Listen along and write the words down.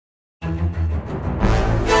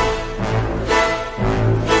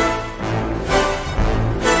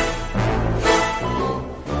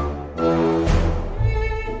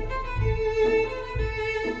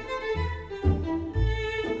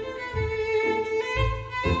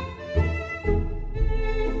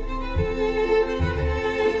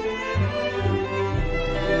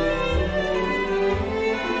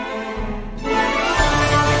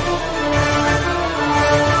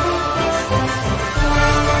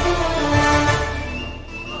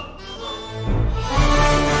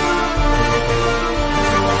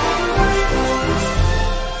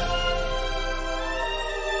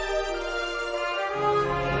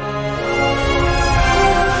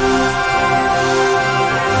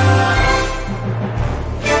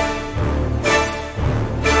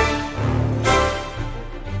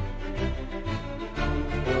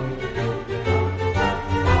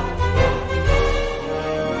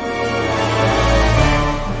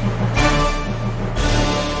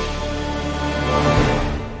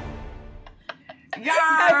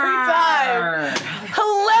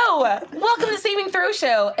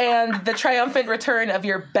and the triumphant return of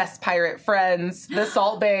your best pirate friends, the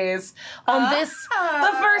Salt Bays, on the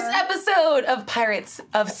first episode of Pirates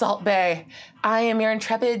of Salt Bay. I am your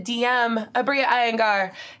intrepid DM, Abria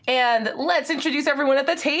Iyengar, and let's introduce everyone at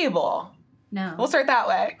the table. No. We'll start that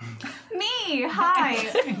way. Me!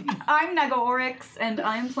 Hi! I'm Naga Oryx, and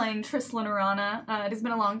I'm playing Trislan Arana. It has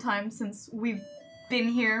been a long time since we've been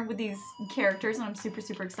here with these characters, and I'm super,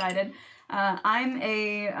 super excited. I'm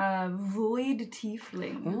a void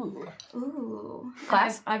tiefling. Ooh.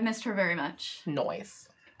 Class? I've missed her very much. Noise.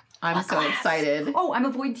 I'm so excited. Oh, I'm a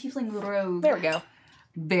void tiefling rogue. There we go.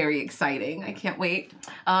 Very exciting. I can't wait.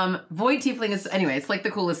 Void Tiefling is, anyway, it's like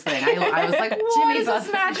the coolest thing. I was like, Jimmy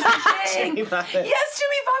Buffett. Jimmy Buffett. Yes,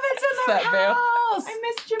 Jimmy Buffett's in the What's up, boo? house. I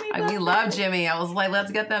miss Jimmy Buffett. We love Jimmy. I was like,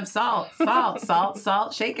 let's get them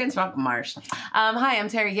salt, shaken, swamp marsh. Hi, I'm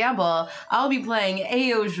Terry Gamble. I'll be playing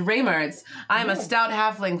Aoj Reichert. I'm a stout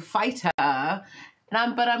halfling fighter.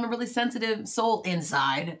 But I'm a really sensitive soul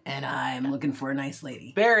inside, and I'm looking for a nice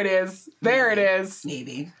lady. There it is. There it is.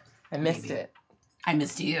 Maybe. I missed it. I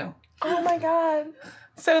missed you. Oh my god.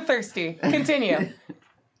 So thirsty. Continue.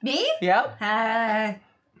 Me? Yep.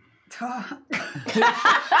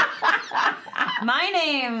 My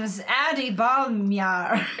name's Addie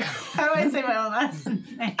Balmyar. How do I say my own last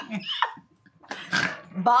name?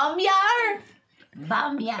 Balmyar?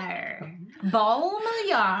 Balmyar.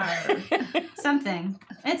 Something.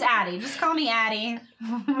 It's Addie. Just call me Addie.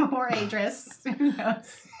 Or Adris. Who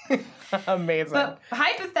knows? Amazing. But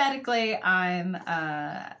hypothetically, I'm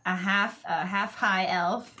a half high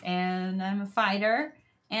elf, and I'm a fighter,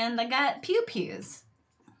 and I got pew-pews.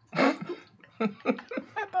 I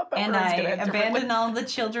thought that And was I gonna end abandon all the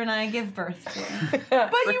children I give birth to.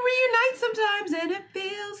 But you reunite sometimes, and it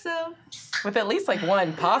feels so. with at least like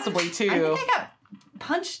one, possibly two. I think I got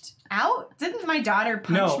punched out. Didn't my daughter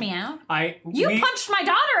punch me out? You punched my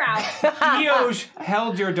daughter out. Eoj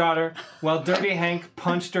held your daughter while Dirty Hank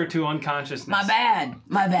punched her to unconsciousness. My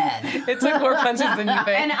bad. It took more punches than you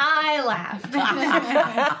think. And I laughed.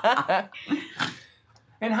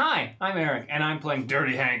 And hi, I'm Eric, and I'm playing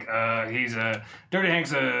Dirty Hank. Dirty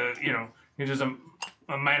Hank's he's just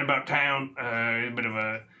a man about town. A bit of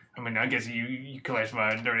a, I guess you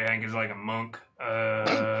classify Dirty Hank as like a monk.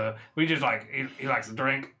 We just like, he likes to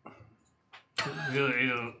drink.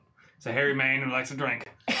 He's a hairy man who likes to drink.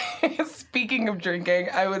 Speaking of drinking,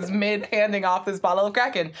 I was mid-handing off this bottle of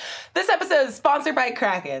Kraken. This episode is sponsored by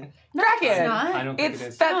Kraken. Kraken! It's not. I don't think It's it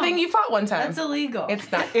is. that thing you fought one time. That's illegal. It's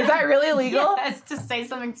not. Is that really illegal? Yes, to say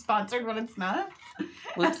something sponsored when it's not.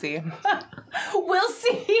 Whoopsie. We'll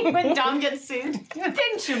see when Dom gets sued.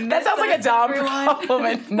 Didn't you miss That sounds like a Dom everyone? problem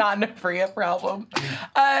and not an Abria problem.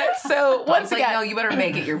 So once Like, again, no, you better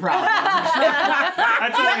make it your problem. That's I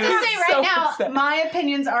have to say right So now, upset. my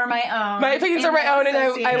opinions are my own. my opinions are my own, and I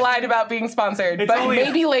association. lied about being sponsored. But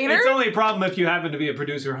maybe later. It's only a problem if you happen to be a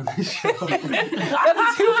producer on this show.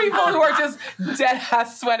 That's two people who are just dead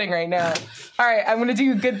ass sweating right now. All right, I'm gonna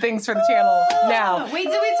do good things for the channel now. Wait,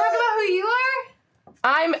 did we talk about who you are?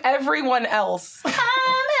 I'm everyone else. I'm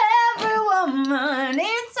every woman.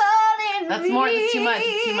 It's all in That's me. more. It's too much.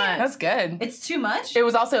 It's too much. That's good. It's too much? It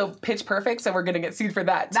was also pitch perfect, so we're gonna get sued for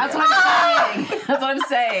that. That's too. what I'm saying. That's what I'm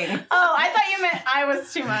saying. Oh, I thought you meant I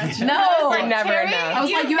was too much. No, I was we're never Terry, enough. I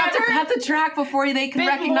was like, you have to never cut the track before they can been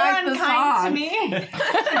recognize more the unkind song. to me.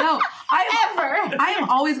 No, Ever. I am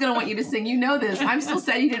always gonna want you to sing. You know this. I'm still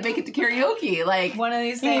sad you didn't make it to karaoke. Like, One of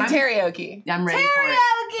these You need things. karaoke. I'm ready for it.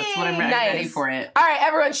 That's what I'm ready, Nice. ready for it. All right,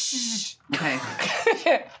 everyone, shh. Okay.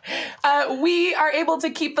 We are able to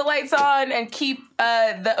keep the lights on and keep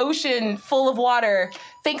the ocean full of water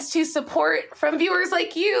thanks to support from viewers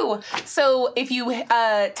like you. So if you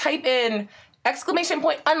type in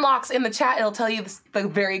 !unlocks in the chat, it'll tell you the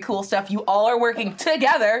very cool stuff you all are working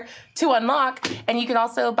together to unlock. And you can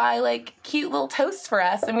also buy like cute little toasts for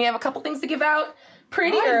us. And we have a couple things to give out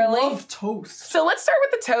pretty early. I love toast. So let's start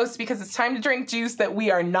with the toast because it's time to drink juice that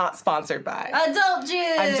we are not sponsored by. Adult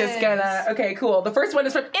juice. I'm just gonna, okay, cool. The first one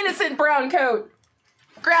is from Innocent Brown Coat.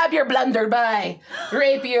 Grab your blunderbuss,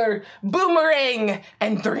 rapier, boomerang,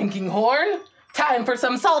 and drinking horn. Time for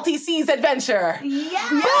some Salty Seas adventure. Yeah.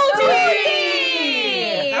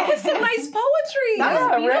 Booty! That was some nice poetry. That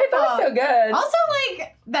was Yeah, right? That was so good. Also,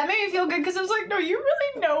 like, that made me feel good because I was like, no, you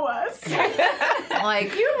really know us.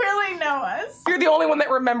 Like, You really know us. You're the only one that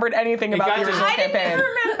remembered anything about got the to- original I campaign. didn't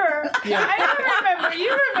remember. I don't remember.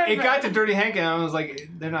 You remember. It got to Dirty Hank, and I was like,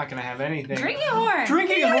 they're not going to have anything. Drinking horn.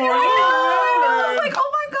 Drinking horn. I was like,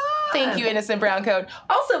 oh my god. Thank you, Innocent Brown Coat.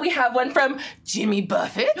 Also, we have one from Jimmy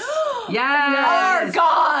Buffett. Yes. Oh,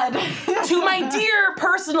 God. To my dear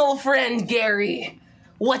personal friend, Gary.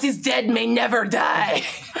 What is dead may never die.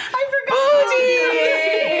 I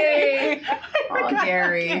forgot. Oh,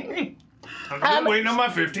 Gary. I'm waiting on my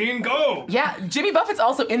 15. Go. Yeah, Jimmy Buffett's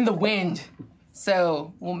also in the wind.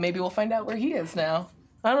 So, well, maybe we'll find out where he is now.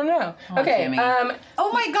 I don't know. Okay. Jimmy.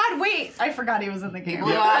 Oh my God! Wait, I forgot he was in the game.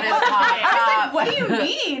 Blew out his top. I was like, what do you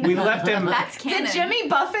mean? We left him. That's canon. Did Jimmy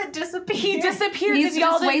Buffett disappear? He disappeared. He's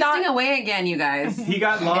y'all just did wasting not. away again, you guys. He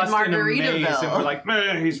got lost in a maze, Margaritaville. and we're like,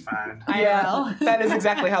 man, he's fine. Yeah, that is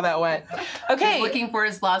exactly how that went. Okay. He's looking for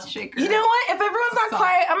his lost shaker. You know what? If everyone's not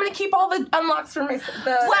quiet, I'm gonna keep all the unlocks for myself.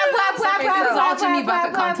 This is all Jimmy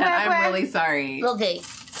Buffett content. I'm really sorry. Okay.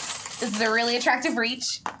 This is a really attractive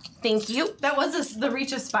reach. Thank you. That was the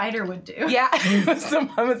reach a spider would do. Yeah, it's a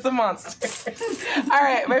monster. All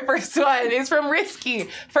right, my first one is from Risky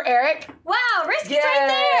for Eric. Wow, Risky's Yay. right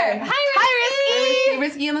there. Hi, Risky.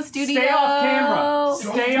 Risky in the studio. Stay off camera.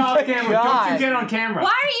 Stay off camera. God. Don't you get on camera. Why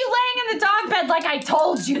are you laying in the dog bed like I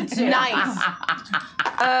told you to? Nice.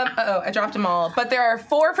 I dropped them all. But there are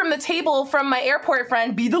 4 from the table from my airport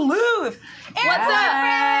friend, Be the Luth. What's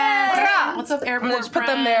up? What's up, I'm airport gonna just put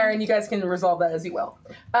them there, and you guys can resolve that as you will.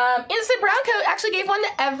 Instant Brown Coat actually gave one to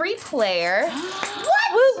every player.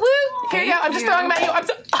 What? Woo woo. Here you go. I'm just throwing them at you. I'm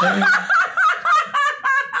so.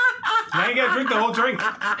 Now you gotta drink the whole drink.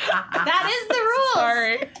 That is the rules.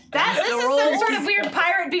 Sorry. This is some sort of weird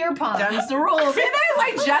pirate beer pong. That's the rules. You know,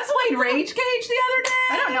 I just played Rage Cage the other day.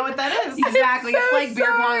 I don't know what that is. Exactly. It's so like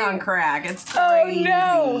beer pong sorry. on crack. It's Oh, crazy.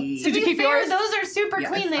 no. To Did you be keep fair, yours? those are super Yeah,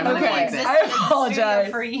 clean. They've I'm only gonna wipe it. existed I in the apologize.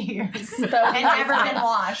 studio for years and never been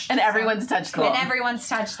washed. And everyone's touched them. And everyone's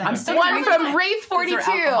touched them. I'm still One from These Wraith42. are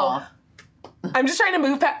alcohol. I'm just trying to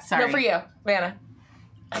move past. Sorry. No, for you, Vanna.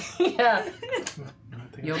 Yeah.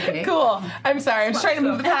 You okay? Cool. I'm sorry. I'm just trying to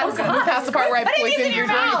move past the part where I poisoned your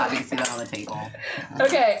drink. Obviously, see that on the table.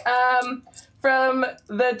 Okay. From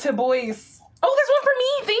the T-Boys. Oh, there's one for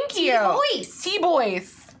me. Thank you. T-Boys.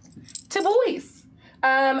 T-Boys. T-Boys.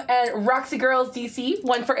 And Roxy Girls DC.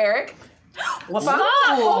 One for Eric. What's up?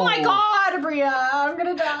 Stop! Oh my God, Bria, I'm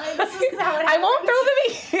gonna die. This is how it I won't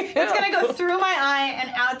happens. throw them at you. It's gonna go through my eye and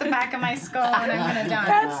out the back of my skull, and I'm gonna die.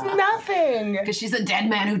 That's nothing. Because she's a dead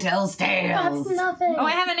man who tells tales. nothing. Oh,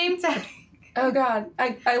 I have a name tag. Oh God,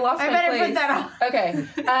 I lost I my better place. put that on. Okay.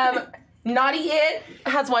 Naughty It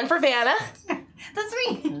has one for Vanna. That's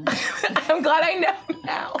me. I'm glad I know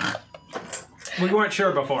now. We weren't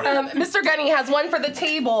sure before. Mr. Gunny has one for the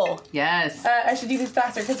table. Yes. I should do these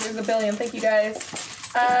faster because there's a billion. Thank you guys.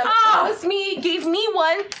 Alice Me gave me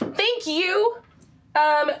one. Thank you.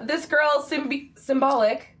 This girl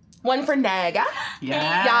Symbolic. One for Naga.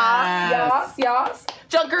 Yes. Yes.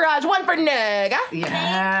 Junk Garage. One for Naga. Yes.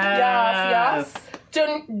 Yes.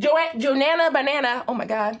 Jonana Banana. Oh my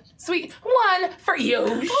God. Sweet. One for you.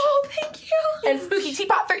 Oh, thank you. And Spooky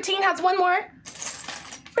Teapot 13 has one more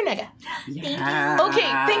for Nega. Yes. Okay,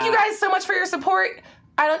 thank you guys so much for your support.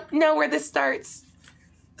 I don't know where this starts.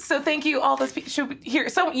 So thank you, all those people. Here,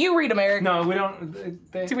 so you read them, Eric. No, we don't.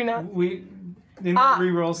 Do we not? We in the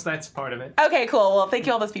rerolls. That's part of it. Okay, cool. Well, thank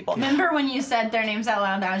you, all those people. Remember when you said their names out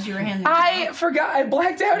loud as you were handing them I out? forgot. I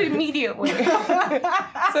blacked out immediately.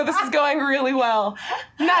 So this is going really well.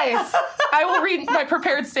 Nice. I will read my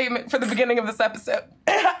prepared statement for the beginning of this episode.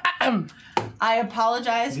 I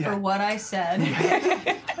apologize for what I said.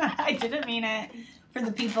 I didn't mean it. For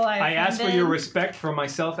the people I asked for offended. your respect for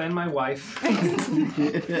myself and my wife. Please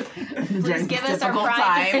give us our Difficult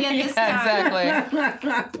pride to time. see it this time.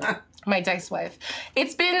 Exactly. My dice wife.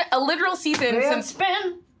 It's been a literal season since.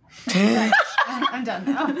 Spin. I'm done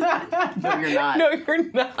now. No, you're not. No, you're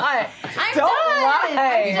not. I'm Don't done.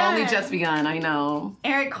 lie. You've I'm only done. just begun, I know.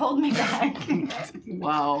 Eric, hold me back.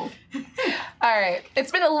 Wow. All right.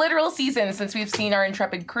 It's been a literal season since we've seen our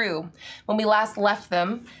intrepid crew. When we last left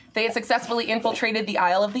them, they had successfully infiltrated the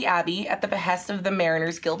Isle of the Abbey at the behest of the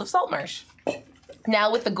Mariners Guild of Saltmarsh.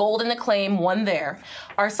 Now, with the gold and acclaim won there,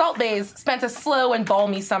 our Salt Bays spent a slow and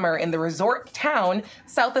balmy summer in the resort town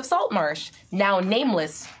south of Saltmarsh, now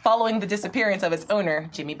nameless, following the disappearance of its owner,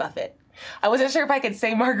 Jimmy Buffett. I wasn't sure if I could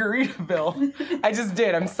say Margaritaville. I just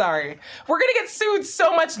did. I'm sorry. We're gonna get sued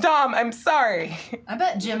so much, Dom. I'm sorry. I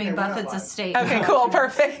bet Jimmy Buffett's estate. Okay, cool,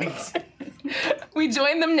 perfect. We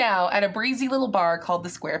join them now at a breezy little bar called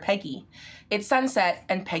the Square Peggy. It's sunset,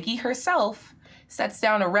 and Peggy herself sets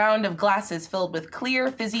down a round of glasses filled with a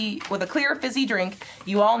clear fizzy drink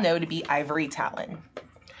you all know to be Ivory Talon.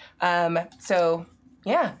 So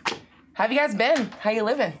yeah, how have you guys been? How you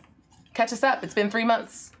living? Catch us up. It's been 3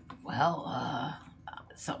 months. Well,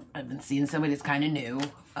 so I've been seeing somebody that's kind of new,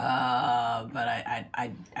 but I'm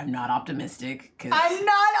not optimistic because I'm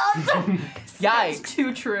not optimistic. Yikes.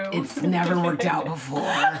 Too true. it's never worked out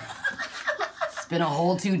before. been a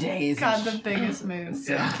whole 2 days. Got the biggest moves.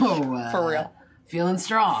 So, For real. Feeling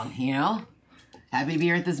strong, you know? Happy to be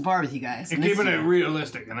here at this bar with you guys. You're Miss keeping it you.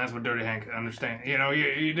 realistic, and that's what Dirty Hank understands. You know,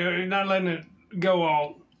 you're not letting it go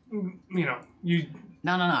all, you know, you...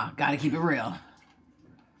 No. Gotta keep it real.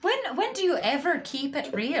 When do you ever keep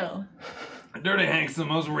it real? Dirty Hank's the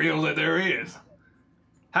most real that there is.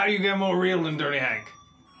 How do you get more real than Dirty Hank?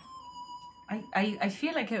 I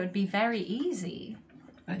feel like it would be very easy.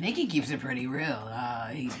 I think he keeps it pretty real.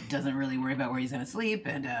 He doesn't really worry about where he's gonna sleep,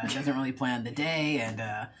 and doesn't really plan the day, and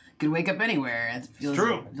could wake up anywhere. It feels,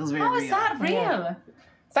 true. Feels very How real. is that real? Yeah.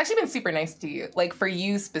 It's actually been super nice to you, like for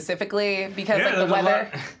you specifically, because like the there's a weather.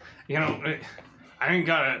 lot- You know, I ain't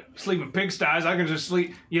gotta sleep in pigsties. I can just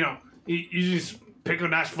sleep, you know, you just pick a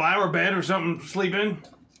nice flower bed or something to sleep in.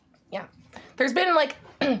 Yeah. There's been like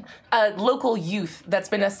a local youth that's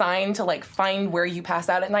been assigned to like find where you pass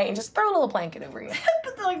out at night and just throw a little blanket over you.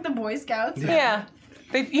 Like the Boy Scouts. Yeah.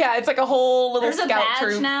 It's like a whole little There's a scout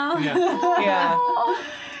badge troop. now. Yeah. Yeah.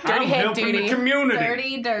 Dirty I'm Hank helping duty. the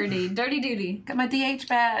community. Dirty duty. Got my DH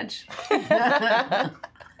badge.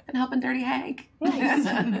 And helping Dirty Hank.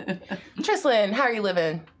 Trislin, how are you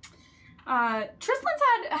living? Trislan's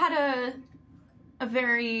had a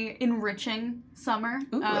very enriching summer.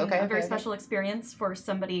 Ooh, A very okay. special experience for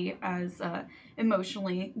somebody as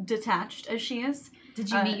emotionally detached as she is. Did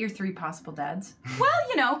you meet your 3 possible dads Well,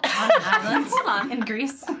 you know, on an island hold on. in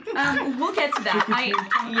Greece? We'll get to that.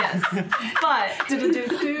 Yes, but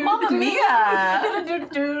Mamma Mia!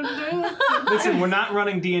 Listen, we're not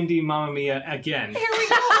running D&D Mamma Mia again. But here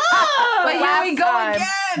we go time. again!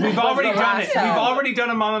 We've already the done last it. time? We've already done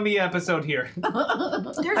a Mamma Mia episode here. there's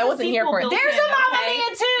I a wasn't here sequel for it. built There's in, a Mamma okay?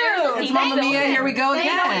 Mia too. There's a It's sequel Mamma built Mia, in. here we go There you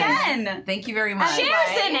again. again. Thank you very much.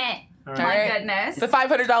 Cheers in it. All My right. goodness. The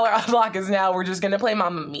 $500 unlock is now we're just gonna play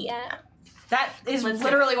Mamma Mia. That is Let's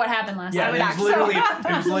literally what happened last Yeah, time. it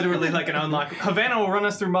was literally like an unlock. Havana will run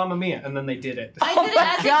us through Mamma Mia, and then they did it. I did it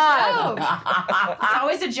as God. a joke. It's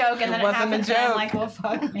always a joke, and then It wasn't a happens, and I'm joke. like, well,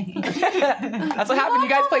 fuck me. That's what happened. You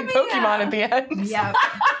guys played Pokemon at the end. Yeah,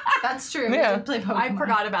 that's true. Yeah. We did play Pokemon. I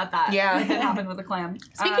forgot about that. Yeah. It did happen with the clam.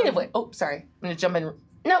 Speaking of like, oh, sorry. I'm gonna jump in.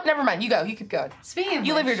 No, never mind. You go. You keep going. Speaking of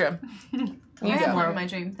You live which, your dream. You I am go. living my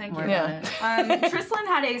dream. Thank you. Yeah. Trislan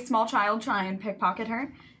had a small child try and pickpocket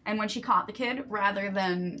her, and when she caught the kid, rather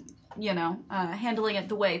than handling it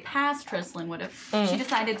the way past Trislan would have, she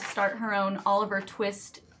decided to start her own Oliver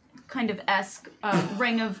Twist kind of esque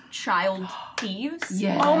ring of child thieves.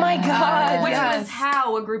 Yeah. Oh my God. Which yes. was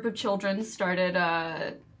how a group of children started,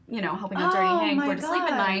 helping out Dirty Oh Hank my where to sleep at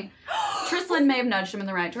God. night. Trislan may have nudged him in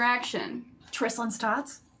the right direction. Trislan's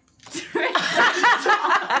tots.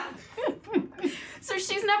 So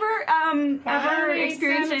she's never ever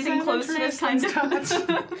experienced anything close to this kind of this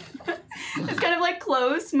kind of like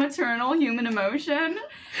close maternal human emotion,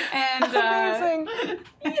 and Amazing.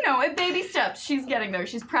 at baby steps she's getting there.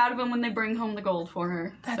 She's proud of them when they bring home the gold for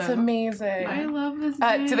her. That's so. amazing. I love this.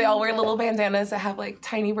 Do they all wear little bandanas that have like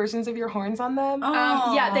tiny versions of your horns on them?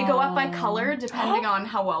 Yeah, they go up by color depending on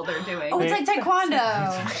how well they're doing. Oh, it's like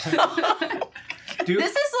Taekwondo. Do-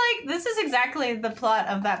 This is exactly the plot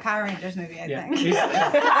of that Power Rangers movie, I Yeah. think.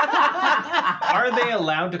 Are they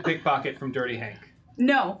allowed to pickpocket from Dirty Hank?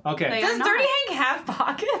 No. Okay. they Does are not. Dirty Hank have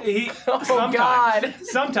pockets? Sometimes, God.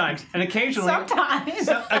 sometimes, and occasionally, Sometimes.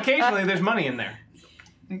 occasionally there's money in there.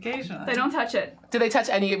 Occasionally. They don't touch it. Do they touch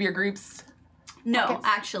any of your groups? No, Pockets?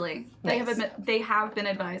 actually, they Nice. they have been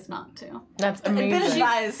advised not to. That's Been amazing.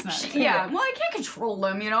 advised not to. Yeah, well, I can't control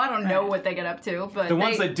them. I don't know what they get up to, but The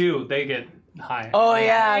ones they, that do, they get high. Oh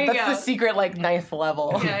yeah, There you that's go. the secret like ninth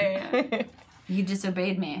level. Yeah. You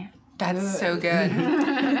disobeyed me. That's so good.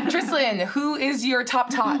 Trislin, who is your top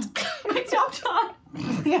tot? My top top.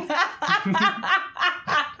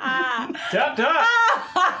 Tap tap.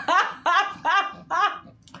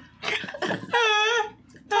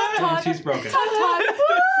 She's broken.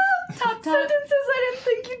 Top sentences I didn't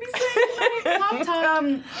think you'd be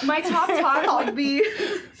saying. My top top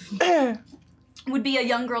would be a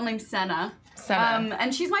young girl named Senna. Senna.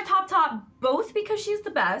 And she's my top both because she's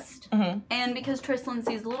the best Mhm. and because Trislan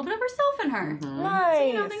sees a little bit of herself in her.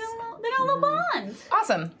 Nice. So, they got a little bond.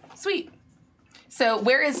 Awesome. Sweet. So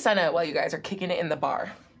where is Senna while you guys are kicking it in the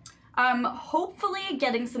bar? Hopefully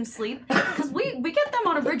getting some sleep because we get them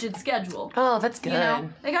on a rigid schedule. Oh, that's good. You know,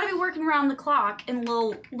 they gotta be working around the clock in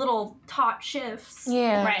little tot shifts.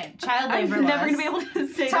 Yeah. Right. Child I'm labor never laws. gonna be able to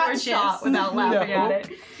say the Tot word shifts. tot without laughing No. at it.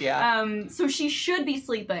 Yeah. So she should be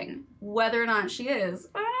sleeping. Whether or not she is,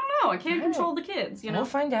 I don't know. I can't control the kids, you know? We'll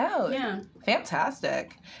find out. Yeah.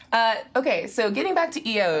 Fantastic. Okay, so getting back to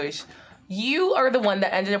Eoj, you are the one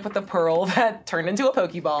that ended up with the pearl that turned into a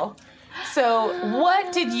Pokeball. So,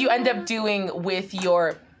 what did you end up doing with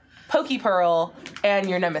your Pokey Pearl and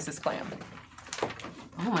your Nemesis Clam?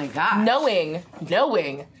 Oh my gosh.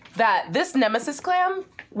 Knowing that this Nemesis Clam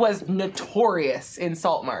was notorious in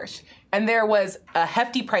Saltmarsh, and there was a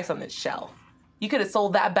hefty price on this shell. You could have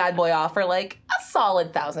sold that bad boy off for like a solid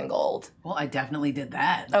 1,000 gold. Well, I definitely did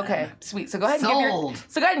that. Then. Okay, sweet. So go ahead and Sold.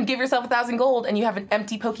 go ahead and give yourself 1,000 gold, and you have an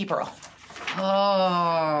empty Pokey Pearl.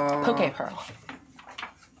 Oh. Poke Pearl.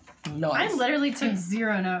 Nice. I literally took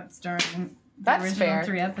 0 notes during the That's original fair.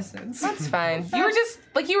 3 episodes. That's fine. You were just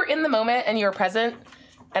like you were in the moment and you were present,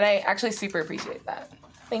 and I actually super appreciate that.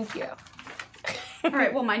 Thank you. All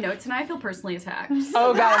right, well, my notes and I feel personally attacked.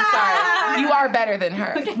 Oh God, I'm sorry. You are better than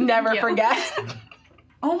her. Never you. forget.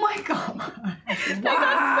 Oh my god.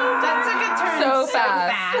 That took a turn So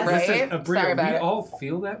fast, right? Listen, Bria, Sorry about we it. all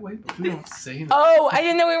feel that way, but we don't say anything. Oh, I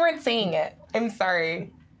didn't know we weren't saying it. I'm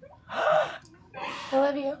sorry. I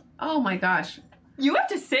love you. Oh my gosh. You have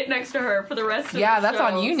to sit next to her for the rest of Yeah, the that's show,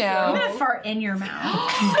 on you now. I'm gonna fart in your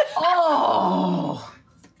mouth. Oh.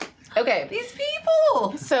 Okay. These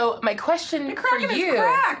people. So my question for Kraken is you,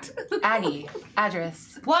 cracked. Addy,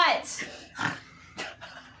 Address. What?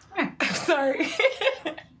 I'm sorry.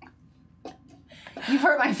 You've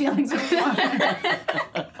hurt my feelings before.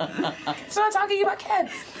 So I'm talking about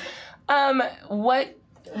kids.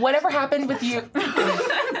 Whatever happened with you?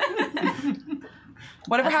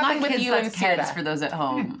 Whatever That's happened not with kids, you and that's kids Sirda? for those at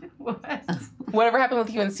home. What? Whatever happened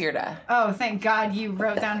with you and Sirda? Oh, thank God you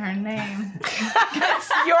wrote down her name.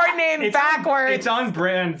 Your name backwards. It's on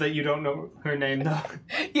brand that you don't know her name, though.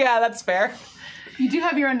 Yeah, that's fair. You do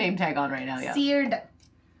have your own name tag on right now, yeah. Seared.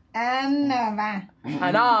 Anava.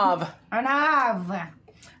 Anav.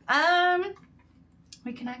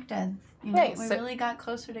 We connected. You know, Nice. we really got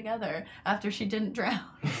closer together after she didn't drown.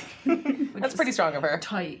 That's pretty strong of her.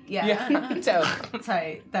 Tight, yeah. Yeah. Dope.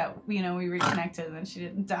 Tight that, you know, we reconnected and then she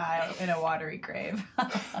didn't die in a watery grave.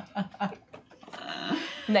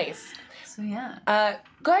 Nice. So, yeah.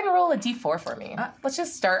 Go ahead and roll a d4 for me. Let's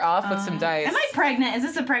just start off with some dice. Am I pregnant? Is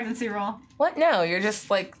this a pregnancy roll? What? No, you're just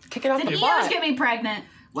like kicking off Did the Eos plot. get me pregnant?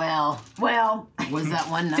 Well, Well, was that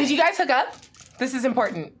one night? Did you guys hook up? This is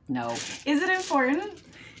important. No, is it important?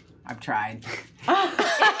 I've tried. If you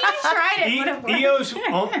tried it, would have worked. Eos,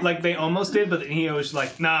 like, they almost did, but then Eos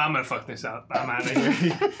like, nah, I'm gonna fuck this up. I'm out of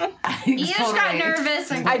here. Eos got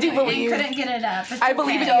nervous and, I do believe- and couldn't get it up. It's I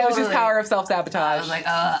believe in okay. Eos's Totally. power of I self-sabotage. was like,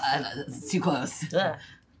 it's too close.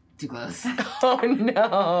 Too close. Oh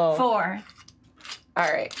no. 4. All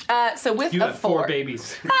right. So with You a have 4 4.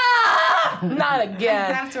 babies. Not I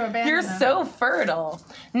again. have to abandon You're them. so fertile.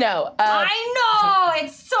 No. I know!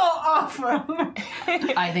 It's so awful.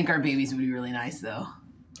 I think our babies would be really nice, though.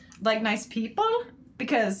 Like nice people?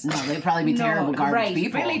 Because... No, they'd probably be No, terrible garbage right,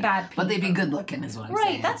 people. really bad But they'd be people. good looking, is what I'm Right,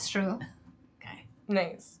 saying. that's true. Okay.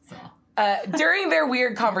 Nice. So. During their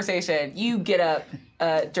weird conversation, you get up,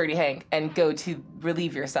 Dirty Hank, and go to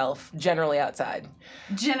relieve yourself, generally outside.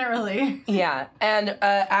 Generally. Yeah, and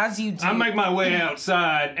as you do, I make my way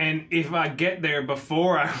outside, and if I get there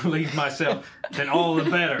before I relieve myself, then all the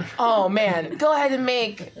better. oh man, go ahead and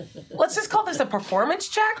make. Let's just call this a performance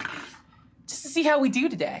check, just to see how we do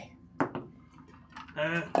today.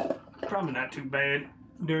 Probably not too bad.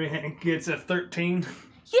 Dirty Hank gets a 13.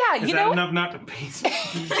 Yeah, Is you that know, enough not to piss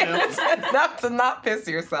yourself? it's enough to not piss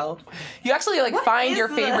yourself. You actually like find is your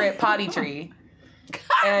that? favorite potty tree,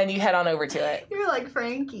 and you head on over to it. You're like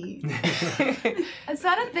Frankie. Is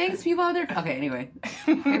that a thing? People out there? Okay, anyway.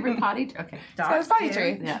 Favorite potty? Okay. It's a potty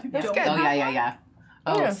tree. Yeah. That's yeah. good. Oh, yeah.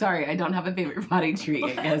 Oh, Yeah. sorry. I don't have a favorite potty tree.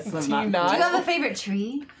 I guess I'm Do not. you not? Do you have a favorite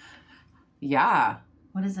tree? Yeah.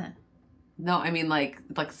 What is it? No, I mean like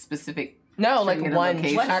specific. No, like String in a one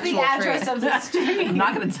location. What's actual the address tree. of the street? I'm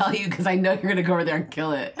not gonna tell you because I know you're gonna go over there and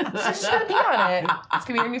kill it. It's just gonna be on it. It's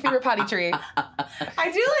gonna be your new favorite potty tree.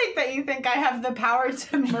 I do like that you think I have the power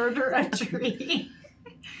to murder a tree.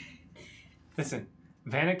 Listen,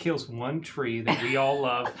 Vanna kills one tree that we all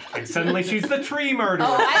love, and suddenly she's the tree murderer.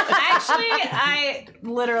 I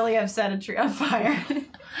literally have set a tree on fire.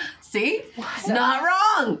 See? Not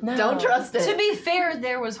wrong. No. Don't trust it. To be fair,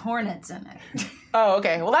 there was hornets in it. Oh,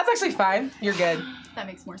 okay. Well, that's actually fine. You're good. That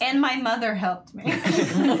makes more sense. And my mother helped me.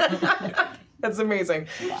 That's amazing.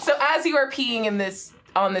 So as you are peeing in this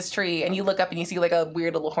on this tree, and you look up and you see like a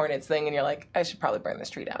weird little hornets thing, and you're like, I should probably burn this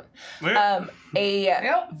tree down.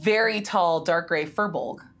 A very tall, dark gray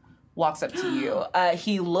furbolg walks up to you.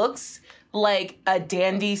 He looks like a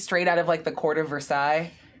dandy straight out of like the court of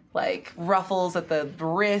Versailles. Like ruffles at the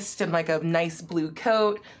wrist and like a nice blue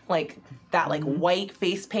coat, like that like white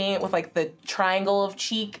face paint with like the triangle of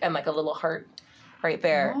cheek and like a little heart right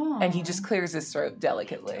there. Oh. And he just clears his throat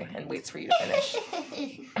delicately and waits for you to finish.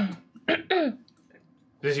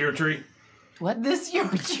 This your tree? What? This your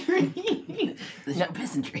tree. This is your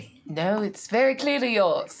peasantry. No, it's very clearly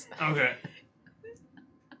yours. Okay.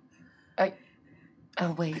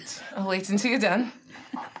 I'll wait. I'll wait until you're done.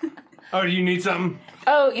 Oh, do you need something?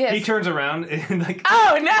 Oh, yes. He turns around and like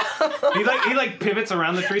Oh, no! he like pivots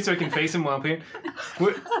around the tree so he can face him while peeing.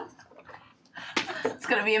 What? It's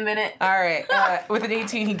gonna be a minute. All right. With an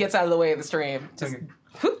 18, he gets out of the way of the stream. Just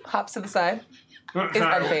whoop, hops to the side. Is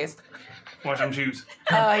Sorry. unfazed. Watch them shoes.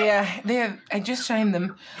 Oh, yeah. I just shined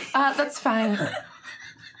them. That's fine.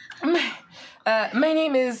 My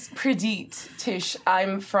name is Pradit Tish.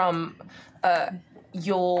 I'm from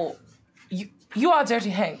you are Dirty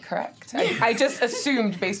Hank, correct? I just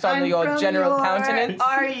assumed based on your general countenance.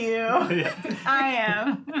 Are you? I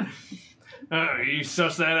am. You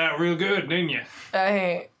sussed that out real good, didn't you?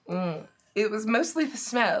 It was mostly the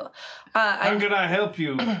smell. How could I help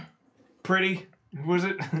you? Pretty? Was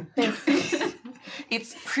it?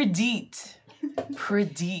 It's Pradit.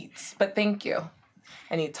 Pradit. But thank you.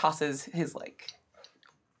 And he tosses his,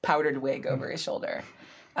 powdered wig over his shoulder.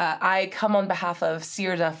 I come on behalf of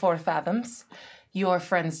Sirda Four Fathoms, your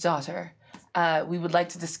friend's daughter. We would like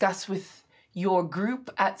to discuss with your group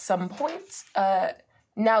at some point,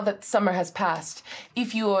 now that summer has passed,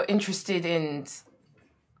 if you are interested in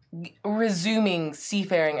resuming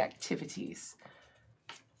seafaring activities.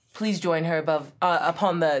 Please join her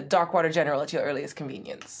upon the Darkwater General at your earliest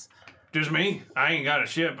convenience. Just me? I ain't got a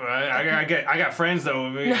ship. I got friends though.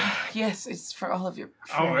 Yes, it's for all of your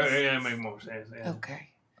Oh, friends. yeah, that makes more sense. Yeah. Okay.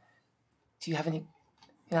 Do you have any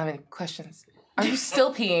questions? Are you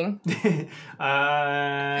still peeing?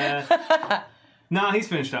 No, he's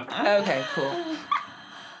finished up. Okay, cool.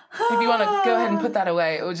 If you want to go ahead and put that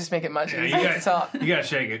away, it would just make it much Yeah, easier to talk. You gotta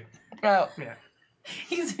shake it. Oh. Yeah.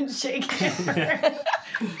 He's been shaking for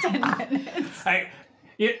 10 minutes.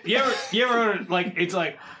 You ever it's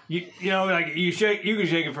like you can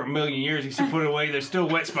shake it for a million years. You still put it away. There's still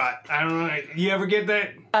a wet spot. I don't know. You ever get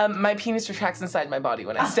that? My penis retracts inside my body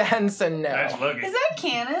when I stand, so no. That's lucky. Is that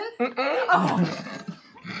canon? Oh.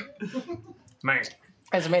 Man.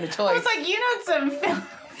 I just made a I choice. was like, you know some film.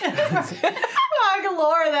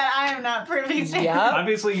 lore that I am not privy to. Yeah.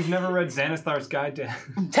 Obviously, you've never read Xanathar's Guide to...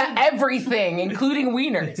 To everything, including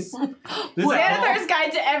wieners. Xanathar's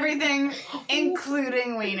Guide to Everything,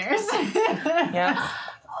 including wieners. Yeah.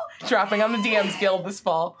 Dropping on the DM's Guild this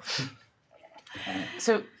fall.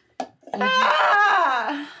 So,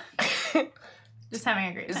 Just having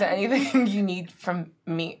a great time. is there anything you need from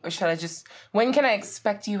me? Or should I just... When can I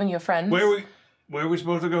expect you and your friends? Where are we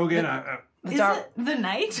supposed to go again? The Is dark... it the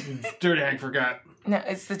night? Dirty Hank forgot. No,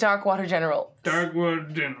 it's the Darkwater General.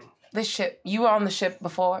 Darkwood Dinner. This ship. You were on the ship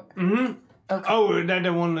before. Mm-hmm. Okay. Oh, is that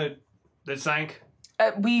the one that sank?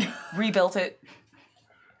 We rebuilt it.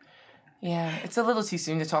 Yeah, it's a little too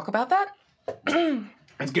soon to talk about that.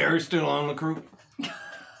 Is Gary still on the crew?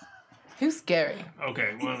 Who's Gary?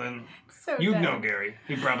 Okay, well then, So you dead. know Gary.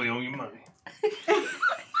 He probably owe you money.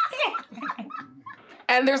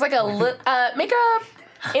 And there's like a make a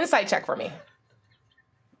insight check for me.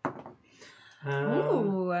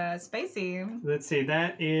 Ooh, spicy. Let's see.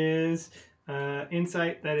 That is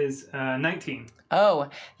insight. That is 19. Oh,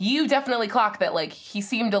 you definitely clock that. Like he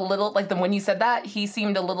seemed a little like when you said that he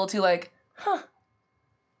seemed a little too huh.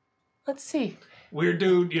 Let's see. Weird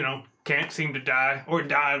dude, can't seem to die or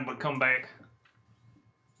died but come back.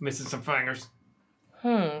 Missing some fingers.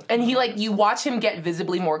 And he you watch him get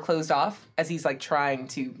visibly more closed off as he's trying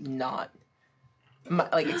to not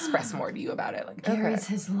express more to you about it. Gary's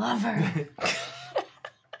his lover.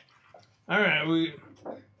 All right,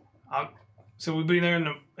 so we'll be there in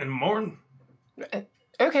the morning.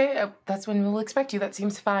 Okay, that's when we'll expect you. That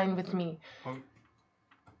seems fine with me.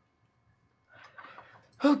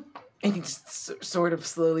 Oh, and he just sort of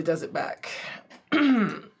slowly does it back.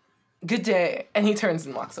 Good day. And he turns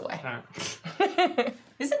and walks away. All right.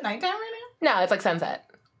 Is it nighttime right No, it's like sunset.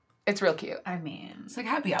 It's real cute. now? I mean, It's like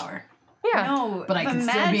happy hour. Yeah. no. But I the can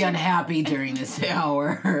still be magic- unhappy during this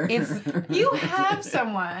hour. It's You have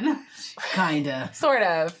someone. Kinda. sort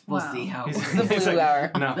of. We'll Wow. see how it It's works. The blue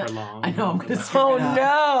hour. Not for long. I know I'm gonna screw Oh it up.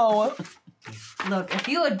 no. Look, if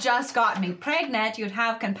you had just got me pregnant, you'd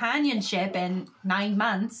have companionship in 9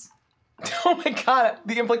 months. Oh my god.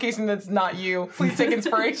 The implication that's not you. Please take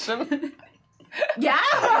inspiration. Yeah.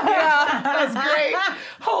 Yeah, that was great.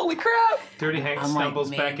 Holy crap. Dirty Hank I'm like, stumbles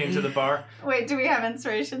back maybe. into the bar. Wait, do we have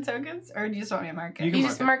inspiration tokens, or do you just want me to mark it? You You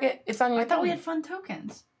just mark it. It's on your I thought we thing. had fun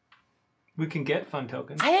tokens. We can get fun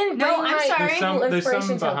tokens. I didn't No, bring I'm my sorry. There's some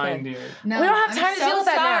inspiration behind token. you. No, We don't have I'm time to so deal with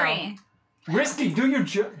that now. sorry. Risky, do your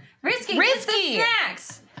job. Risky. Risky. It's the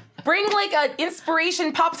snacks. Bring like an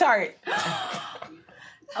inspiration Pop-Tart.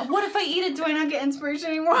 What if I eat it? Do I not get inspiration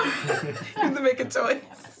anymore? You have to make a choice.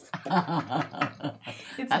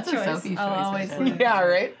 It's That's a choice. Sophie's I'll choice, always I leave. think. Yeah,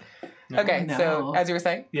 right? Okay, No. so as you were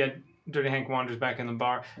saying? Yeah, Dirty Hank wanders back in the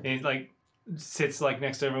bar and he like sits like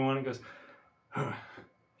next to everyone and goes,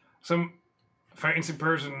 some fancy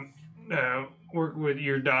person work with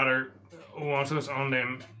your daughter wants us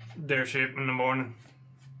on their ship in the morning.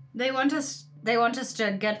 They want us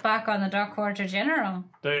to get back on the dock quarter general.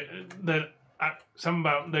 Something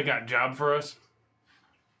about they got a job for us.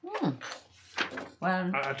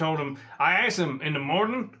 Well, I told him, I asked him in the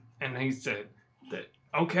morning, and he said that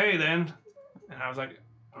okay then, and I was like,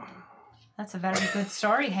 that's a very good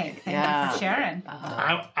story, Hank. Thank you for sharing.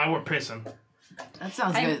 I were pissing. That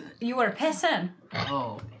sounds good. You were pissing.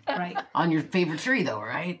 Oh. Right. On your favorite tree, though,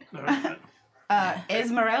 right?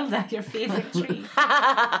 Esmeralda, your favorite tree.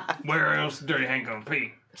 Where else Dirty Hank gonna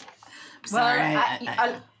pee? Sorry.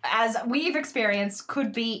 Well, as we've experienced,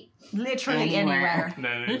 could be literally anywhere.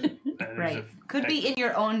 That is Right. Could be in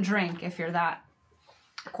your own drink if you're that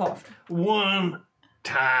quaffed. One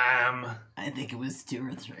time. I think it was 2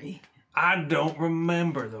 or 3. I don't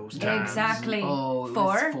remember those times. Exactly. Oh, it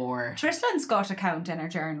was 4. Tristlan's got a count in her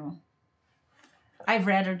journal. I've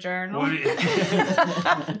read her journal.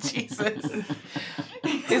 What Jesus.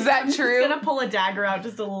 Is that true? I'm gonna pull a dagger out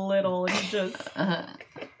just a little and just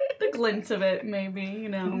the glint of it, maybe, you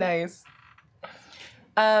know. Nice.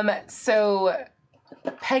 So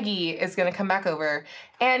Peggy is gonna come back over,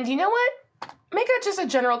 and you know what? Make it just a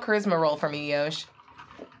general charisma roll for me, Yosh.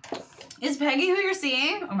 Is Peggy who you're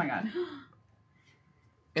seeing? Oh my god.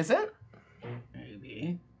 Is it?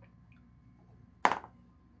 Maybe.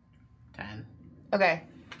 10. Okay.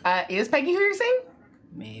 Is Peggy who you're seeing?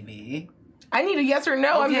 Maybe. I need a yes or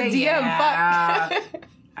no. I'm your DM. yeah. Fuck.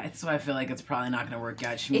 So I feel like it's probably not going to work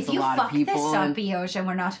out. She meets If a you lot of fuck people. this up, and- Eosh, and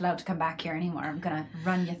we're not allowed to come back here anymore, I'm gonna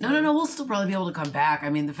run you through. No. We'll still probably be able to come back. I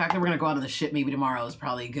mean, the fact that we're going to go out on the ship maybe tomorrow is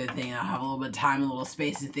probably a good thing. I'll have a little bit of time, a little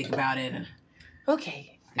space to think about it. And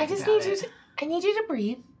Okay. I just about need you it. to. I need you to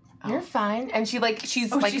breathe. You're fine. And she's like,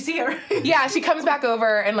 you see her? yeah, she comes back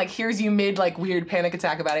over and like hears you mid like weird panic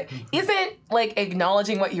attack about it. Isn't like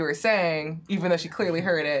acknowledging what you were saying, even though she clearly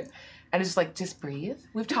heard it. And it's just like, just breathe.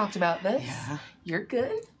 We've talked about this. Yeah. You're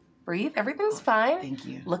good. Breathe. Everything's fine. Thank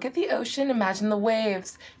you. Look at the ocean. Imagine the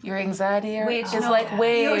waves. Your anxiety Wait, is no, like Eosh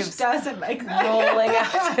waves doesn't like that. rolling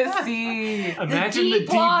out to sea. Imagine the deep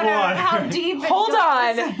water. water. How deep it Hold goes.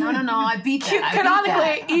 on. No, I beat that.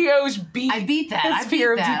 Canonically, Eosh beat I beat that. his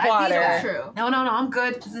fear of deep water. True. No, I'm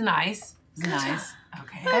good. This is nice.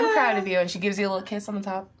 Okay. I'm proud of you. And she gives you a little kiss on the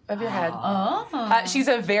top of your head. Oh. She's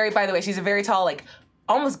a very tall, like,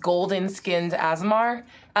 almost golden-skinned Azamar.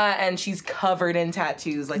 And she's covered in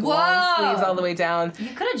tattoos, like long Whoa. sleeves all the way down.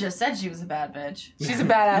 You could have just said she was a bad bitch. She's a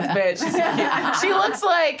badass bitch. She's cute. She looks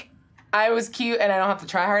like I was cute and I don't have to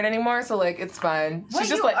try hard anymore, so like it's fine. What, She's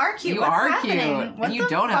just you like are cute. You What's are happening? cute. What You the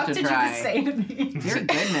don't have fuck to did try. you just say to me? Your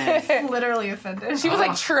goodness. Literally offended. she was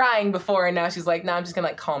like trying before, and now she's like, no, I'm just gonna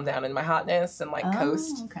like calm down in my hotness and like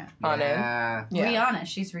coast Okay. on in. Yeah. Yeah. Rihanna.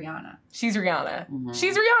 She's Rihanna. She's Rihanna. Mhm.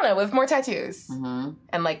 She's Rihanna with more tattoos Mm-hmm.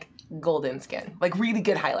 and like golden skin, like really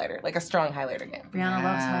good highlighter, like a strong highlighter game. Rihanna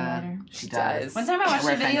loves highlighter. She does. One time I watched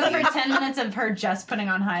a video for 10 minutes of her just putting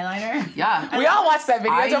on highlighter. Yeah. We all watched that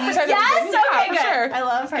video. Don't pretend Yes, that we didn't. okay, Yeah, for good. sure. I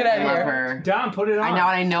love her. Get out I of love here. her. Don, put it on.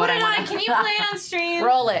 I know Put what it I on. want. Can you play it on stream?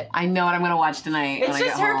 Roll it. I know what I'm gonna watch tonight. It's when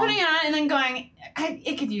just I get her home. putting it on and then going,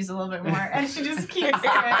 it could use a little bit more. And she just keeps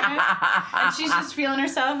doing it. And she's just feeling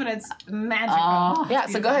herself and it's magical. Oh. Yeah,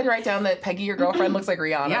 so go ahead and write down that Peggy, your girlfriend, looks like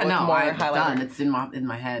Rihanna Yeah, with no, more I'm highlighter. done. It's in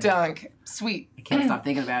my head. Dunk. Sweet. I can't stop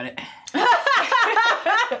thinking about it.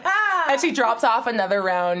 And she drops off another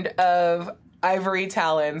round of ivory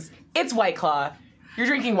talons. It's White Claw. You're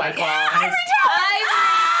drinking White Claw. Ivory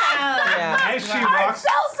Yeah.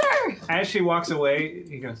 As she walks away,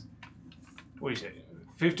 he goes, "What do you say?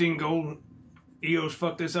 15 gold. Eos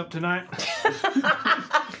fucked this up tonight."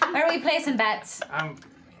 Are we placing bets? I'm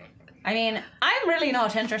I'm really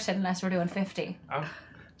not interested unless we're doing 50.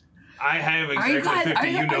 I have Are you exactly guys?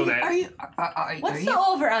 50. You know that. What's the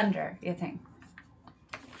over-under, you think?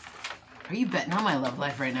 Are you betting on my love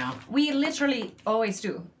life right now? We literally always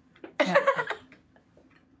do.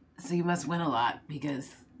 So you must win a lot because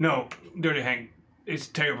No, Dirty Hank is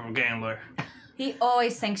a terrible gambler. He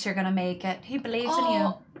always thinks you're gonna make it. He believes in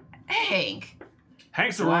you. Hank.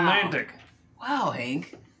 Hank's a Wow. romantic. Wow,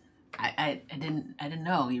 Hank. I didn't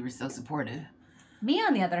know you were so supportive. Me,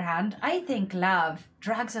 on the other hand, I think love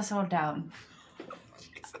drags us all down.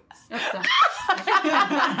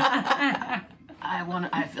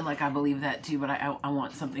 I feel like I believe that too, but I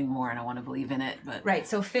want something more, and I want to believe in it. But Right,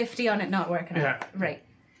 so 50 on it not working out. Yeah. Right.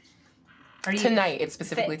 Are you Tonight, it's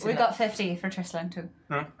specifically We tonight. got 50 for Tristan too.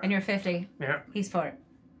 Huh? And you're 50. Yeah. He's for it.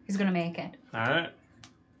 He's gonna make it. All right.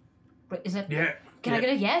 Wait, is it? Yeah. Can I get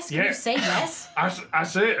a yes? Can Yeah. you say yes? I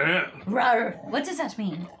see it. Yeah. Rawr. What does that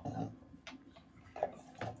mean?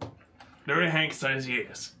 Dirty Hank says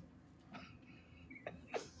yes.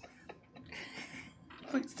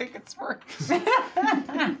 Please take its word.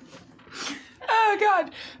 Oh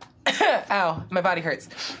God. Ow, my body hurts.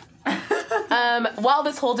 While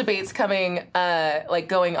this whole debate's coming,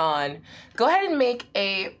 going on, go ahead and make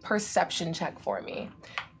a perception check for me.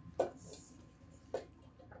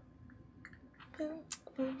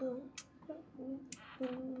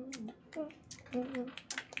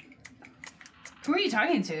 Who are you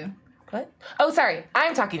talking to? What? Oh, sorry.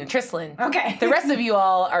 I'm talking to Trislan. Okay. The rest of you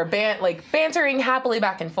all are bantering happily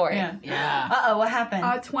back and forth. Yeah. yeah. Uh-oh, what happened?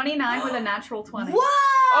 29 with a natural 20. Whoa!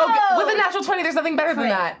 Oh, with a natural 20, there's nothing better than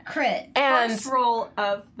that. Crit. And First roll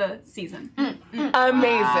of the season.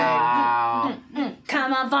 amazing. Wow.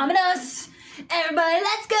 Come on, Vominos! Everybody,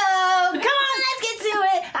 let's go! Come on, let's get to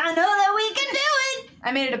it! I know that we can do it!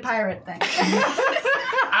 I made it a pirate thing.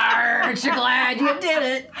 Aren't you glad you did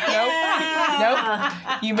it? Nope.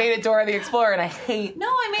 You made it Dora the Explorer, and I hate. No,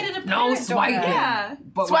 I made it a pirate No swiping. Yeah.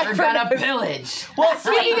 But Swipe we're for gonna this. pillage. Well,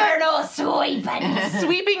 speaking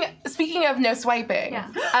of no swiping,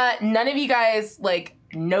 Yeah. none of you guys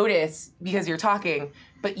notice because you're talking,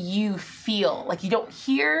 but you feel you don't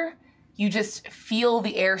hear. You just feel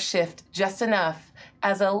the air shift just enough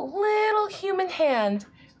as a little human hand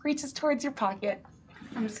reaches towards your pocket.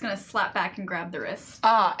 I'm just gonna slap back and grab the wrist.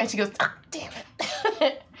 And she goes, "Ah, damn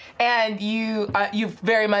it." And you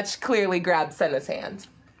very much clearly grabbed Senna's hand.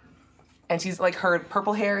 And she's her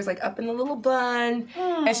purple hair is up in a little bun.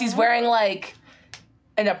 And she's wearing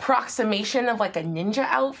an approximation of a ninja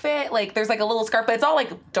outfit. There's a little scarf, but it's all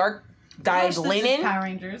dark dyed linen. Power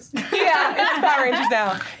Rangers. Yeah, it's Power Rangers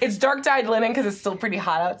now. It's dark dyed linen because it's still pretty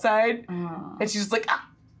hot outside. And she's just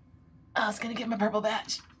I was gonna get my purple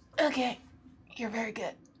badge. Okay, you're very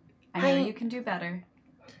good. I know you can do better.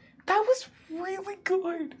 That was really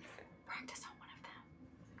good. Practice on one of them.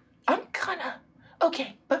 I'm gonna.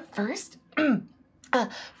 Okay, but first,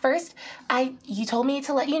 you told me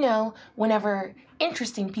to let you know whenever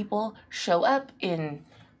interesting people show up in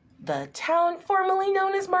the town formerly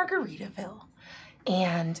known as Margaritaville.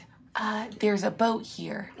 And there's a boat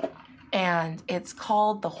here, and it's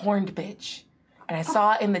called the Horned Bitch. And I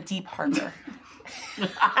saw it in the deep harbor.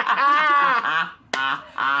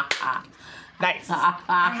 Nice.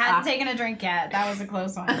 I hadn't taken a drink yet. That was a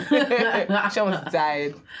close one. She almost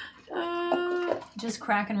died. Just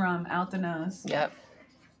cracking rum out the nose. Yep.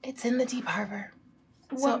 It's in the deep harbor.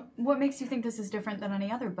 What makes you think this is different than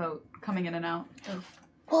any other boat coming in and out of?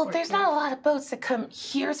 Well, there's not a lot of boats that come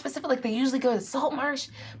here specifically. They usually go to Salt Marsh,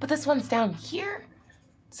 but this one's down here.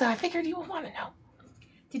 So I figured you would want to know.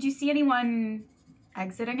 Did you see anyone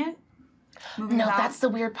exiting it? Moving No, about? that's the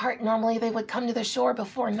weird part. Normally they would come to the shore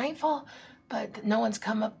before nightfall, but no one's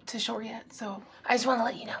come up to shore yet. So I just want to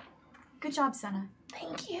let you know. Good job, Senna.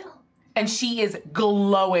 Thank you. And she is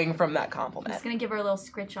glowing from that I'm compliment. just gonna give her a little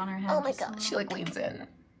scritch on her head. Oh my just a god, little- she leans in. You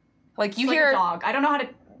It's like hear a dog. I don't know how to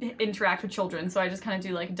interact with children, so I just kind of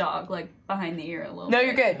do dog, behind the ear a little. No, bit.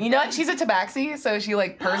 you're good. You know what? She's a tabaxi, so she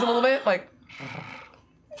purrs a little bit, My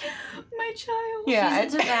child. yeah.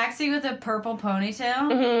 She's a tabaxi with a purple ponytail.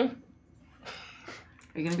 Mm-hmm.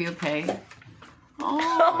 Are you gonna be okay?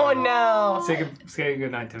 Oh no. Say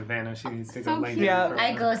good night to Vanna. She needs to go lay cute. down. for a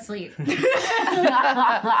I while. go sleep.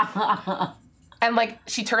 And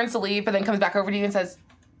she turns to leave, but then comes back over to you and says,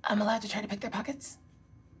 "I'm allowed to try to pick their pockets?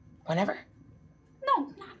 Whenever?" No,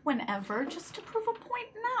 not whenever. Just to prove a point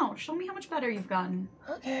now. Show me how much better you've gotten.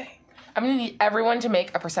 Okay. I'm gonna need everyone to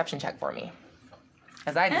make a perception check for me.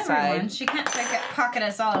 As I decide. Everyone. She can't pocket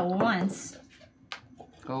us all at once.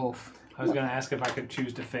 Oof. I was gonna ask if I could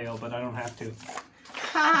choose to fail, but I don't have to.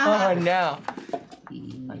 Oh no.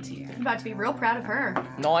 I'm about to be real proud of her.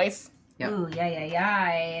 Nice. Yep. Ooh,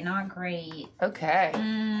 yeah. Not great. Okay.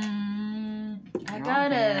 I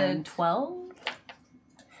got a 12.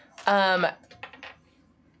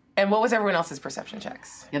 And what was everyone else's perception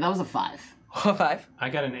checks? Yeah, that was a 5. 5. I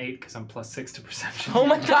got an 8 because I'm +6 to perception. Oh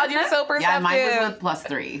my god, you're so perceptive. Yeah, mine was with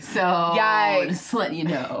 +3. So Yikes. just letting you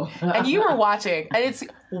know. And you were watching, and it's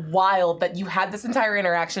wild that you had this entire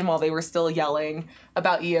interaction while they were still yelling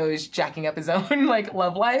about Eoj jacking up his own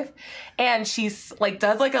love life, and she's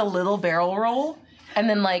does a little barrel roll, and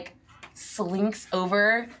then slinks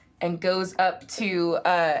over and goes up to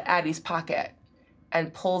Addie's pocket,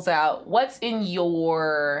 and pulls out what's in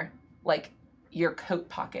your coat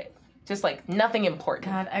pocket. Just like nothing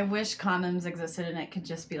important. God, I wish condoms existed and it could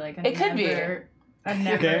just be like It could be. a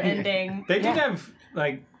never-ending. They did have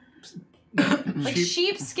like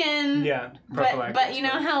sheepskin. Yeah, but you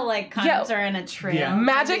know how like condoms are in a trail. Yeah.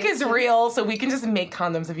 Magic is real, so we can just make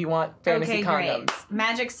condoms if you want fantasy Okay, condoms. great.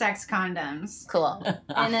 Magic sex condoms. Cool.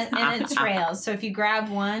 And a trail. So if you grab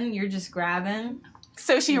one, you're just grabbing.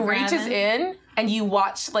 So she You reaches grabbing? in, and you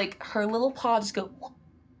watch like her little paw just go,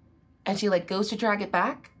 and she like goes to drag it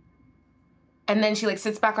back, and then she like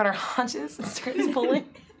sits back on her haunches and starts pulling,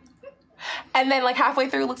 and then like halfway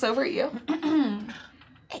through looks over at you.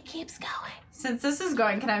 It keeps going. Since this is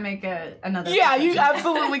going, can I make another? Yeah, you perception?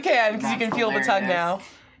 absolutely can because you can That's feel the tongue now.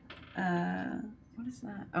 hilarious. What is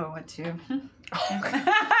that? Oh, what, 2?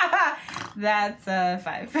 That's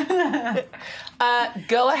 5.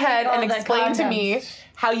 Go ahead All and the explain to condoms. me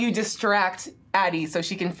how you distract Addie so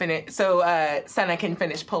she can finish. So Senna can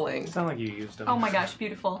finish pulling. Sound like you used them. Oh my gosh,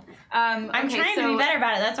 beautiful. I'm Okay, trying to so- be better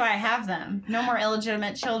about it. That's why I have them. No more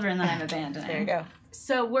illegitimate children that I'm abandoning. There you go.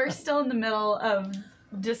 So we're still in the middle of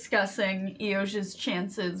discussing Eoja's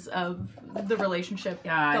chances of the relationship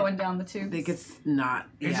Yeah, going down the tubes. I think it's not.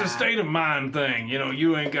 It's yeah. a state of mind thing. You know,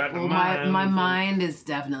 you ain't got the Well, mind. my mind is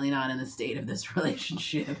definitely not in the state of this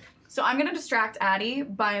relationship. So I'm gonna distract Addie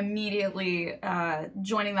by immediately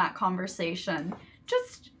joining that conversation.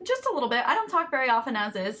 Just a little bit. I don't talk very often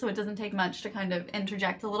as is, so it doesn't take much to kind of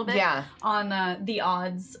interject a little bit Yeah. on the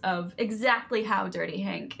odds of exactly how Dirty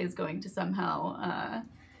Hank is going to somehow,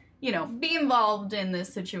 be involved in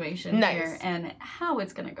this situation Nice. here and how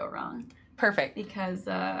it's gonna go wrong. Perfect. Because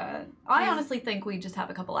I honestly think we just have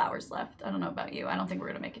a couple hours left. I don't know about you. I don't think we're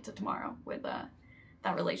gonna make it to tomorrow with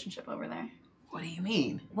that relationship over there. What do you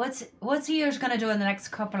mean? What's Eoj gonna do in the next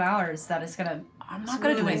couple hours that is gonna? I'm not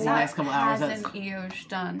gonna do anything in the next couple hours. Hasn't That's, Eoj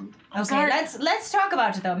done? Okay, sorry. let's talk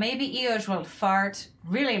about it though. Maybe Eoj will fart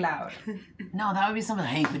really loud. no, that would be something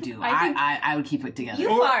Hank would do. I think- I would keep it together. You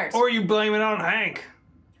fart. Or you blame it on Hank.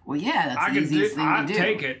 Well, yeah, that's I the could easiest thing I'd to do.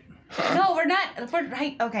 take it. No, we're not. We're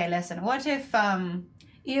right. Okay, listen. What if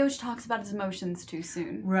Eoj talks about his emotions too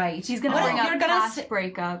soon. right? He's gonna What if bring up you're gonna past say-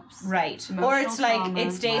 breakups. Right. Emotional Or it's like trauma.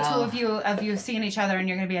 it's day 2 Wow. of you seeing each other and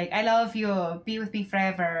you're gonna be like, I love you, be with me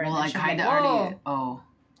forever. Well, and I then she'll be kind of like, already. "Whoa, Oh,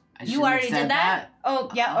 I you shouldn't have already said did that? Oh,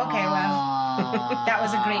 yeah, okay, well. That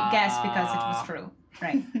was a great guess because it was true.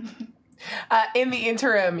 Right. In the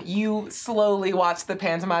interim, you slowly watch the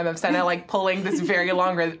pantomime of Senna like pulling this very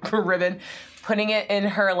long ribbon, putting it in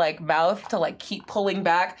her like mouth to like keep pulling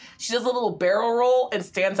back. She does a little barrel roll and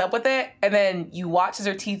stands up with it, and then you watch as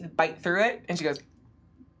her teeth bite through it, and she goes,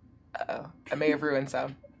 "Uh-oh, I may have ruined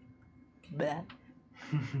some." Bleh.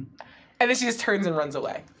 And then she just turns and runs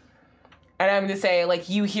away. And I'm gonna say, like,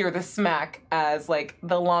 you hear the smack as like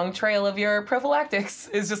the long trail of your prophylactics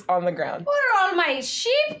is just on the ground. What are all my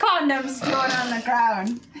sheep condoms doing on the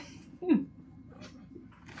ground?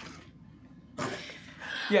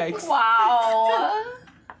 Yikes. Wow.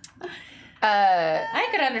 Uh, I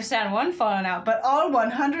could understand one falling out, but all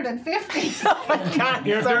 150. oh my god.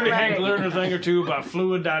 Your so Dirty many. Hank learned a thing or two about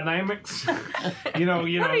fluid dynamics. you know.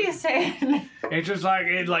 What are you saying? It's just like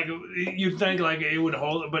you'd think like it would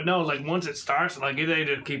hold it, but no, like once it starts, like they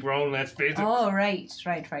just keep rolling. That's physics. Oh, right.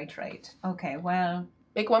 Okay, well,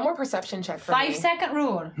 Make one more perception check for 5 me. second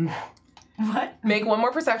rule. What? Make one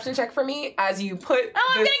more perception check for me as you put.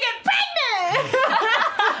 Oh, I'm this- gonna get pregnant!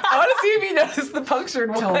 I want to see if you notice the punctured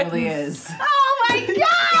one. Totally is. Oh my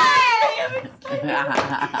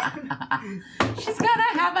god! She's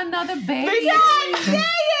gonna have another baby. God dang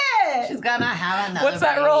it! She's gonna have another. What's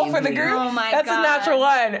that roll for the baby. group? Oh my That's God. a natural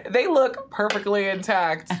one. They look perfectly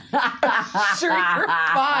intact. Sure, you're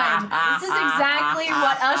fine. This is exactly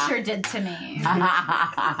what Usher did to me.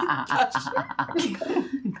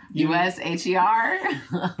 USHER.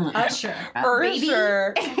 Usher.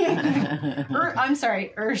 Ursher. I'm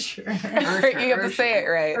sorry, Usher. You have to say it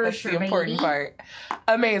right. That's Ursher, the important baby. part.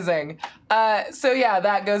 Amazing. So yeah,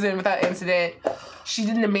 that goes in without incident. She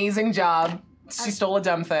did an amazing job. She stole a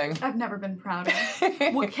dumb thing. I've never been prouder.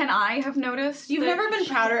 What can I have noticed? You've that- never been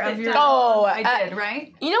prouder of that your- done- Oh, I did,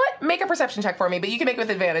 right? You know what? Make a perception check for me, but you can make it with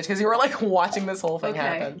advantage because you were like watching this whole thing Okay.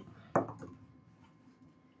 happen.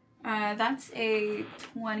 That's a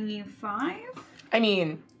 25. I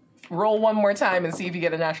mean, roll one more time and see if you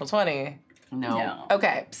get a natural 20. No.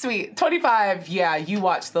 Okay, sweet. 25, yeah, you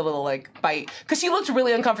watched the little, like, bite. Because she looked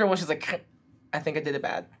really uncomfortable. She's like, I think I did it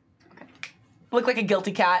bad. Okay. Looked like a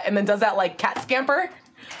guilty cat, and then does that, like, cat scamper.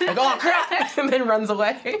 Like, oh, crap! And then runs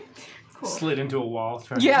away. Cool. Slid into a wall.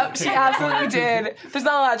 Trying Yep, to she take absolutely did. There's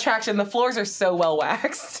not a lot of traction. The floors are so well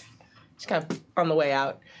waxed. Just kind of on the way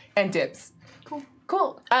out and dips. Cool.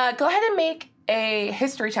 Cool. Go ahead and make a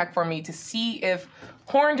history check for me to see if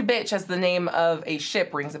Horned Bitch as the name of a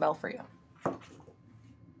ship rings a bell for you.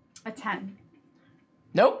 A 10.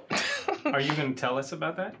 Nope. Are you going to tell us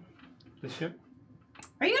about that? The ship?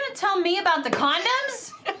 Are you gonna tell me about the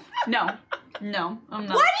condoms? No, I'm not. Why do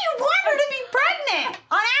you want her to be pregnant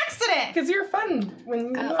on accident? Because you're fun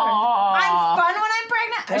when you are. I'm fun when I'm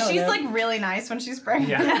pregnant. I don't She's know. like really nice when she's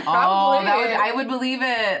pregnant. Yeah. Oh, Probably. I would believe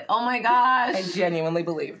it. Oh my gosh. I genuinely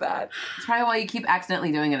believe that. It's probably why you keep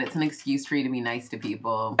accidentally doing it. It's an excuse for you to be nice to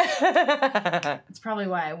people. It's probably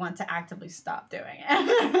why I want to actively stop doing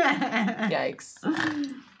it. Yikes.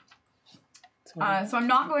 So I'm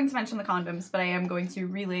not going to mention the condoms, but I am going to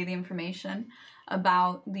relay the information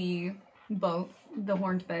about the boat, the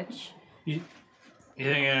Horned Bitch. You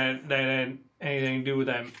think that had anything to do with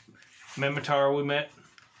that Mimitar we met?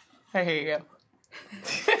 Here you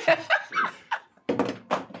go.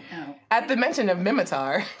 No. At the mention of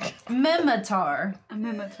Mimitar. Mimitar. A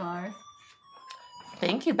Mimitar.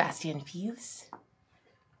 Thank you, Bastian Fuse.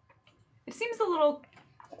 It seems a little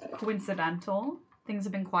coincidental. Things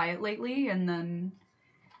have been quiet lately, and then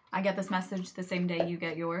I get this message the same day you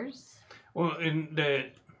get yours. Well,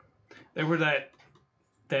 there were that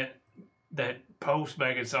post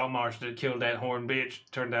back in Saltmarsh that killed that horned bitch.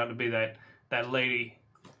 Turned out to be that lady.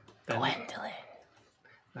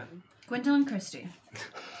 Gwendolyn Christie.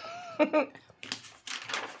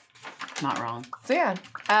 Not wrong. So yeah,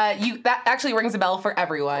 that actually rings a bell for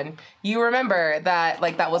everyone. You remember that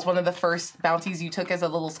that was one of the first bounties you took as a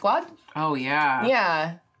little squad? Oh, yeah.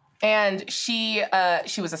 Yeah. And she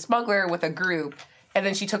was a smuggler with a group, and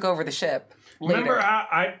then she took over the ship later. Remember,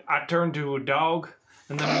 I turned to a dog,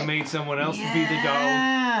 and then we made someone else be the dog,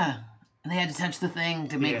 Yeah. And they had to touch the thing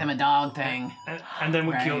to make Yeah. them a dog thing. and then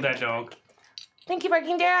we Right. killed that dog. Thank you,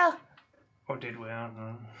 Viking Girl. Or did we? I don't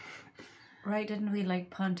know. Right, didn't we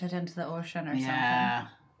punt it into the ocean or Yeah.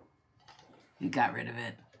 We got rid of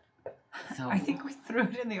it. So something? I think we threw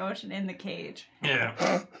it in the ocean in the cage. Yeah,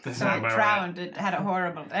 that's So not it about drowned. It had a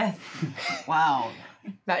horrible death. wow.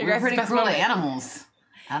 Not your We're guys' pretty best cruel to moment. animals.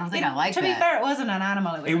 I don't think I like To that. be fair, it wasn't an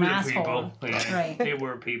animal. It was It an was asshole. people. Yeah. Right. It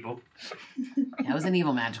were people. That was an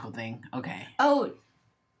evil magical thing. Okay. Oh,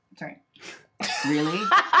 sorry. Really?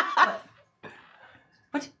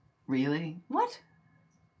 What? Really? What?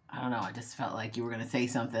 I don't know. I just felt like you were going to say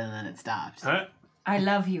something and then it stopped. Huh? I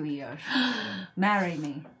love you, Eosh. Marry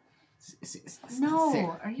me.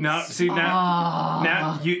 No, are you? Now, see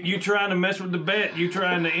now you trying to mess with the bet. You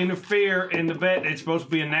trying to interfere in the bet. It's supposed to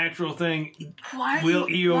be a natural thing. Why are Will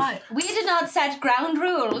you... Eos? What? We did not set ground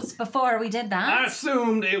rules before we did I that.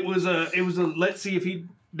 assumed it was a. Let's see if he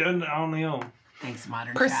done it on the own. Thanks,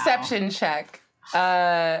 modern Perception check.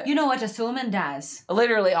 You know what assuming does?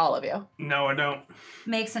 Literally all of you. No, I don't.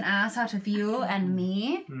 Makes an ass out of you and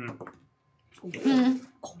me.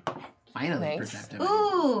 Finally Nice. perceptive.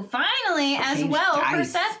 Ooh, finally, as Change well, dice.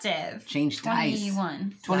 perceptive. Change dice.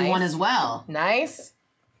 21. 21 Nice. as well. Nice.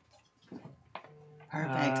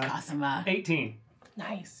 Perfect, Cosima. 18.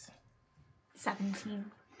 Nice. 17.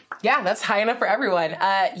 Yeah, that's high enough for everyone.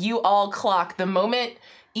 You all clock the moment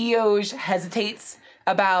Eoj hesitates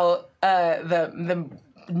about the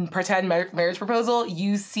pretend marriage proposal.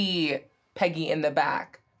 You see Peggy in the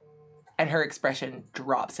back, and her expression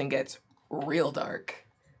drops and gets real dark.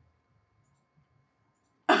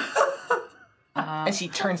 And she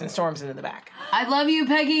turns and storms into the back. I love you,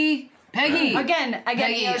 Peggy. Peggy. Again,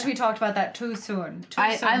 Peggy. Eosh, we talked about that too soon.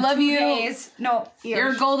 I love 2 you. days. No, Eosh. You're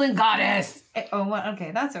a golden goddess. Oh, well,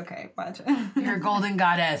 okay, that's okay. But You're a golden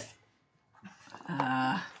goddess.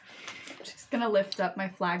 Just gonna lift up my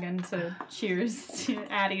flagon to cheers to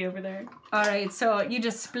Addie over there. all right, so you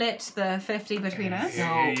just split the 50 between us. So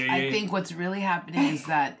Yeah. I think what's really happening is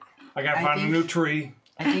that I gotta I find a think- new tree.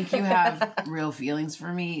 I think you have real feelings for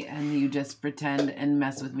me and you just pretend and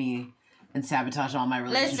mess with me and sabotage all my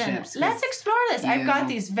Listen, relationships. let's explore this. I've got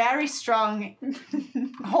these very strong,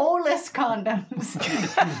 holeless condoms.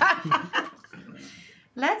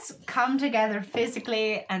 Let's come together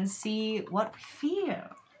physically and see what we feel.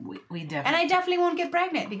 We And definitely... I definitely won't get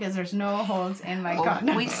pregnant because there's no holes in my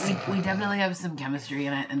condoms. we definitely have some chemistry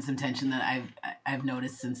and some tension that I've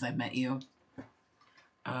noticed since I've met you.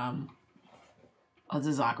 Oh, this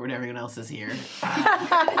is awkward. Everyone else is here.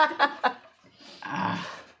 I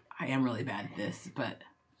am really bad at this, but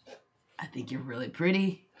I think you're really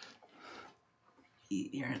pretty.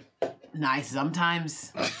 You're nice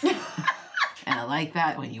sometimes. And I like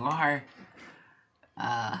that when you are.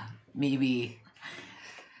 Maybe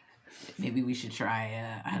we should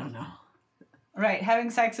try, I don't know. Right,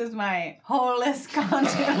 having sex with my holeless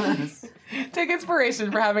condoms. Take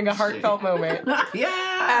inspiration for having a heartfelt moment Yeah.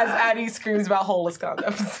 as Addie screams about holeless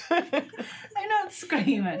condoms. I'm not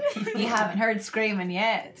screaming. You haven't heard screaming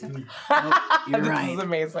yet. You're This right. is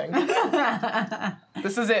amazing.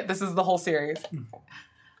 This is it. This is the whole series.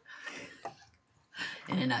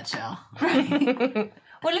 In a nutshell.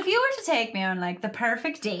 Well, if you were to take me on like the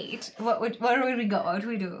perfect date, where would we go? What would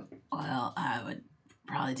we do? Well, I would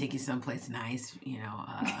probably take you someplace nice,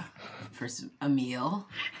 for a meal.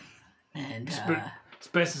 And,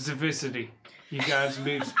 Specificity. You guys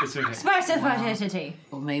be specific. Specificity.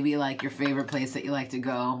 well, maybe like your favorite place that you like to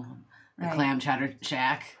go. The Right. Clam Chowder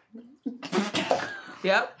Shack.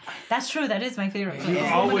 Yep. That's true. That is my favorite place.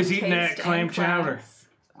 You're always eating that Taste clam and chowder. class.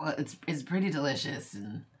 Well, it's pretty delicious,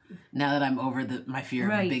 and now that I'm over my fear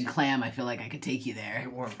of a Right. big clam, I feel like I could take you there.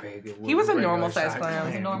 It weren't big. He was a normal-sized clam. It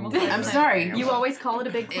was a normal size I'm clam. sorry. You always call it a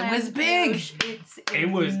big It clam. was big. It's It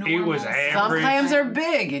was normal average. Some clams are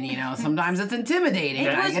big, and sometimes it's intimidating.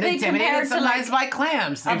 It I was get big intimidated compared to, sometimes by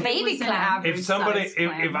clams. a It baby was an clam. average If somebody, size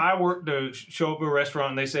clam. if I worked to show up at a restaurant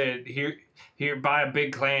and they said, here, buy a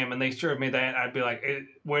big clam, and they served me that, I'd be like,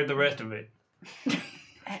 where's the rest of it?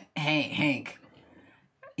 Hey, Hank.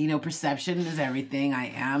 Perception is everything. I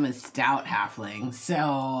am a stout halfling, so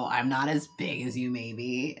I'm not as big as you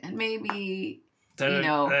maybe. And maybe, Is that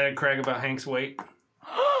You a crag about Hank's weight?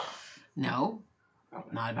 no,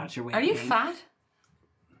 not about your weight. Are you Hank. fat?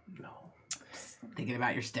 No. Thinking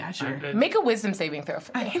about your stature. Make a wisdom saving throw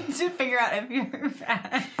for I me. need to figure out if you're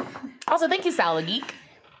fat. Also, thank you, Salad Geek.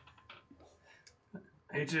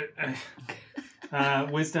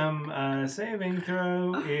 Wisdom saving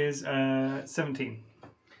throw is 17.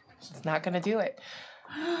 It's not gonna do it.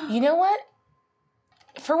 You know what?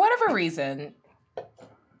 For whatever reason,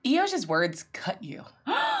 Eoj's words cut you.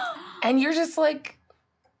 And you're just like,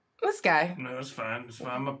 this guy. No, it's fine. It's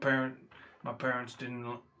fine. My parents didn't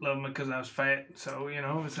love me because I was fat. So,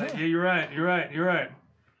 it's like, yeah, you're right.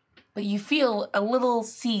 But you feel a little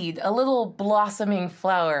seed, a little blossoming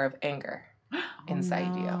flower of anger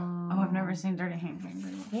inside you. Oh, I've never seen Dirty Hank.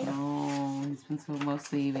 Oh, he's been so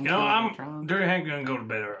mostly even. Dirty Hank gonna go to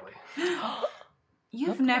bed early.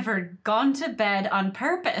 You've never gone to bed on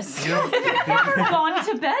purpose. You've never gone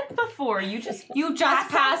to bed before. You just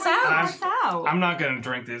pass out. Pass out. I'm not gonna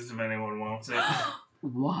drink this if anyone wants it.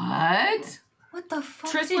 What? What the fuck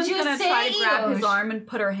Tristan's did you gonna say, try to grab his Eoj? arm and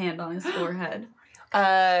put her hand on his forehead.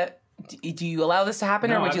 Do you allow this to happen,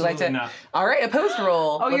 No, or would you like to? absolutely not. All right, opposed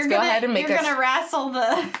roll. Oh, Let's go ahead and make you're a gonna wrestle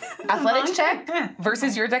the athletics check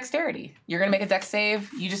versus your dexterity. You're gonna make a dex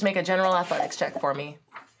save. You just make a general athletics check for me.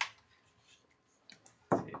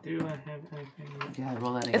 Do I have anything? Yeah,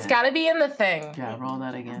 roll that again. It's got to be in the thing. Yeah, roll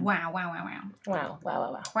that again. Wow, wow, wow, wow.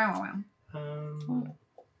 Wow. Wow.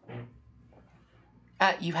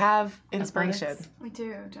 You have inspiration, I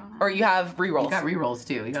do, don't I? or you have rerolls. You got rerolls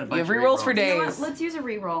too. You got a bunch You have of rerolls for You know what? days. Let's use a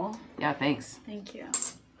reroll. Yeah, thanks. Thank you.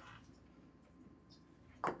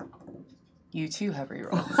 You too have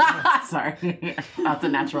rerolls. Sorry. That's a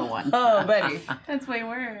natural one. Oh, buddy. That's way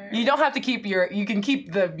worse. You don't have to keep you can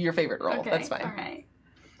keep your favorite roll. Okay, That's fine. All right.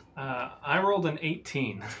 I rolled an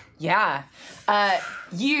 18. Yeah.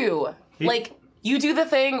 You do the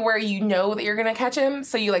thing where you know that you're gonna catch him,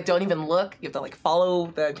 so you don't even look. You have to follow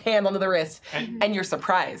the hand onto the wrist, and you're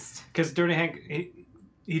surprised. Because Dirty Hank,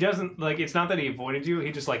 he doesn't, it's not that he avoided you,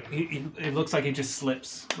 he just, it looks like he just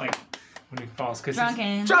slips, when he falls.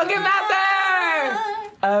 Drunken. Drunken Master!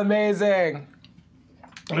 Amazing.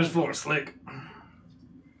 His floor is slick.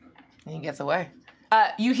 And he gets away.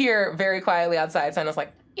 You hear very quietly outside, Senna's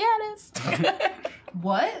like, yeah, it is.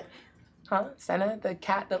 What? Huh? Senna, the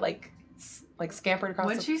cat that scampered across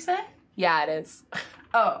What'd the... she say? Yeah, it is.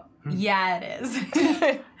 Oh, yeah, it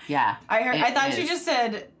is. Yeah. I thought you is. just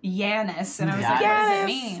said Yanis, and I was Yeah. like, what does Yanis. it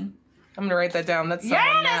mean? I'm gonna write that down. That's someone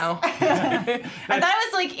Yanis! now. I thought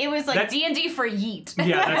it was like That's- D&D for yeet.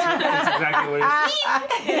 Yeah, that's exactly what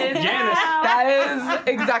it is. Janice. That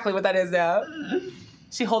is exactly what that is now.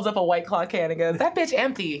 She holds up a White Claw can and goes, that bitch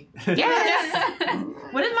empty. Yes!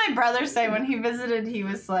 What did my brother say when he visited? He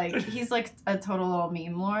was like, he's like a total little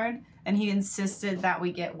meme lord, and he insisted that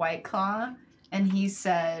we get White Claw, and he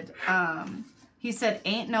said,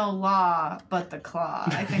 ain't no law but the claw.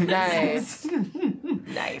 I think Nice. that's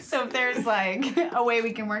Nice. So if there's a way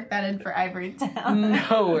we can work that in for Ivory Town,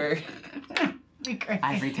 No word. be great.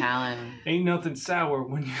 Ivory Talon. Ain't nothing sour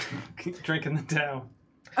when you keep drinking the Dow.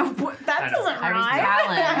 Oh, that doesn't Ivory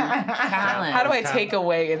rhyme. Talon. How do I take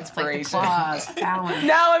away It's like the inspiration? claws. Talon.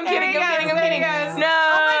 No, I'm There kidding, he I'm kidding, goes, I'm there he kidding. goes. No!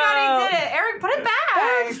 Oh my god, he did it! Eric, put it Eric,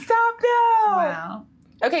 back! stop now! Wow.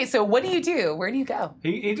 Okay, so what do you do? Where do you go?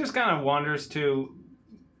 He just kind of wanders to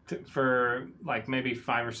for like maybe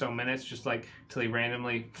 5 or so minutes, just like till he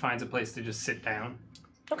randomly finds a place to just sit down.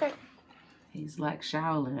 Okay. He's like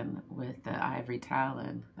Shaolin with the ivory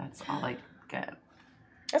talon. That's all I get.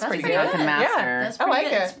 That's pretty good. That's a master. Yeah. That's I pretty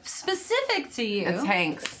like good. it. It's specific to you. It's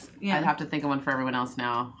Hank's. Yeah. I'd have to think of one for everyone else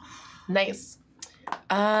now. Nice.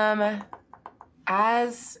 As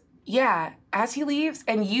he leaves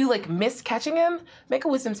and you like miss catching him, make a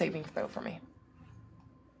wisdom saving throw for me.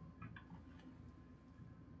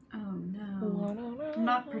 Oh no.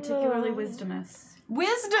 Not particularly wisdomous.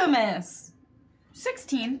 Wisdomous.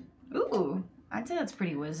 16. Ooh, I'd say that's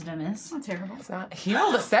pretty wisdomous. Not terrible. It's not. He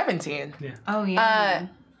rolled a 17. Oh yeah.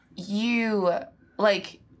 You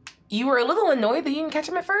were a little annoyed that you didn't catch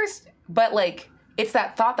him at first, but like it's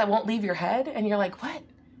that thought that won't leave your head, and you're like, what?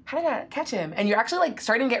 How did I catch him? And you're actually like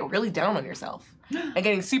starting to get really down on yourself and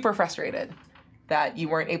getting super frustrated that you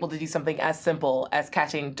weren't able to do something as simple as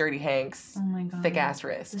catching Dirty Hank's Oh my god. thick ass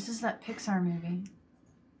wrist. This is that Pixar movie.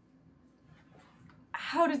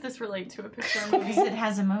 How does this relate to a Pixar Because movie? it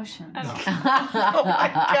has emotion. Oh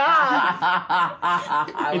my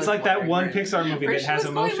god! It's like that one Pixar movie that has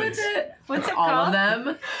emotions. What's it All called? of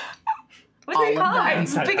them. What's All it of them. called? I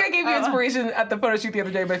Inside think I gave you inspiration at the photo shoot the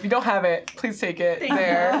other day, but if you don't have it, please take it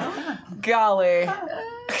there. Golly.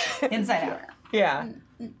 Inside Out. Yeah.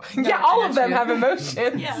 Yeah, all of them have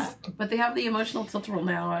emotions. Yeah. But they have the emotional tilt roll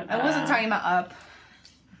now. I wasn't talking about Up.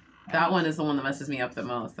 That one is the one that messes me up the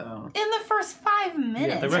most, though. In the first 5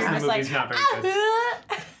 minutes. Yeah, the rest you're of the just movie's like, not very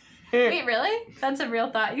good. Wait, really? That's a real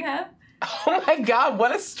thought you have? Oh my god,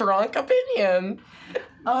 what a strong opinion.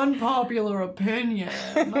 Unpopular opinion.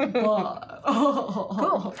 Cool.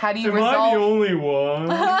 How do you Am I the resolve only one?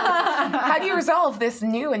 how do you resolve this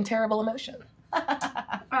new and terrible emotion?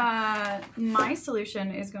 My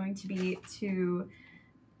solution is going to be to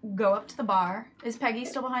go up to the bar. Is Peggy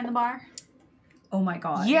still behind the bar? Oh my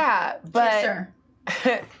god. Yeah, but Kiss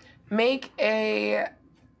her. make a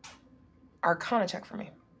Arcana check for me.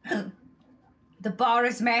 The bar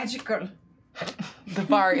is magical. The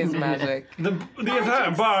bar is magic. The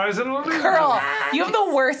entire bar is an illusion. Girl, you have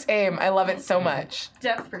the worst aim. I love it so much.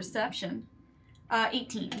 Depth perception.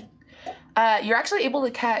 18. You're actually able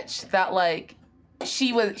to catch that like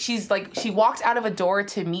she walked out of a door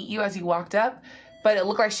to meet you as you walked up, but it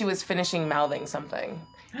looked like she was finishing mouthing something.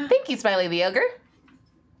 Thank you, Smiley the Ogre.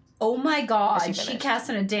 Oh my god. She She finished.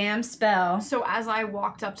 casted a damn spell. So as I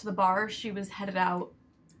walked up to the bar, she was headed out.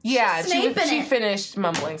 Yeah, snaping she it. finished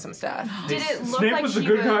mumbling some stuff. Did it look Snape like was she the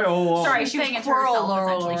good was... guy all along. Sorry, She she was was saying it to herself,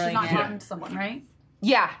 twirl essentially. She's not rolling it. talking to someone, right?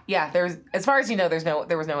 Yeah. There's, as far as you know,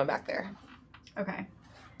 there was no one back there. Okay.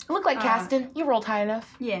 It looked like Caston. You rolled high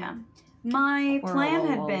enough. Yeah. My plan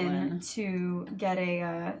had been whirling. to get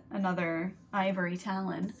another ivory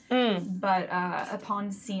talon, Mm. but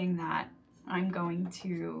upon seeing that, I'm going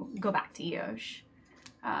to go back to Eosh.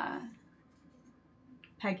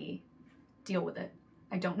 Peggy, deal with it.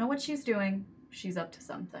 I don't know what she's doing. She's up to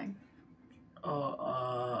something. Feeling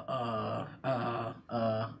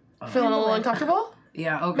a little uncomfortable?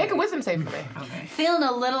 Yeah, okay. Make a wisdom save for me. Okay. Feeling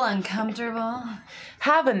a little uncomfortable.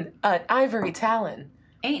 Have an ivory talon.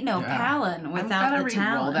 Ain't no Palin I'm without gonna the re-roll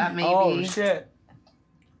talent. that maybe. Oh shit!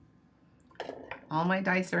 All my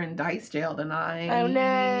dice are in dice jail tonight. Oh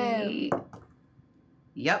no!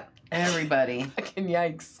 Yep, everybody. Fucking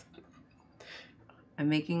yikes! I'm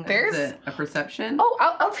making There's- a perception. Oh,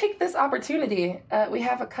 I'll take this opportunity. We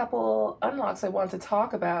have a couple unlocks I want to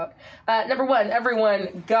talk about. Number one,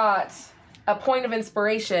 everyone got a point of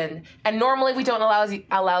inspiration, and normally we don't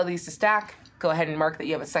allow these to stack. Go ahead and mark that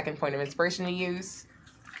you have a second point of inspiration to use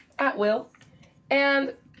at will.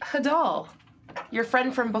 And Hadal, your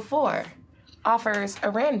friend from before, offers a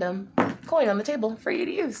random coin on the table for you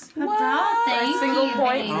to use. What? For a single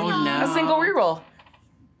point, Oh, no. a single reroll.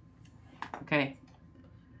 Okay.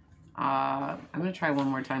 I'm gonna try one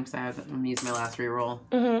more time because I'm gonna use my last reroll.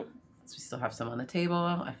 Mm-hmm. So we still have some on the table.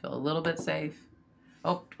 I feel a little bit safe.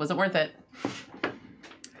 Oh, wasn't worth it.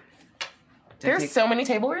 There's so many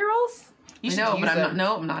table rerolls. You I should know, use but I'm them. not.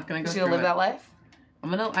 No, I'm not gonna You go should through live it. that life. I'm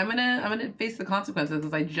gonna face the consequences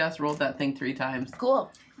because I just rolled that thing 3 times.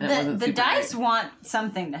 Cool. And it wasn't The super dice great. want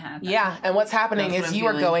something to happen. Yeah, and what's happening That's is what I'm you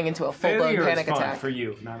are feeling. going into a full-blown Failure is panic fun attack. for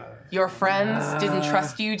you, not a... Your friends didn't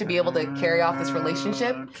trust you to be able to carry off this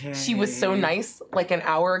relationship. She was so nice like an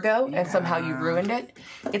hour ago, and somehow you ruined it.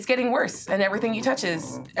 It's getting worse, and everything you touch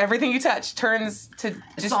turns to just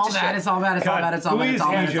It's all to bad. shit. It's all bad. It's all God, bad. It's all who bad. is It's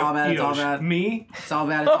all bad. It's all bad. It's all Eosh? bad. Me? It's all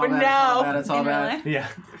bad. It's all bad. It's all bad. It's all In real bad. life? Yeah.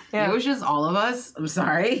 Yeah. Yosh is all of us. I'm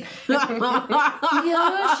sorry.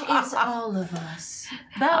 Eosh is all of us.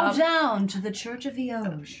 Bow down to the Church of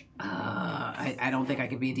Eosh. I don't think I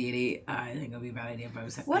could be a deity. I think it would be a bad idea if I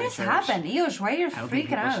was. What has happened? Eosh, why are you I don't think freaking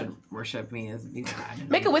people out? should worship me as a deity.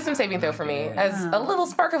 Make a wisdom saving throw for me as a little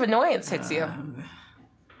spark of annoyance hits you.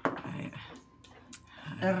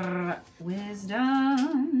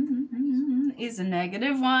 Wisdom is a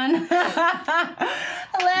 -1.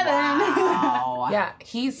 11. Wow. Yeah,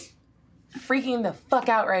 he's freaking the fuck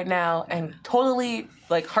out right now and totally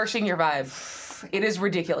like harshing your vibe. It is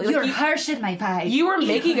ridiculous. You're Like, harshing my vibe. you were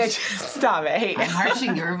making a stop it. Hey. I'm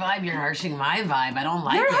harshing your vibe. You're harshing my vibe. I don't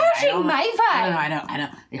like You're it. harshing my vibe. I know.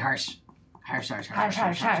 You're harsh. Harsh.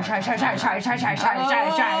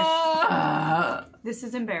 This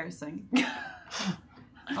is embarrassing.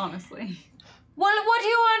 Honestly. Well, what do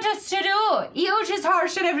you want us to do? Eosh is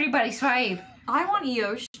harsh on everybody's vibe. I want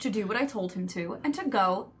Eosh to do what I told him to and to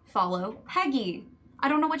go follow Peggy. I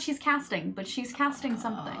don't know what she's casting, but she's casting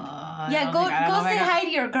something. Yeah, go say hi to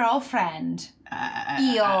your girlfriend.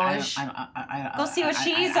 Eosh. Go see what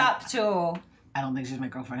she's up to. I don't think she's my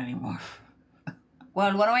girlfriend anymore.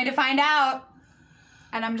 Well, what am I to find out?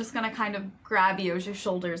 And I'm just gonna kind of grab Eosh's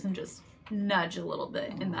shoulders and just nudge a little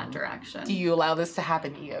bit in that direction. Do you allow this to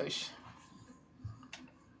happen, Eosh?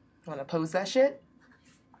 Want to pose that shit?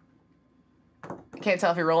 I can't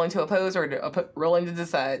tell if you're rolling to oppose or rolling to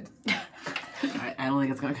decide. I don't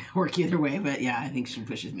think it's going to work either way, but yeah, I think she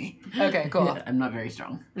pushes me. Okay, cool. I'm not very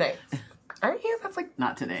strong. Nice. Aren't you? That's like...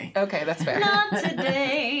 Not today. Okay, that's fair. Not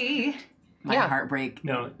today. My Yeah. heartbreak.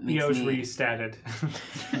 No, makes Eosh me- restatted.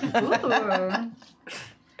 Ooh.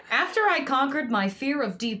 After I conquered my fear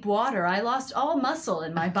of deep water, I lost all muscle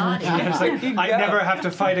in my body. It's like, I never have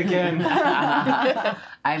to fight again.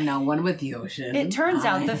 I'm now one with the ocean. It turns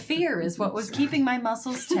out the fear is what was keeping my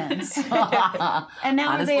muscles tense. And now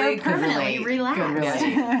Honestly, they are could permanently relate. Could relaxed.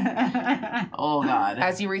 relate. Oh, God.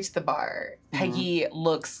 As you reach the bar, Peggy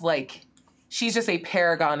looks like she's just a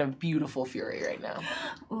paragon of beautiful fury right now.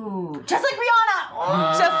 Ooh. Just like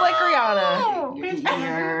Rihanna! Just like Rihanna.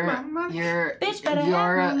 You're Bitch better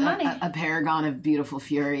you're have my money. a paragon of beautiful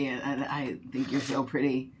fury, and I think you're so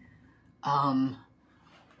pretty. I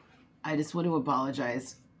just want to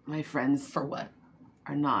apologize. My friends For what?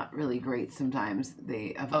 are not really great sometimes.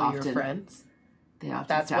 They have Oh, often your friends? they often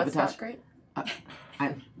That's what's sabotage. not great?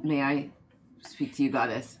 May I speak to you,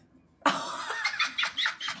 goddess?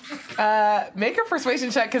 Make a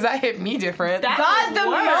persuasion check because that hit me different. God, the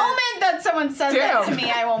moment that someone says that to Damn.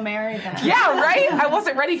 me, I will marry them. Yeah, right? I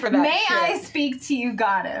wasn't ready for that. May shit. I speak to you,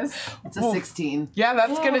 goddess? It's a 16. Yeah,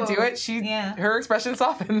 that's gonna do Whoa. it. Yeah. Her expression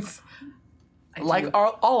softens. I Like do.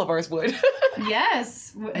 all of ours would.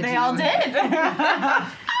 Yes, they do. all did.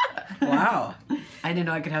 Wow. I didn't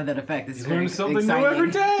know I could have that effect. This is very Learn something exciting. new every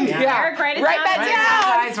day. Yeah. Eric, write it Write down.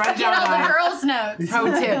 that Guys, write it Get down, all the guys. girls' notes.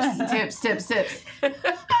 Pro tips.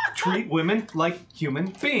 Treat women like human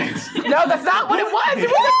beings. No, that's not what it was. It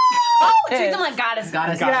was Treat them like goddesses.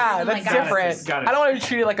 Goddess. yeah, Treat them that's like different. Got it. I don't want to be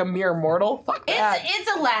treated like a mere mortal. Fuck that.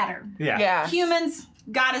 It's a ladder. Yeah. Yeah. Humans,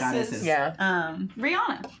 goddesses. Goddesses. Yeah.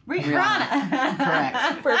 Rihanna. Rihanna.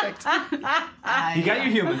 Correct. Perfect. You got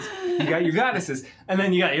your humans, you got your goddesses, and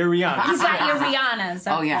then you got your Rihanna. You got your Rihannas.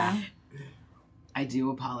 Oh, yeah. I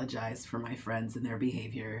do apologize for my friends and their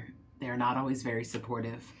behavior. They're not always very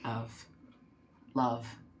supportive of love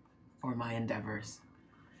or my endeavors.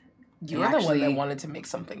 You're the one that wanted to make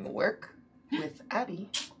something work with Abby.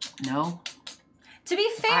 No? To be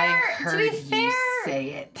fair, I heard to be you fair, say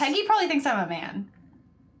it. Peggy probably thinks I'm a man.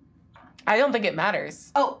 I don't think it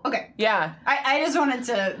matters. Oh, okay. Yeah. I just wanted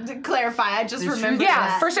to clarify. I just The remembered truth- Yeah,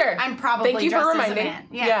 that. for sure. I'm probably Thank you for dressed reminding. as a man.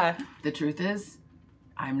 Yeah. The truth is,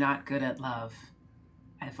 I'm not good at love.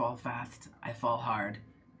 I fall fast, I fall hard,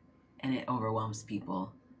 and it overwhelms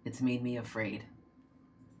people. It's made me afraid.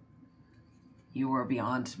 You are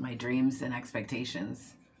beyond my dreams and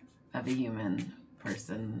expectations of a human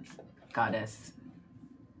person, goddess,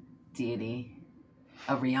 deity,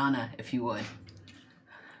 a Rihanna, if you would.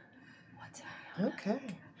 Okay.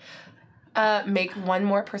 Make one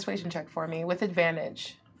more persuasion check for me with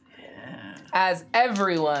advantage. As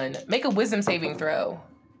everyone, make a wisdom saving throw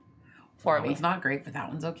for That me. one's not great, but that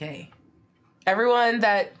one's okay. Everyone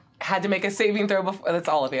that had to make a saving throw before, that's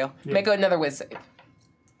all of you. Yeah. Make another wisdom save.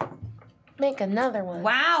 Make another one.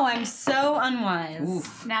 Wow, I'm so unwise.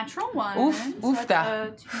 Oof. Natural 1. Oof, so oof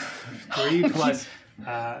that's da. a 3 plus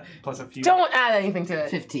a few. Don't add anything to it.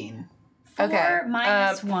 15. 4 Okay.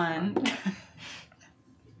 minus 1.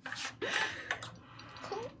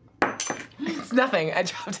 It's nothing. I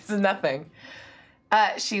dropped it as nothing.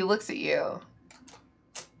 She looks at you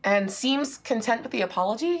and seems content with the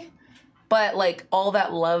apology, but like all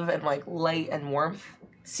that love and like light and warmth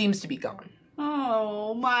seems to be gone.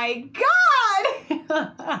 Oh my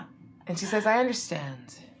god! And she says, I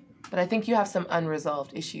understand, but I think you have some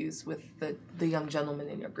unresolved issues with the young gentleman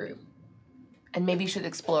in your group. And maybe you should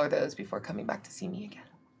explore those before coming back to see me again.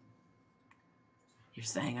 You're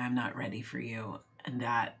saying I'm not ready for you, and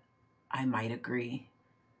that I might agree.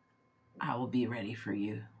 I will be ready for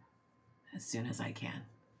you as soon as I can.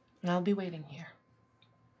 And I'll be waiting here.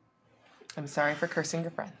 I'm sorry for cursing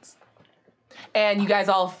your friends. And you guys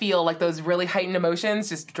all feel like those really heightened emotions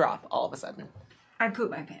just drop all of a sudden. I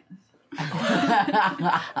poop my pants.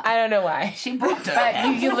 I don't know why. She pooped her But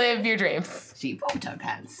pants. you live your dreams. She pooped her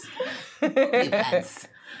pants. Your pants.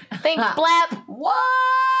 Thanks, Blap. What?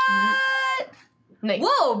 Nice.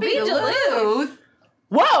 Whoa, be Duluth.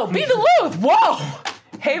 Whoa, be Duluth. Whoa.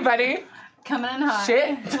 Hey, buddy. Coming in hot.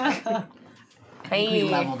 Shit. We Hey.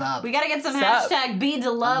 leveled up. We gotta get some Sup? hashtag be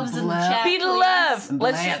to loves in the Blap. chat. Be to please. love.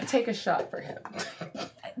 Let's Blap. just take a shot for him.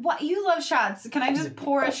 What? You love shots. Can I just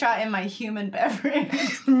pour a shot in my human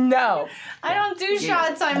beverage? No. I don't do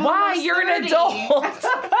shots. I'm Why? almost You're 30. an adult.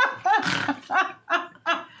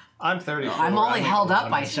 I'm 34. I'm only I'm held up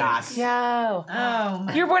by making shots. Yo. Oh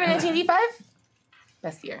my. You were born in 1985?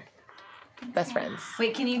 Best year. Best friends.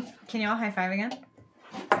 Wait, can you all high five again?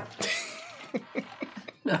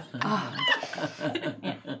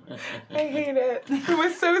 I hate it. It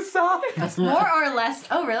was so soft. More or less.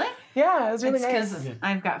 Oh, really? Yeah, it was really It's nice. because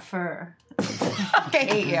I've got fur. I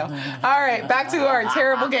hate you. All right, back to our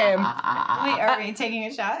terrible game. Wait, are we taking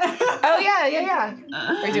a shot? Oh, yeah.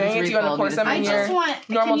 Are you doing it? Do you want to pour some I in just your want.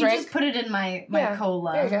 normal can you drink? just put it in my Yeah,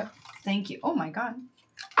 cola? There you go. Thank you. Oh my god.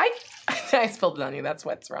 I spilled it on you. That's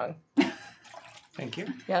what's wrong. Thank you.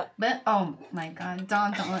 Yeah. But oh my god,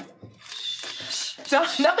 Dawn, don't.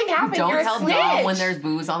 Nothing happened. Don't You're a tell snitch. Dom when there's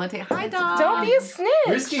booze on the table. Hi, Dom. Don't be a snitch.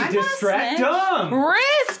 Risky, I'm not a distract snitch. Dom.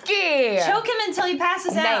 Risky. Choke him until he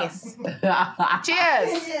passes out. Nice.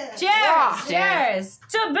 Cheers. Cheers. Ah, Cheers.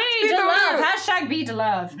 To be to to love. love. Hashtag be to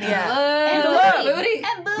love. Yeah. And love. booty.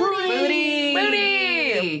 And booty.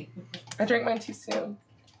 Booty. I drank mine too soon.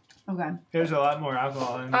 Okay. There's a lot more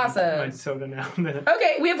alcohol in Awesome. my soda now. Than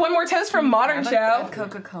Okay, we have one more toast from Modern Show.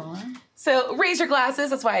 Coca-Cola. So raise your glasses.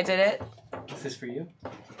 That's why I did it. Is this for you?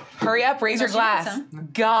 Hurry up, raise your Unless you glass.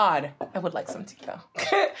 want God, I would like some too, though.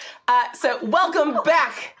 So welcome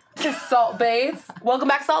back to Salt Bays. Welcome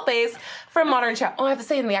back, Salt Bays, from Modern Show. Oh, I have to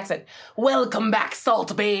say it in the accent. Welcome back,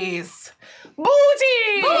 Salt Bays.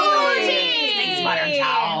 Booty! Thanks, Modern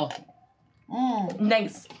Chow.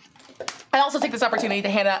 Nice. I also take this opportunity to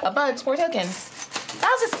hand out a bunch more tokens. I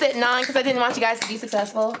was just sitting on because I didn't want you guys to be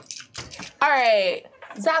successful. All right.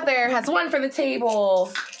 Zap there has one for the table.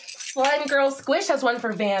 Slime Girl Squish has one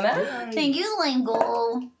for Vanna. Thank you,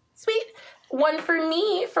 Lingle. Sweet. One for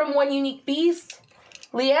me from One Unique Beast.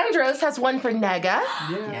 Leandros has one for Nega.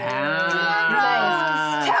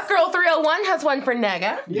 Yeah. Tap Girl 301 has one for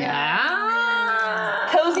Nega. Yeah.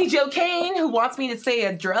 Cozy Joe Kane, who wants me to say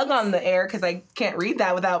a drug on the air because I can't read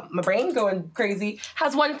that without my brain going crazy,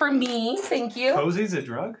 has one for me. Thank you. Cozy's a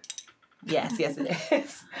drug? Yes, it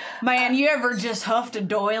is. Man, you ever just huffed a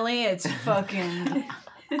doily? It's fucking.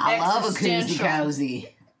 I love a koozie Existential.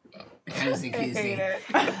 cozy. Cozy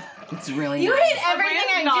koozie. It's really You nice. hate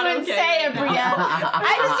everything I do and say, Abria.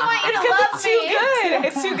 I just want you to Because love it's too good.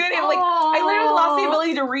 It's too good. Like I literally lost the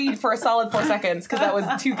ability to read for a solid 4 seconds because that was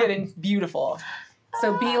too good and beautiful.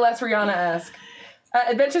 So be less Rihanna-esque.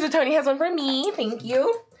 Adventures of Tony has one for me. Thank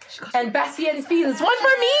you. And Bastien's Fees is one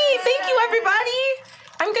for me. Thank you, everybody.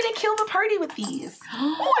 I'm gonna kill the party with these.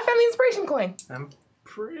 Oh, I found the inspiration coin. I'm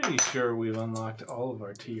pretty sure we've unlocked all of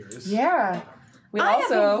our tiers. Yeah. We I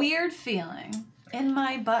also. have a weird feeling in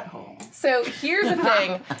my butthole. So here's the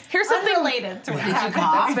thing. Here's something. Unrelated to what Did you happened.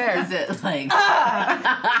 cough? That's fair. Is it like...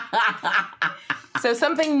 So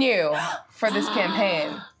something new for this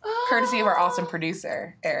campaign, courtesy of our awesome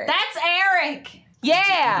producer, Eric. That's Eric. Did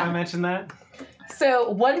I Yeah. mention that? So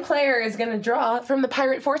one player is gonna draw from the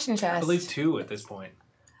pirate fortune I chest. believe 2 at this point.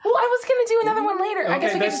 Well, I was gonna do another one later. I Okay,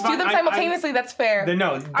 guess we could that's just do fine. them I- simultaneously. That's fair.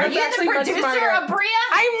 No, Are that's you actually much smarter? Abria?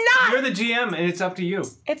 I'm not. you're the GM and it's up to you.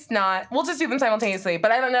 It's not. We'll just do them simultaneously.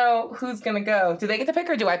 But I don't know who's gonna go. Do they get to pick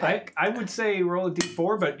or do I pick? I would say roll a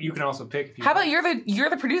d4, but you can also pick if you How about want. you're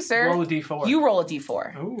the producer? Roll a d4. You roll a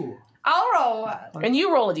d4, Ooh. I'll roll one. and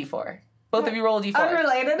you roll a d4. Both of you roll a d4.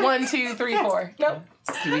 Unrelated. 1, 2, 3, 4. Nope.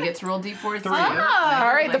 Do we get to roll d4s? 3. Ah.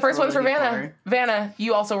 All right. The first one's for Vanna. Vanna,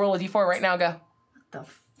 you also roll a d4 right now. Go. What the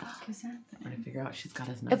fuck is that? I'm trying to figure out she's got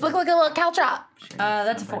his number. It looks like a little caltrop.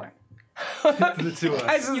 That's a 4. The two of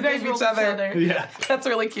I us. just You guys gave rolled each other. Yeah. That's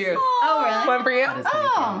really cute. Oh, really? One for you. That is really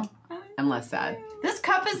Oh. cute. I'm less sad. This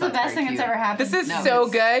cup is the That's best very thing that's cute. ever happened. This is No, so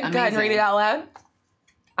it's good. Go ahead and read amazing. it out loud.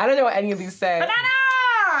 I don't know what any of these say.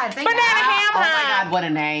 Banana! Thank Banana you. ham Oh my hock. god, what a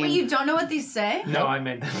name. Wait, you don't know what these say? No, I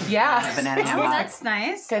made them. Yeah. Banana ham Oh, hock. that's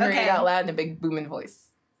nice. Go ahead and read it out loud in a big booming voice.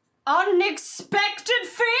 Unexpected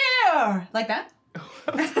fear! Like that?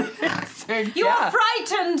 You Yeah. are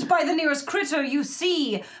frightened by the nearest critter you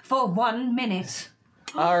see for 1 minute.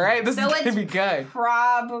 All right, this So is gonna it's be good.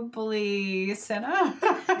 Probably Senna.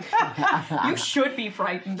 You should be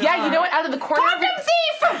frightened. Yeah, you know what? Out of the corner of your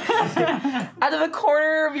Thief! out of the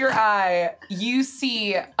corner of your eye, you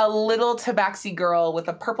see a little tabaxi girl with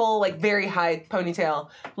a purple, like very high ponytail,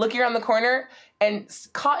 looking around the corner, and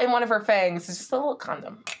caught in one of her fangs is just a little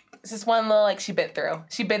condom. It's just one little like she bit through.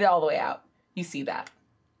 She bit it all the way out. You see that,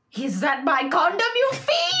 Is that my condom, you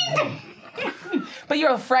fiend? but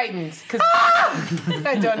you're frightened because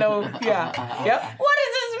I don't know. Yeah, yep. What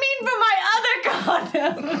does this mean for my other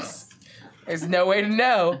condoms? There's no way to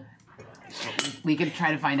know. We could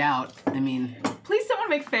try to find out. I mean, Please someone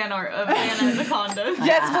make fan art of Anna in the condo.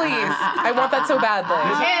 Yes, please. I want that so badly.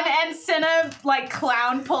 And Senna, like,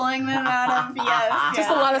 clown pulling them out of, yes. Just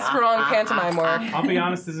a lot of strong pantomime work. I'll be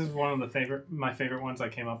honest, this is one of my favorite ones I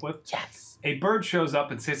came up with. Yes. A bird shows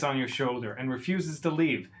up and sits on your shoulder and refuses to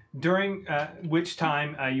leave, during which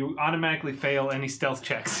time you automatically fail any stealth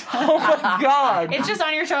checks. Oh my god. It's just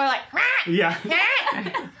on your shoulder, like, Yeah.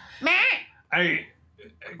 meh. Hey,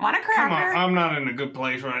 Want a come on. cracker? I'm not in a good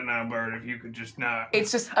place right now, bird. If you could just not.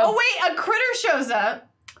 It's just. Oh, wait, a critter shows up.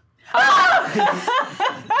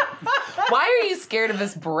 Why are you scared of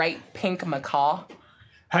this bright pink macaw? your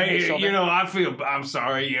Hey, shoulder. you know, I'm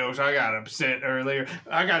sorry, Yosh. I got upset earlier.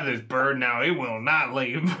 I got this bird now. It will not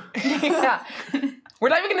leave. Yeah. We're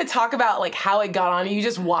not even going to talk about like how it got on you. You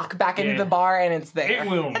just walk back into Yeah. the bar and it's there. It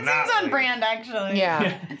will It not seems on leave. brand, actually.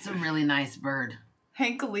 Yeah. it's a really nice bird.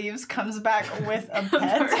 Hank leaves, comes back with a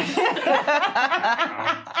pet.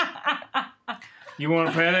 You want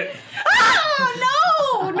to pet it?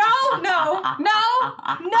 Oh, no!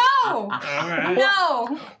 All right.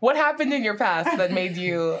 No! What happened in your past that made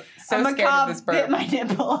you so A scared of macabre this bit bird? my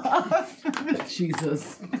nipple off.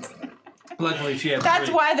 Jesus. Luckily, she has. That's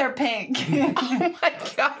three. why they're pink. Oh my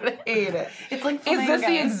god, I hate it. It's like Is this the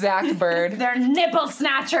flamingos. exact bird? They're nipple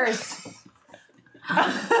snatchers.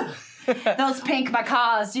 Those pink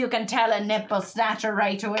macaws, you can tell a nipple snatcher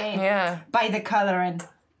right away Yeah. by the coloring.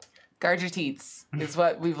 Guard your teats is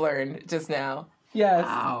what we've learned just now. Yes.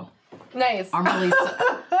 Wow. Nice. I'm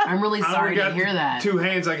really I sorry only to got hear that. 2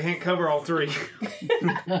 hands. I can't cover all 3.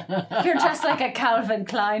 You're just like a Calvin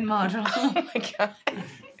Klein model. Oh my god.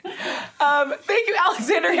 Thank you,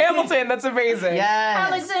 Alexander Hamilton. That's amazing.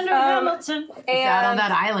 Yes. Alexander Hamilton. It's out on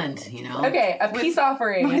that island, you know. Okay, a peace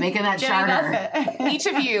offering. Making that Jenny charter. Buffett. Each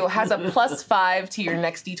of you has a +5 to your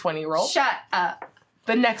next D20 roll. Shut up.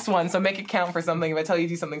 The next one, so make it count for something if I tell you to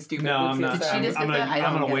do something stupid. No, I'm not. Did she just I'm get gonna, that? I I'm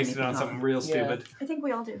don't gonna get waste it on anything. something real Yeah. stupid. I think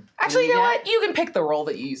we all do. Actually, you know What what? You can pick the roll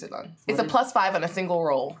that you use it on. It's a +5 on a single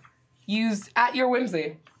roll. Used at your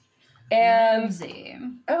whimsy. And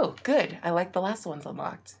oh, good. I like the last one's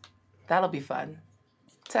unlocked. That'll be fun.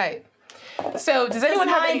 Tight. So, does anyone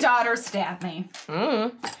have my any... daughter stabbed me.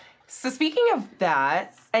 So, speaking of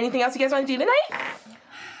that, anything else you guys want to do tonight?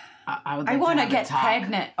 I would I like want to have a get talk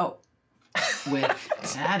pregnant. Oh, with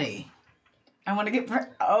Daddy. I want to get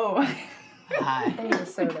Oh. Hi. I need a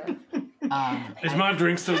soda. Is my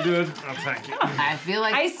drink still good? Oh, thank you. I feel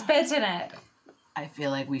like I spit in it. I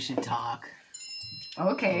feel like we should talk.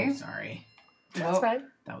 Okay. Oh, sorry. That's fine.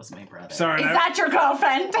 That was my brother. Sorry. Is that your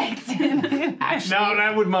girlfriend? Actually, No,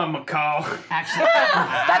 that was my macaw. actually,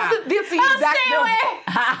 That's the exact... Stay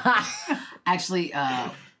away. actually,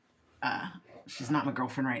 she's not my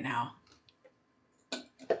girlfriend right now.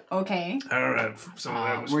 Okay. All right. So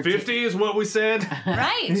that was we're 50 is what we said.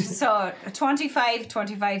 Right. So 25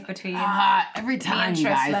 between. Every time, and you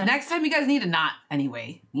guys. Tristan. Next time, you guys need to not.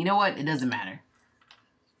 Anyway, you know what? It doesn't matter.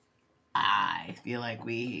 I feel like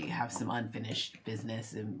we have some unfinished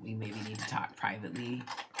business, and we maybe need to talk privately.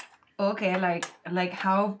 Okay, like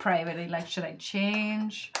how privately? Like, should I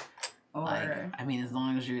change? Or Like, I mean, as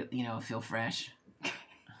long as you feel fresh.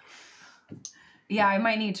 yeah, I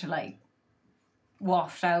might need to like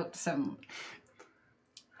waft out some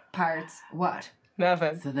parts. What?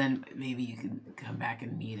 Nothing. So then maybe you can come back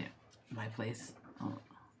and meet at my place. Oh,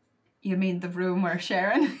 You mean the room we're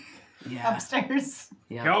sharing yeah. upstairs?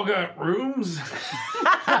 Yeah. Y'all got rooms?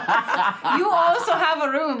 You also have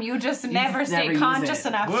a room. You just never stay never use conscious it.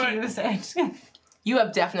 enough What? to use it. You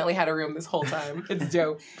have definitely had a room this whole time. It's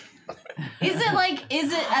dope.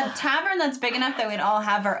 Is it a tavern that's big enough that we'd all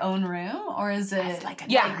have our own room, or is it like a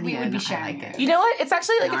Yeah, we would be I sharing like it? You know what? It's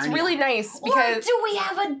actually like it's Narnia. really nice Or because do we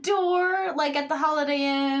have a door like at the Holiday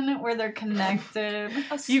Inn where they're connected?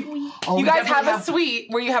 you we guys have definitely a suite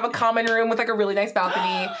where you have a common room with like a really nice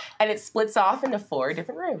balcony, and it splits off into 4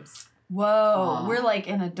 different rooms. Whoa, we're like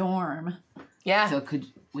in a dorm. Yeah. So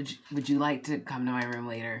would you like to come to my room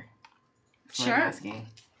later? That's what I'm Sure. asking.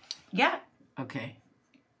 Yeah. Okay.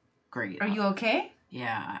 Great. Are you okay?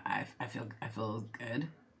 Yeah, I feel good.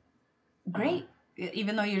 Great.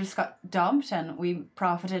 Even though you just got dumped and we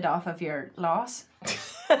profited off of your loss.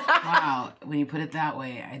 Wow, when you put it that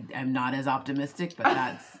way, I'm not as optimistic, but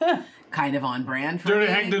that's kind of on brand for Dirty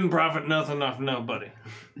me. Hank didn't profit nothing off nobody.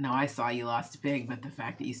 No, I saw you lost big, but the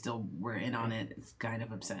fact that you still were in on it is kind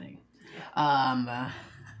of upsetting. Yeah,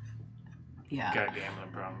 Got a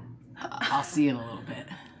gambling problem. I'll see you in a little bit.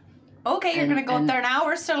 Okay, you're And- gonna go and- there now.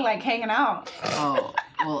 We're still like hanging out. Oh,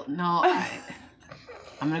 well, no,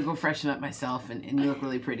 I'm gonna go freshen up myself, and you look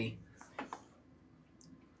really pretty.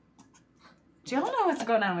 Do y'all know what's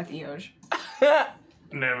going on with Eoj?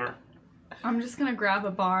 Never. I'm just gonna grab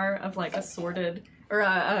a bar of like assorted, or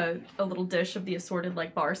a little dish of the assorted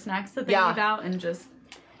like bar snacks that they Yeah. leave out, and just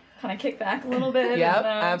kind of kick back a little bit. Yep, and,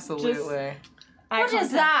 absolutely. What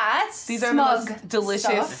is that? These are the Smug most delicious,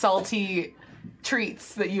 stuff. salty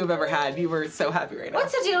treats that you have ever had. You were so happy right now.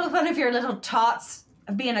 What's the deal with one of your little tots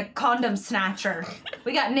being a condom snatcher?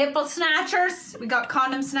 We got nipple snatchers. We got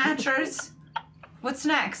condom snatchers. What's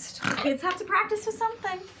next? Kids have to practice with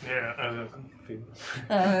something. Yeah.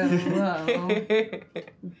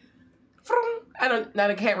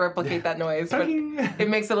 I can't replicate that noise, but it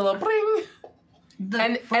makes it a little bring.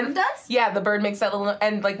 The bird does? Yeah, the bird makes that little,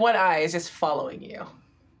 and like one eye is just following you.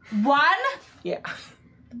 One Yeah,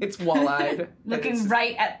 it's wall-eyed. looking It's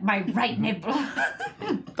right at my right nipple.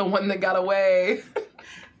 the one that got away.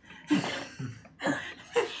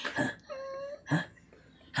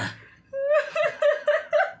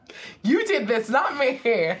 You did this, not me.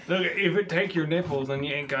 Look, if it take your nipples, then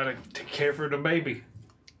you ain't gotta take care for the baby.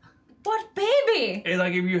 What baby? It's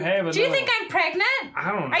like if you have a Do you think I'm pregnant?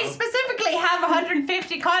 I don't know. I specifically have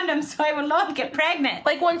 150 condoms, so I will not get pregnant.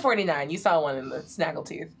 Like 149, you saw one in the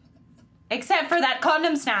snaggletooth. Except for that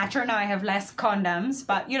condom snatcher. Now I have less condoms,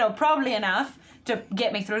 but you know, probably enough to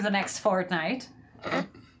get me through the next fortnight.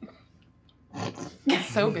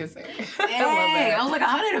 So busy. Hey, I was like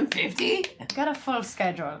 150. Got a full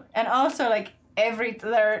schedule, and also like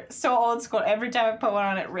they're so old school. Every time I put one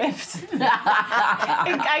on, it rips.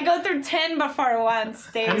 I go through 10 before one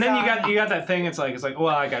stays And then on. you got that thing. It's like well,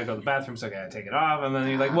 I gotta go to the bathroom, so I gotta take it off, and then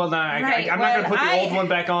you're like, well, no, Right, I'm not gonna put the well, old one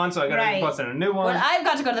back on, so I gotta Right. bust in a new one. Well, I've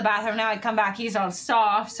got to go to the bathroom now. I come back, he's all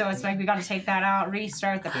soft, so it's like we got to take that out,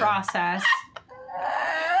 restart the process.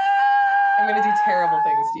 I'm gonna do terrible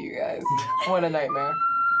things to you guys. What a nightmare.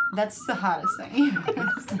 That's the hottest thing.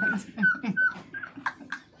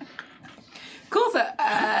 Cool, so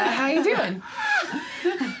how you doing?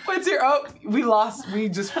 What's your, we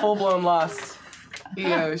just full-blown lost.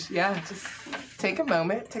 Eoj. Yeah, just take a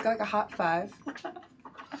moment, take like a hot 5.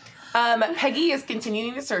 Peggy is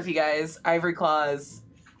continuing to serve you guys Ivory Claws,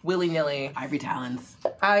 willy-nilly. Ivory talons.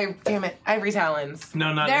 Damn it, Ivory Talons.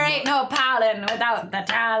 No, not There anymore. ain't no Palin without the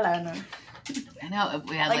Talon. I know, if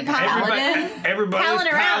we had Like like, a paladin. Everybody's Palin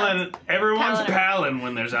around. palin. Everyone's Palin around. palin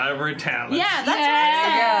when there's Ivory Talon. Yeah, that's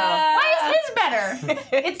Yeah. what I said. Why is his better?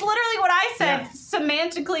 It's literally what I said,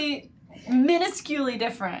 semantically, minusculely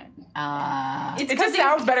different. It just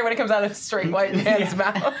sounds better when it comes out of a straight white man's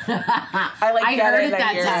mouth. I like I that heard in it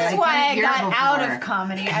that ear. time. This is I why I couldn't hear it got out before. of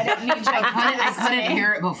comedy. I don't need you to I couldn't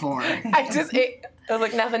hear it before. I was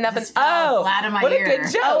like, nothing. Just fell flat in my what ear. a good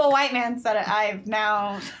joke. Oh, a white man said it. I've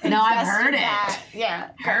now. No, I've ingested heard it. that.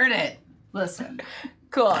 Yeah. Heard it. Listen,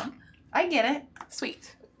 Cool. I get it.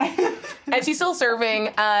 Sweet. And she's still serving,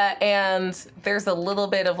 and there's a little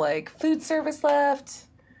bit of like food service left.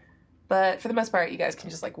 But for the most part, you guys can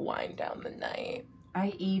just like wind down the night.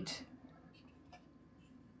 I eat.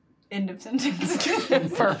 End of sentence.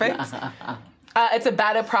 Perfect. It's a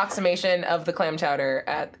bad approximation of the clam chowder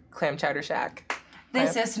at Clam Chowder Shack.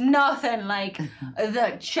 This is nothing like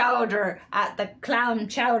the chowder at the Clam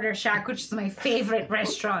Chowder Shack, which is my favorite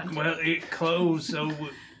restaurant. Well, it closed, so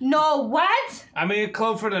No, what? I mean, it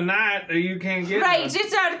closed for the night. Or you can't get Right, none.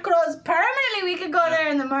 it's not closed permanently. We could go there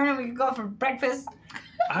in the morning. We could go for breakfast,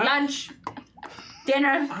 lunch,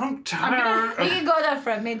 dinner. I'm tired. We of could go there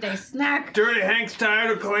for a midday snack. Dirty Hank's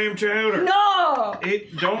tired of clam chowder. No!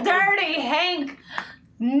 It don't. Dirty Hank!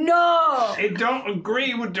 No! It don't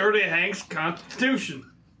agree with Dirty Hank's constitution.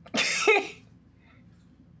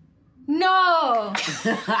 No!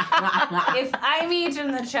 If I'm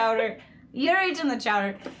eating the chowder, you're eating the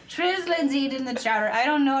chowder, Trislin's eating the chowder. I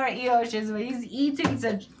don't know where Eosh is, but he's eating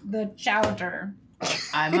the chowder.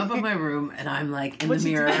 I'm up in my room and I'm like in the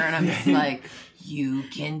mirror and I'm just like, you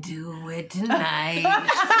can do it tonight.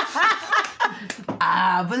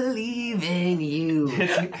 I believe in you.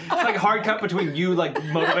 It's like a hard cut between you like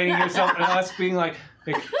motivating yourself and us being like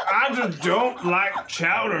I just don't like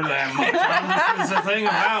chowder that much. It's a thing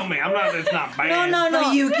about me. It's not bad. No.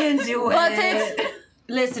 But you can do it. But it's...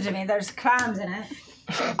 Listen to me, there's clams in it.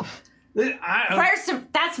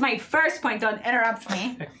 That's my first point, don't interrupt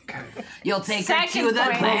me. You'll take Second her to the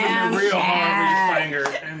point. clam real shack. hard with your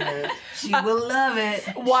finger. She will love it.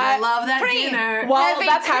 What? She'll love that Cream. dinner. While Heavy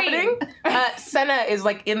that's cream. happening, Senna is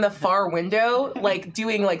like in the far window, like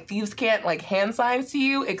doing like thieves can't like hand signs to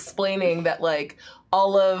you, explaining that like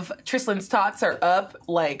all of Trislin's tots are up,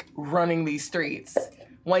 like running these streets.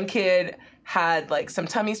 One kid had like some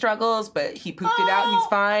tummy struggles, but he pooped it out. He's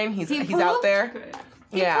fine. He's out pooped? there. Good.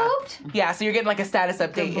 Yeah. Pooped? Yeah, so you're getting like a status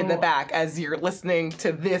update in the back as you're listening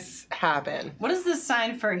to this happen. What is the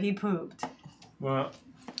sign for he pooped? Well,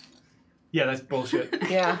 yeah, that's bullshit.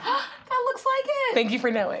 Yeah. That looks like it. Thank you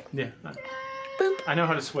for knowing. Yeah. Boop. I know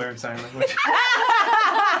how to swear in sign language.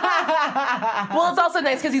 Well, it's also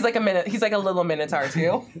nice because he's like a little minotaur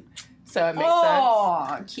too. So it makes sense.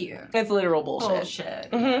 Oh, cute. It's literal bullshit. Bullshit.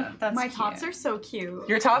 Yeah, that's My cute. tots are so cute.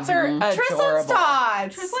 Your tots are adorable. Trislin's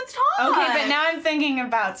tots. Trislin's tots. Okay, but now I'm thinking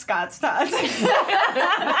about Scott's tots. I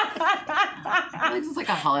feel like this is like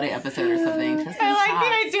a holiday episode or something. I like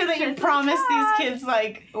the idea that you promised these kids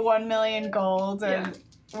like 1 million gold and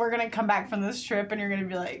we're gonna come back from this trip and you're gonna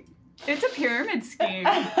be like, It's a pyramid scheme.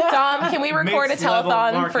 Dom, can we record a Mixed level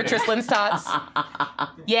telethon for marketing. Trislin's tots?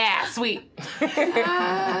 Yeah, sweet.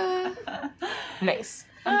 Nice.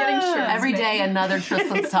 I'm getting shirts Every day made. another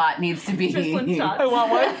Trislin's tot needs to be. Trislin's tots. I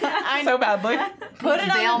want one so badly. put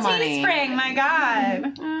it Bail on the money. Teespring, my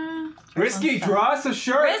God. Risky, draw us a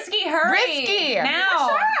shirt. Risky, hurry. Risky. Now.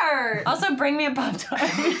 Sure. Also, bring me a Pop-Tart.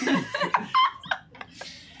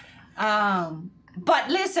 But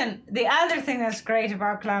listen, the other thing that's great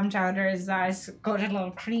about clam chowder is that it's got a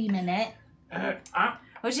little cream in it,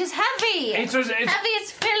 which is heavy. It's heavy,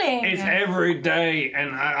 it's filling. It's every day,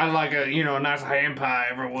 and I like a nice ham pie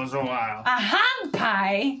every once in a while. a ham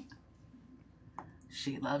pie.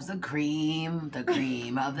 She loves the cream. The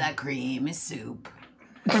cream of that cream is soup.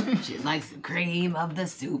 She likes the cream of the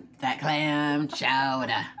soup, that clam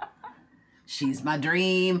chowder. She's my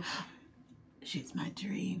dream. She's my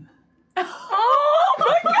dream. Oh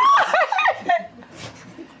my god!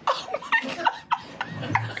 Oh my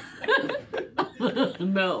god!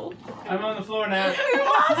 No. I'm on the floor now. We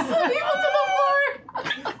lost some people to the floor.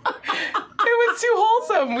 It was too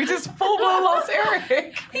wholesome. We just full blown lost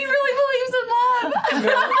Eric. He really believes in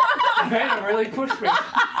love. Vanna really pushed me.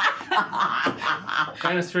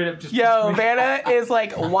 Vanna straight up just Yo, pushed me. Vanna is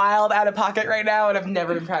like wild out of pocket right now, and I've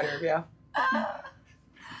never been prouder of you.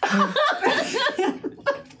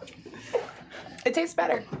 It tastes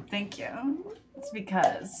better. Thank you. It's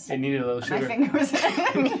because It needed a little my sugar. finger was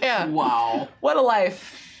in it. Yeah. Wow. What a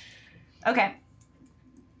life. Okay,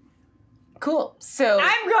 Cool. So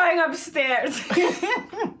I'm going upstairs.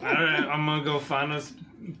 I'm gonna go find this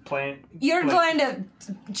plant. You're Like, going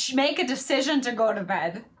to make a decision to go to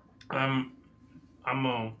bed. I'm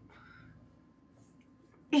gonna.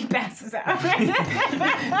 He passes out.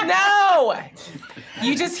 no,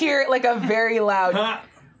 you just hear like a very loud Huh?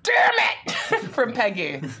 "damn it" from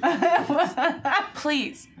Peggy.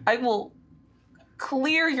 Please, I will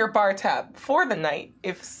clear your bar tab for the night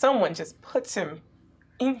if someone just puts him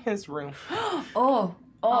in his room. Oh,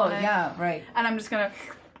 nice. yeah, right. And I'm just gonna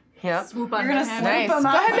Yep. swoop You're under gonna him. swoop Nice. him Go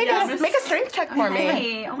up. ahead, Yeah, make a strength check for me.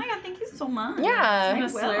 Hey, oh my god, thank you so much. Yeah. I'm gonna I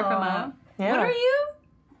slurp him will. up. Yeah. What are you?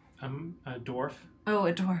 I'm a dwarf. Oh,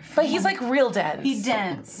 a dwarf. But he's like real dense. He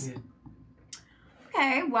dense. Yeah.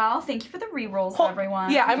 Okay, well, thank you for the re-rolls, Hold-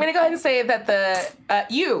 everyone. Yeah, I'm gonna go ahead and say that the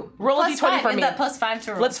you roll a d20 +5, for and me. that +5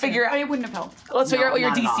 to roll. Let's figure I mean, out. it wouldn't have helped. Let's figure No, out what your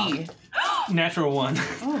not at DC. Natural 1.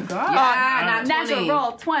 Oh, God. Yeah, not Natural 20.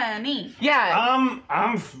 roll 20. Yeah.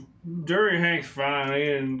 Dirty Hank's fine. He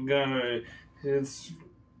ain't gonna. It's.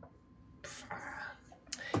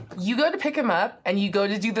 You go to pick him up and you go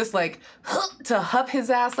to do this like to huff his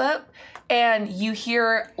ass up, and you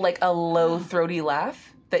hear like a low throaty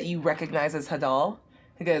laugh that you recognize as Hadal.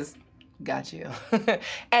 He goes, "Got you,"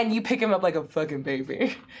 and you pick him up like a fucking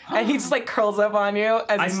baby, and he just like curls up on you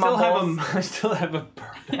as I he still mumbles. I still have a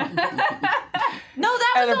bird. No,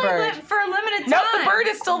 that And was a only bird. for a limited time. Nope, the bird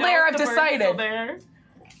is still there. I've The bird's still decided. there.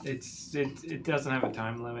 It doesn't have a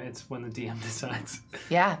time limit. It's when the DM decides.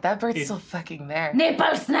 Yeah, that bird's still fucking there.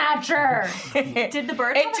 Nipple snatcher. Did the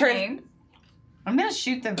bird It have a turned- name? I'm gonna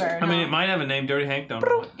shoot the bird. I mean, it might have a name. Dirty Hank don't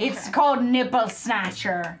know it. It's called Nipple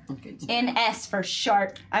Snatcher. NS for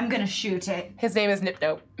short. I'm gonna shoot it. His name is Nip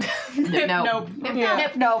Nope. No. Nope. Yeah.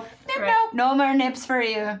 Nip nope. Nip Right. nope. No more nips for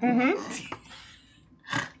you. Mm-hmm.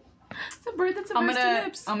 It's a bird that's I'm immersed in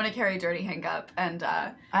gonna nips. carry Dirty Hank up and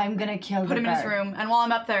I'm gonna kill put the him bird. in his room. And while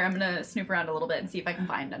I'm up there, I'm gonna snoop around a little bit and see if I can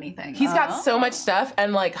find anything. He's got so much stuff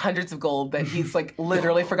and like hundreds of gold that he's like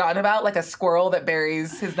literally forgotten about, like a squirrel that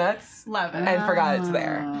buries his nuts Love it. and forgot it's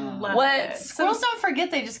there. Love What? it. Squirrels don't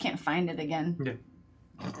forget, they just can't find it again.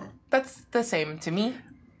 Yeah. That's the same to me.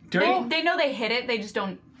 Dirty, They know they hit it. They just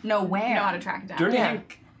don't Know where. know how to track it down. Dirty Yeah.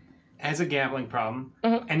 Hank has a gambling problem,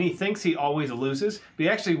 Mhm. and he thinks he always loses, but he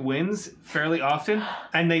actually wins fairly often,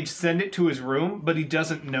 and they send it to his room, but he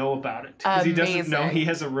doesn't know about it. Because he doesn't know Amazing. he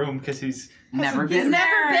has a room because he's... Never He's been.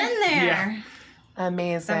 never been there. Yeah.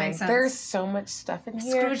 Amazing. That makes sense. There's so much stuff in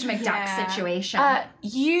here. Scrooge McDuck Yeah. situation.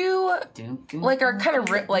 You like are kind of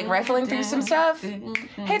like rifling through some stuff.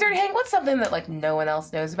 Hey, Dirty Hank, what's something that like no one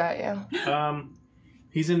else knows about you?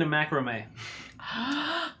 He's into macrame.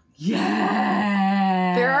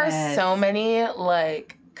 yeah. There are so many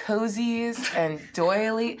like cozies and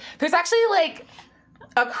doily. There's actually like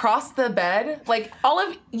across the bed, like all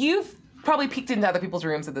of you've probably peeked into other people's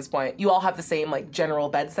rooms at this point. You all have the same like general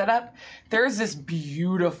bed setup. There's this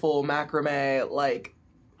beautiful macrame like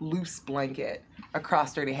loose blanket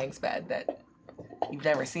across Dirty Hank's bed that you've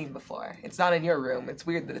never seen before. It's not in your room. It's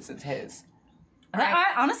weird that it's in his.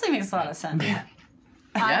 That honestly makes a lot of sense.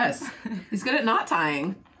 Yes. He's good at knot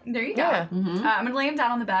tying. There you go. Yeah. I'm gonna lay him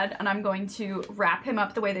down on the bed and I'm going to wrap him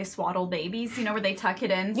up the way they swaddle babies. You know, where they tuck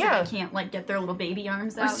it in so Yeah. they can't like get their little baby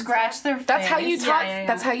arms Or out. and scratch stuff. their face. That's how you Yeah, taught. yeah, yeah.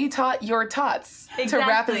 That's how you taught your tots to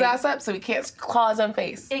wrap his Exactly. ass up so he can't claw his own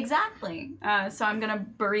face. Exactly. So I'm gonna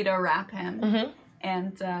burrito wrap him Mhm.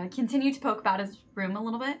 and continue to poke about his room a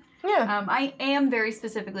little bit. Yeah. I am very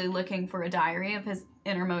specifically looking for a diary of his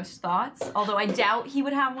innermost thoughts, although I doubt he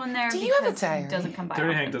would have one there Do you have a because diary? he doesn't come by Dirty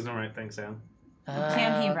often. Hank doesn't write things down.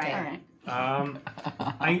 Can he Okay. write? All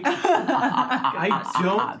right. I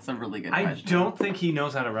don't. That's a really good I question. don't think he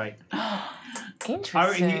knows how to write.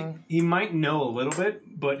 Interesting. He might know a little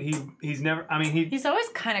bit, but he's never. I mean, He's always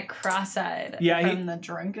kind of cross-eyed Yeah, from the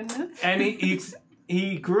drunkenness. and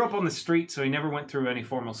he grew up on the street, so he never went through any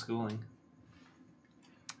formal schooling.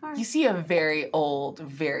 You see a very old,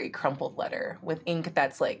 very crumpled letter with ink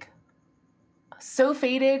that's like so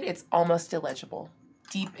faded it's almost illegible,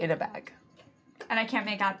 deep in a bag. And I can't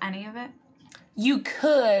make out any of it. You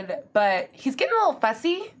could, but he's getting a little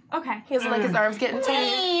fussy. Okay. He has like his arms getting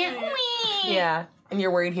tight. Yeah, and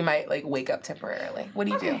you're worried he might like wake up temporarily. What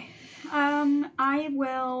do you do? I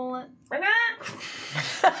will.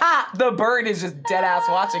 The bird is just dead ass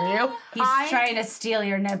watching you. He's trying to steal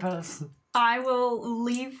your nipples. I will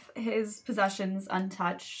leave his possessions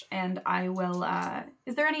untouched, and I will.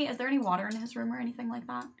 Is there any water in his room or anything like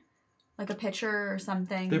that? Like a pitcher or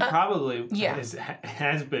something? There probably yeah.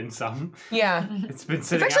 has been some. Yeah, It's been it's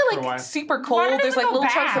sitting out actually for a while. like super Water cold. There's doesn't like go little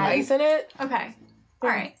chunks of bad. ice in it. Okay. All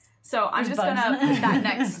right. So I'm There's just gonna bugs. put that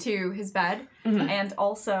next to his bed, Mhm. and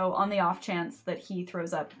also on the off chance that he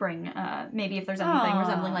throws up, bring maybe if there's anything Aw.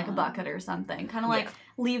 resembling like a bucket or something, kind of like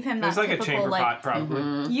leave him that There's like a typical chamber like pot,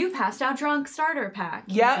 probably. you passed out drunk starter pack.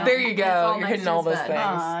 you Yeah, know? there you It's go. all You're next hitting to all his those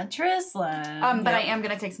bed. things. Trislan. But I am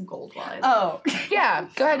gonna take some gold while I Oh. Yeah,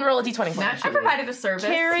 go ahead and roll a d20 for me. I provided a service.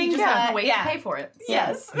 Caring, he just yeah, doesn't wait yeah. to pay for it.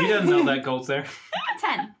 Yes. He doesn't know that gold's there.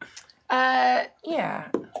 10. Yeah.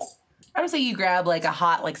 I would say you grab like a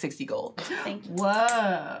hot like 60 gold. Thank you.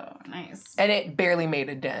 Whoa. Nice. And it barely made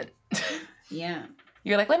a dent. Yeah.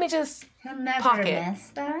 You're like, let me just He'll never Pocket. miss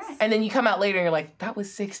that. and then you come out later and you're like, that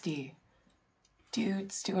was 60.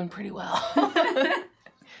 Dude's doing pretty well.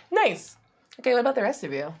 Nice. Okay, what about the rest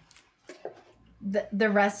of you? The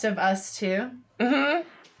rest of us too.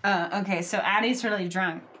 Mm-hmm. Okay, so Addie's really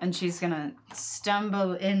drunk, and she's gonna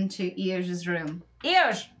stumble into Eosh's room.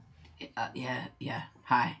 Eosh! Yeah.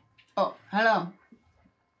 Hi. Oh, hello.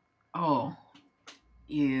 Oh,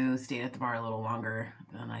 you stayed at the bar a little longer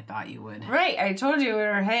than I thought you would. Right, I told you we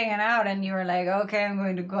were hanging out, and you were like, okay, I'm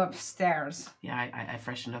going to go upstairs. Yeah, I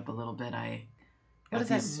freshened up a little bit. I What got does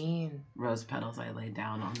that these mean? rose petals I laid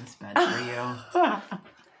down on this bed for you.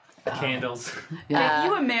 Candles. Get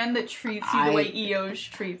you a man that treats you the I- way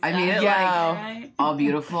Eosh treats I made it Yeah. like right? all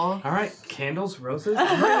beautiful. All right, candles, roses.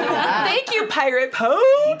 Thank you, Pirate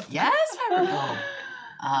Pope. Yes,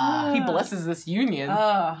 my He blesses this union.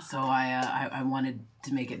 Oh. So I wanted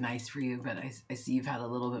to make it nice for you, but I see you've had a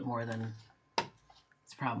little bit more than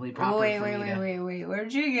it's probably proper Wait, for me to... wait.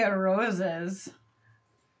 Where'd you get roses?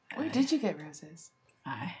 Where did you get roses?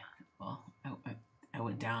 I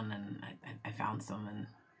went down and I found some and...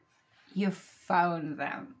 You found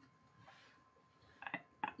them.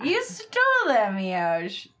 You stole them,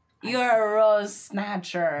 Yosh. You're a rose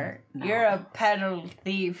snatcher. No. You're a petal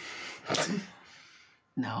thief.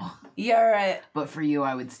 No. You're a... But for you,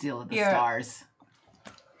 I would steal the You're- stars.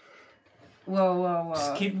 Whoa.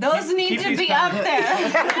 Just keep- Those keep- need keep to these be up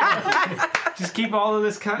there. Just keep all of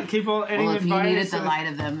this. Keep all any Well, if you advice. needed the light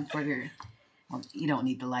of them for your... Well, you don't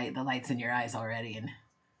need the light. The light's in your eyes already. And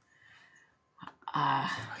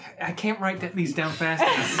I can't write these down fast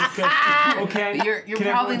enough. Okay. you're Can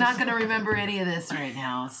probably everyone not just- going to remember any of this right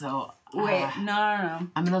now. So... Wait, no.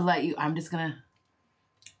 I'm going to let you... I'm just going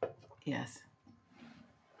to... Yes.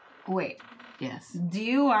 Wait. Yes. Do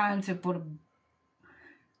you want to put...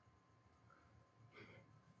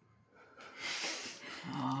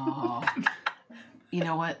 Oh. You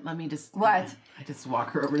know what? Let me just... What? I just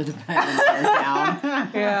walk her over to the bed and let her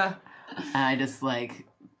down. Yeah. And I just like,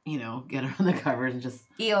 get her on the covers and just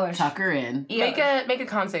Yosh. tuck her in. Make a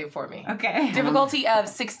con save for me. Okay. Difficulty of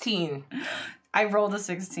 16. I rolled a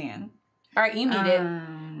 16. All right, you need it.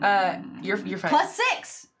 You're fine. Plus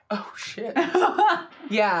 6. Oh shit.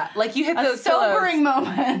 Yeah, like you hit A those sobering pillows.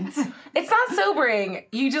 moment. It's not sobering.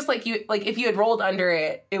 You just like if you had rolled under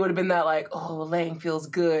it, it would have been that like, oh, laying feels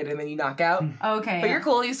good, and then you knock out. Okay. But you're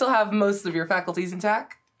cool. You still have most of your faculties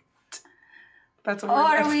intact. That's what Oh,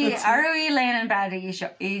 we're are we laying in bed,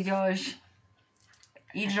 Josh?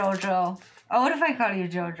 Jojo. Oh, what if I call you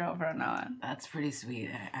Jojo from now on? That's pretty sweet.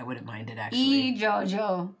 I wouldn't mind it actually.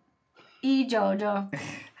 Jojo. Jojo.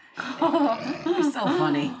 You're so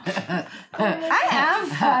funny. I am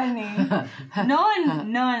funny. No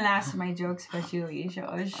one laughs at my jokes but you,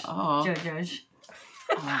 Josh. Oh. Jojo.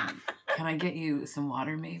 Can I get you some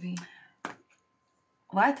water maybe?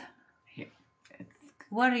 What? Here. It's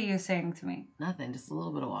What are you saying to me? nothing, just a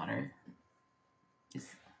little bit of water. Just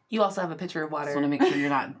You also have a pitcher of water. want to make sure you're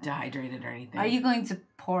not dehydrated or anything. Are you going to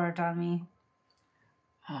pour it on me?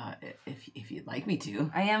 If you'd like me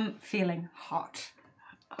to. I am feeling hot.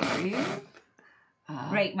 Are you?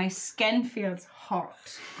 Right, my skin feels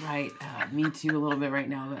hot. Right. Me too a little bit right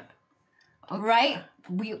now, but Right?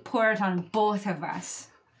 We pour it on both of us.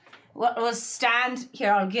 We'll stand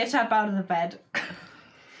here. I'll get up out of the bed.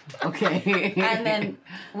 okay. And then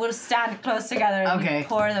we'll stand close together and Okay.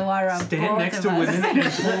 pour the water on Stand both next of to us. women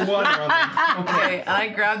and pour water on them. Okay, and I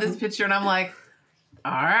grab this picture and I'm like,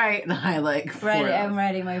 all right. And I like pour Ready, it out. I'm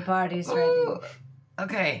ready. My body's ready. Ooh.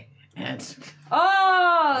 Okay. And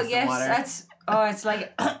Oh, Some yes, water. that's... Oh, it's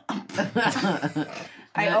like...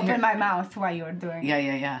 I opened my mouth while you were doing it.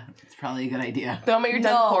 Yeah. It's probably a good idea. The moment you're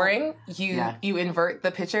done No. pouring, Yeah. you invert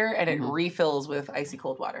the pitcher and it refills with icy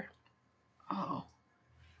cold water. Oh.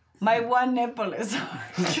 My one nipple is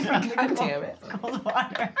God damn it. cold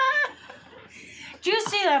water. Do you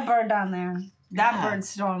see that bird down there? That Yeah. bird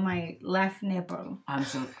stole my left nipple. I'm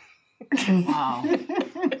so... Wow.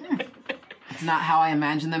 It's not how I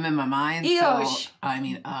imagine them in my mind. So, Eesh. I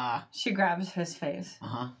mean, She grabs his face.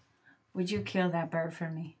 uh-huh. Would you kill that bird for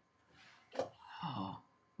me? Oh.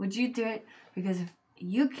 Would you do it? Because if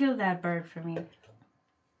you killed that bird for me,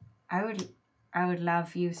 I would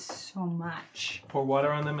love you so much. Pour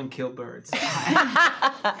water on them and kill birds.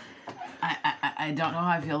 I don't know how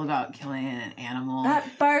I feel about killing an animal.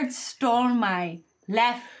 That bird stole my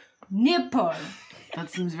left nipple. That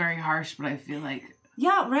seems very harsh, but I feel like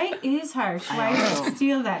Yeah, right? It is harsh. I Why would also- you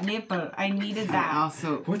steal that nipple? I needed I that.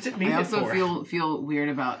 also What's it needed for? feel weird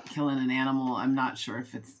about killing an animal. I'm not sure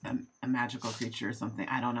if it's a magical creature or something.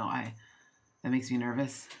 I don't know. That makes me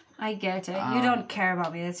nervous. I get it. You don't care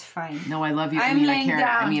about me. That's fine. No, I love you. I'm I laying care.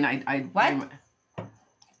 down. I mean, I What?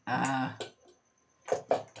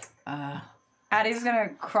 Addie's gonna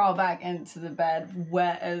crawl back into the bed,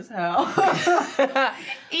 wet as hell.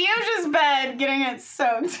 Eosh's bed, getting it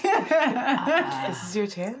soaked. This is your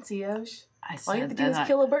chance, Eosh. All you have to do is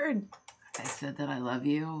kill a bird. I said that I love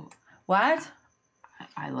you. What?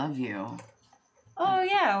 I love you. Oh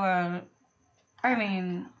yeah, well, I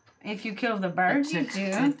mean, if you kill the bird, you do.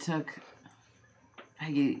 It took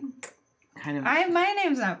Peggy kind of My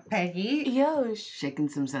name's not Peggy. Eosh. shaking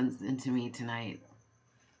some sense into me tonight.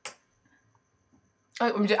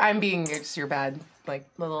 Oh, I'm being just your bad, like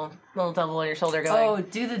little devil on your shoulder going. Oh,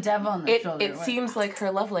 do the devil on the shoulder. It seems like her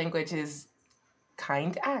love language is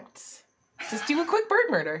kind acts. Just do a quick bird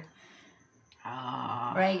murder.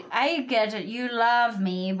 Ah. Right, I get it. You love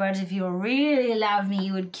me, but if you really love me,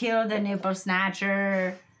 you would kill the nipple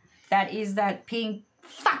snatcher. That is that pink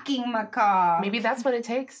fucking macaw. Maybe that's what it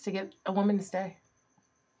takes to get a woman to stay.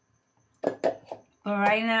 But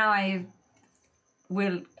right now I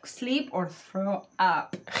will sleep or throw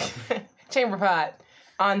up. Chamber pot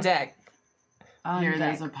on deck. Here,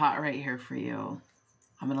 there's a pot right here for you.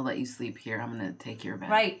 I'm gonna let you sleep here. I'm gonna take your bed.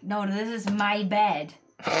 Right, no, this is my bed.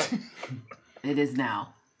 It is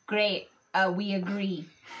now. Great, we agree.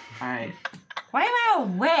 All right. Why am I all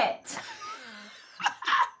wet?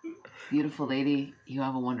 Beautiful lady, you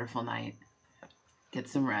have a wonderful night. Get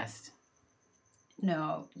some rest.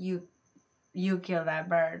 No, you kill that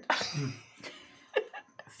bird.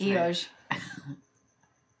 Eosh.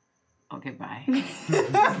 Okay, bye.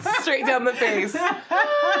 Straight down the face. A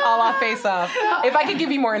la face off. If I could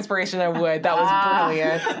give you more inspiration, I would. That was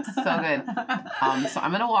brilliant. So good. So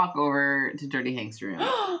I'm gonna walk over to Dirty Hank's room.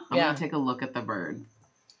 I'm gonna take a look at the bird.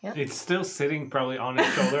 It's still sitting probably on his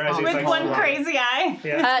shoulder as he's With like one sliding. crazy eye.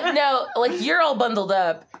 Yeah. No, like you're all bundled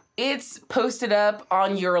up. It's posted up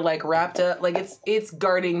on your like wrapped up. Like it's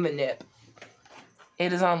guarding the nip.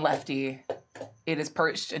 It is on Lefty. It is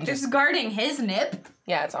perched and It's just guarding his nip.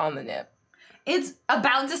 yeah, it's on the nip. It's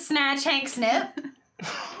about to snatch Hank's nip.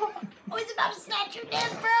 Oh, it's about to snatch your nip,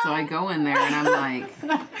 bro. So I go in there and I'm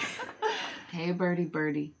like, hey,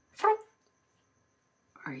 birdie.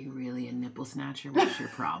 Are you really a nipple snatcher? What's your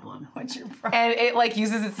problem? What's your problem? And it like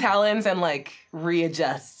uses its talons and like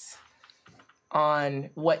readjusts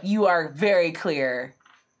on what you are very clear.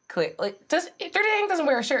 Like Dirty Hank doesn't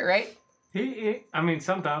wear a shirt, right? I mean,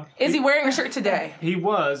 sometimes. Is he wearing a shirt today? He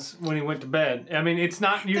was when he went to bed. I mean, it's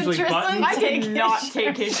not usually Tristan buttoned. I did not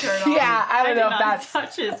take his shirt off. Yeah, I don't know if did not that's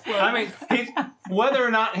touch his clothes. I mean, whether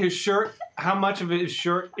or not his shirt, how much of his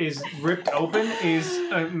shirt is ripped open is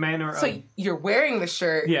a manner so of... you're wearing the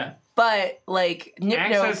shirt. Yeah. But like Nip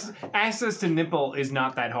Nope, Access to nipple is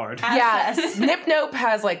not that hard. yeah, Nip Nope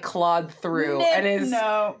has like clawed through and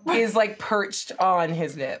is like perched on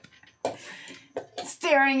his nip.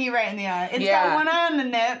 Staring you right in the eye. It's Yeah. got one eye on the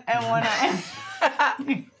nip and one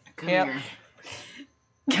eye. Come Yep.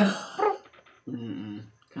 here.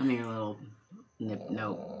 Come here, little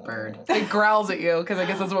bird. It growls at you because I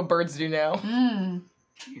guess that's what birds do now.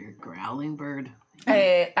 You're a growling bird.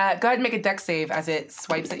 Hey, go ahead and make a dex save as it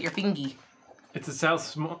swipes at your fingy. It's a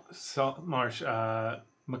Salt Marsh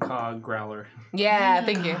macaw growler. Yeah,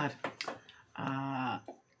 thank you. God.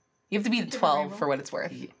 You have to be 12 for what it's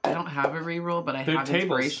worth. I don't have a reroll, but I They're have tables.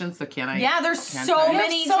 inspiration, so can I? Yeah, there's Can't so I?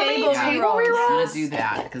 many so many table table rerolls. rerolls. I'm gonna do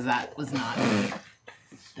that because that was not.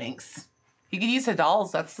 Thanks. You could use the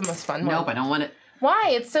dolls. That's the most fun one. Nope, I don't want it.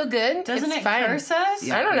 Why? It's so good. Doesn't it's it fine. curse us?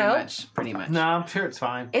 I don't know. Pretty much. No, I'm sure it's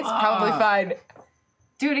fine. It's probably fine.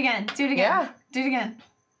 Do it again. Do it again. Yeah. Do it again.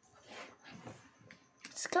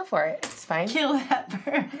 Just go for it. It's fine. Kill that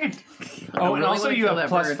bird. Oh, and really also wanna you kill have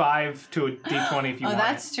that bird. +5 to a d20 if you Oh, want.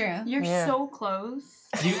 that's true. You're Yeah. so close.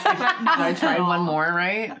 You, I tried one more,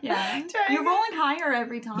 right? Yeah. You're rolling higher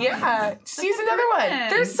every time. Yeah. Just use another one. perfect.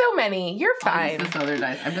 There's so many. You're I'll fine. use this other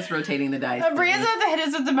dice. I'm just rotating the dice. Bria's about to hit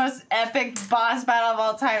us with the most epic boss battle of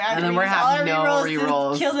all time. And then we we're use all having our no rerolls to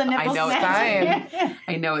rerolls. Kill the nipple I know it's snatcher.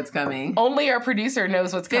 I know it's coming. Only our producer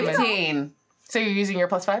knows what's coming. 15. So you're using your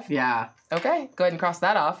 +5? Yeah. Okay. Go ahead and cross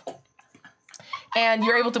that off. And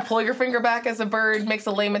you're able to pull your finger back as a bird makes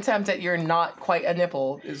a lame attempt at your not quite a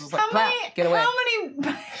nipple. It's just like, How many? get away. How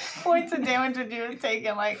many points of damage would you have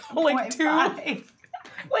taken? Like 2. 0.5?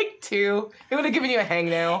 Like 2. It would have given you a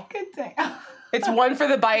hangnail. Good thing. It's 1 for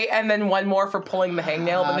the bite and then 1 more for pulling the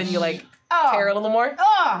hangnail, but then you like tear a little more.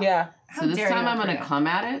 Oh. Yeah. So this dare time you, I'm going to Bria. come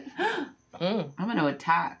at it. Mm. I'm going to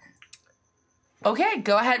attack. Okay,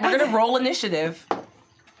 go ahead. We're gonna roll initiative.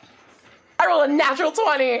 I roll a natural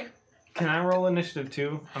 20. can I roll initiative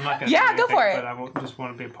too? I'm not gonna. Yeah, do go for anything, it. But I will just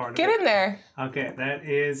want to be a part Get of it. in there. Okay, that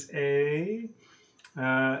is a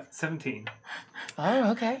 17.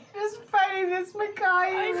 Oh, okay. Just fighting this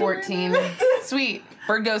macaw. 14. Sweet.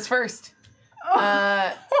 Bird goes first.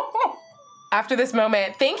 After this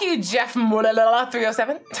moment, thank you, Jeff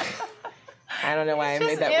 307. I don't know why I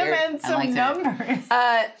made that weird. And some liked it. numbers.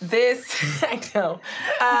 This I know.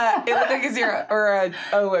 It looked like a 0 or a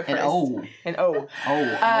O at An first. O. An O.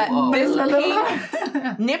 Oh. This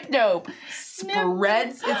pink Nip Nope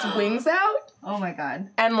spreads its wings out Oh my god.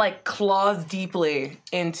 and like claws deeply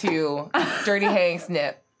into Dirty Hank's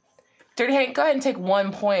nip. Dirty Hank, go ahead and take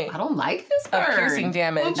 1 point I don't like this of bird. piercing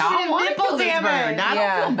damage I don't want to Nipple kill this damage. bird. I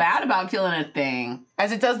Yeah. don't feel bad about killing a thing.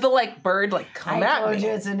 as it does the like bird like come I at told me. you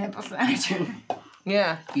it's a nipple snatcher.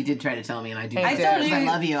 Yeah. You did try to tell me, and I do. I because told you. I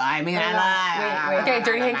love you. I mean, I love. Wait. Okay,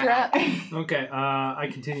 Dirty Hank, you're up. Okay, I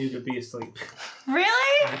continue to be asleep.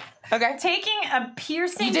 Really? Okay. Taking a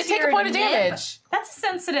piercing. You did to take a your point of nip? damage. That's a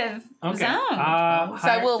sensitive Okay. zone. So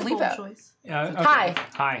I will leave Bold that. choice. Okay.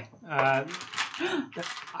 Hi. Hi.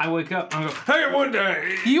 I wake up and I go, hey, what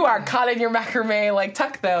the? You are caught in your macrame like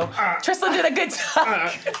tuck though. Tristan did a good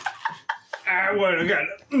tuck. I would have got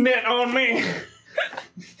net on me.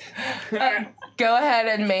 Go ahead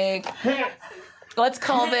and make. Let's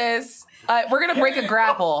call this. We're gonna break a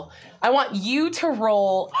grapple. I want you to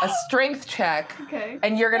roll a strength check. Okay.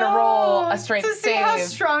 And you're gonna roll a strength to see save how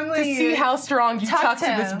strongly to see how strong you tucked tucked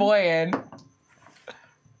this him. boy in.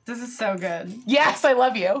 This is so good. Yes, I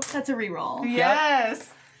love you. That's a reroll.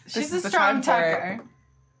 Yes. This She's is a the strong time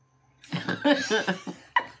for it. tucker.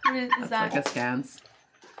 Is that? Like a stance.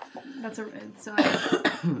 That's a. So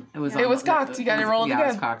It was. It was cocked. You gotta roll it Yeah, it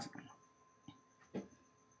was again. cocked.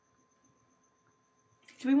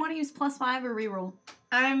 do we want to use +5 or reroll?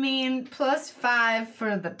 I mean, +5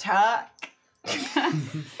 for the tuck. It's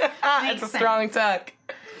a sense. strong tuck.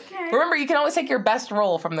 Okay. Remember, you can always take your best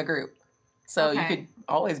roll from the group. So you Okay. could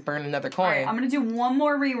always burn another All coin. right, I'm gonna do one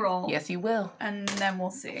more reroll. Yes, you will. And then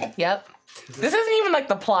we'll see. Yep. This isn't even like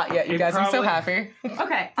the plot yet, you It guys. I'm so probably- happy.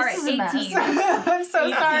 Okay. All right. This is a mess. 18. I'm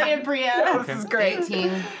so sorry, Bria. This is great.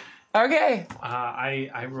 18. Okay.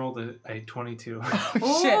 I rolled a 22.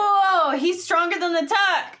 Oh, shit. Whoa, he's stronger than the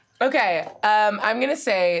tuck. Okay. I'm gonna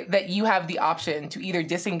say that you have the option to either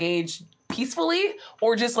disengage peacefully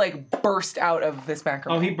or just like burst out of this macrame.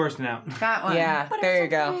 Oh, he bursting out. That one. Yeah. There you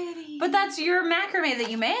go. But that's your macrame that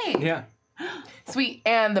you made. Yeah. Sweet.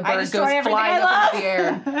 And the I bird destroy goes everything flying I up love.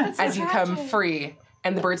 into the air so as you come tragic. free,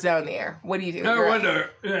 and the bird's down in the air. What do you do? No You're wonder.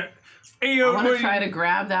 up. I Eos, want to try to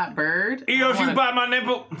grab that bird. Eos, I you wanna- bite my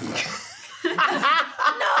nipple.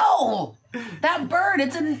 No! That bird,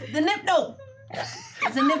 it's the nipno.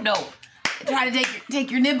 It's a nipno. It tried to take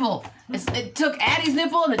your nipple. It took Addie's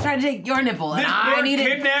nipple and it tried to take your nipple. And This I bird need it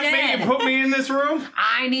kidnapped me and dead. put me in this room.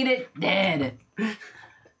 I need it dead.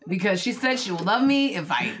 Because she said she will love me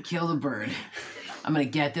if I kill the bird. I'm gonna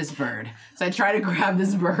get this bird. So I try to grab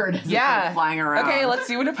this bird as it's like flying around. Okay, let's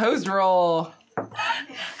do an opposed roll.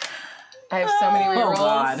 I have so many rerolls.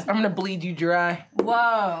 God. I'm gonna bleed you dry.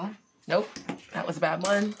 Whoa. Nope. That was a bad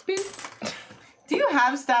one. Boop. Do you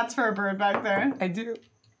have stats for a bird back there? I do.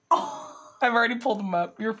 I've already pulled them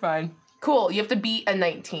up. You're fine. Cool. You have to beat a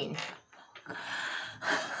 19.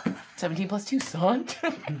 17 plus 2, son.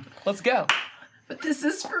 Let's go. But this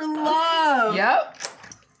is for love. Yep.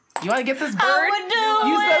 You want to get this bird?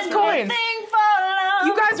 Use those coins.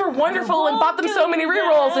 You guys were wonderful and bought them so many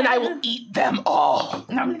rerolls, and I will eat them all.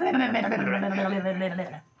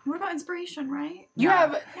 What about inspiration, right? You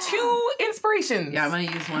have 2 inspirations. Yeah, I'm gonna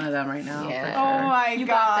use one of them right now. Yeah. for Oh sure. my You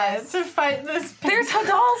got god. this. To fight this There's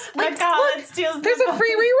Hadal's. my Like, god, look, it steals there's a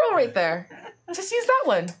free reroll right there. Just use that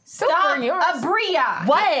one. Don't burn yours. Abria.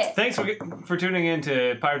 What? Thanks for tuning in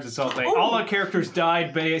to Pirates of Salt Lake. All our characters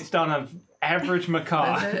died based on an average What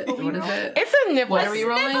macaw. is it? What is it? It's a nipple. What are we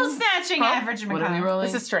rolling? Nipple snatching Huh? average What are we rolling?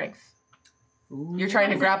 This is strength. Ooh. You're trying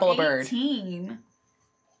to grapple a bird. 18.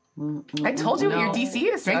 I told you what your No. DC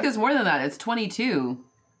is. Strength son. is more than that. It's 22.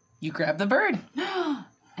 You grab the bird.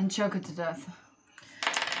 And choke it to death.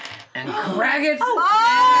 And crack it.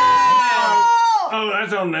 Oh,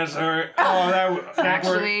 that's unnecessary. Oh, that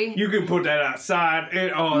Actually- you can put that outside.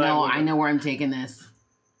 No, I know where I'm taking this.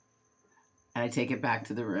 And I take it back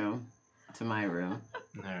to the room. To my room.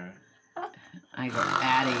 Alright. I go,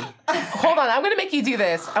 Addie. Hold on, I'm gonna make you do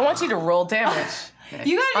this. I want you to roll damage.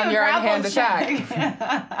 You gotta On do a your grapple unhand check.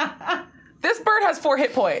 This bird has 4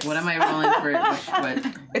 hit points. What am I rolling for? What?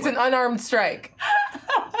 It's an unarmed strike.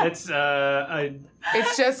 That's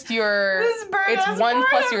It's just your. This bird It's has 1 4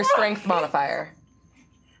 plus hit your points. strength modifier.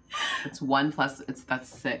 It's 1 plus. That's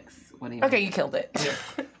 6. What do you? Okay, you killed it.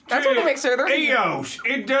 That's what to make sure there's. Eos,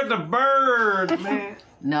 it does the bird, man.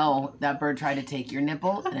 No, that bird tried to take your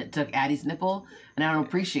nipple, and it took Addie's nipple, and I don't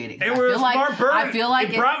appreciate it. 'Cause It I was a feel like smart bird. I feel like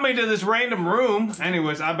it brought me to this random room.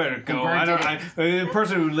 Anyways, I better go. bird I don't. did The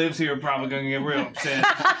person who lives here probably gonna get real upset.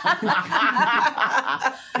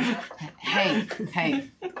 Hey,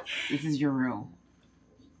 this is your room.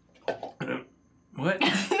 What?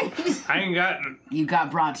 I ain't got You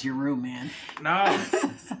got brought to your room, man. no.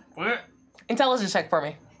 What? Intelligence check for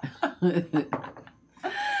me. Let's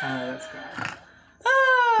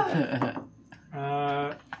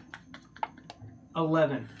go.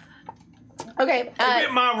 11. Okay. If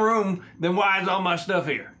it's my room, then why is all my stuff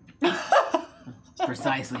here?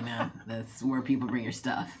 Precisely, man. That's where people bring your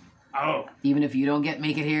stuff. Oh. Even if you don't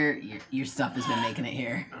make it here, your stuff has been making it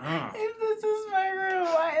here. Oh. If this is my room,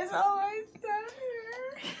 why is all my stuff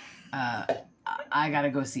here? I gotta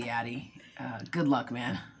go see Addie. Good luck,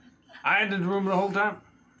 man. I had this room the whole time.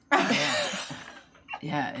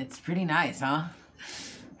 Yeah, it's pretty nice, huh?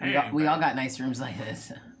 Hey, We all got nice rooms like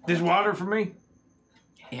this. This water for me?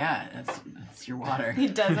 Yeah, that's your water. He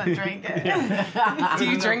doesn't drink it. Do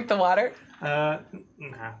you drink the water? Nah.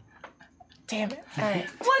 Damn it. All right.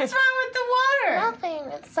 What's wrong with the water?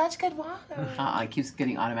 Nothing. It's such good water. It keeps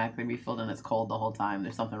getting automatically refilled and it's cold the whole time.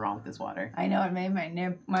 There's something wrong with this water. I know it made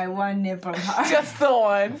my one nipple hard. Just the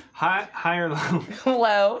one. High or low?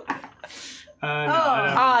 Low. No,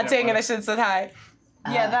 Ah, dang it. I should have said hi.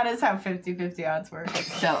 Yeah, that is how 50-50 odds work.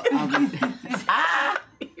 So,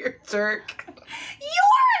 You're a jerk.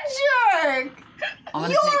 You're a jerk! I'm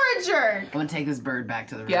gonna You're a jerk! I'm gonna take this bird back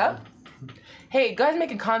to the room. Yep. Hey, go ahead and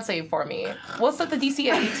make a con save for me. We'll set the DC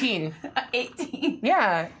at 18. 18.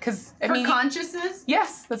 Yeah, because I For mean, consciousness?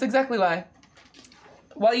 yes, that's exactly why.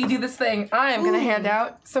 While you do this thing, I am gonna hand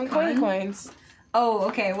out some coins. Oh,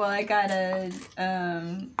 okay. Well, I got a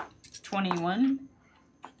 21.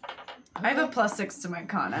 I have a +6 to my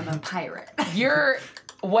con. I'm a pirate. You're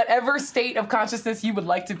whatever state of consciousness you would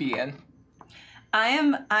like to be in.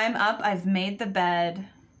 I'm up. I've made the bed.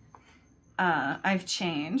 I've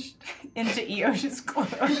changed into Eosh's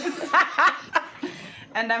clothes.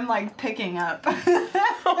 And I'm like picking up.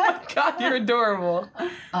 Oh my god, you're adorable.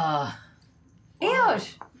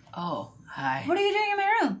 Eosh, Oh, hi. what are you doing in my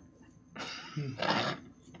room?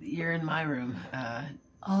 You're in my room.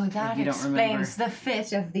 Oh, that you don't explains the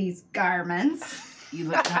fit of these garments. You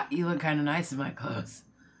look kind of nice in my clothes.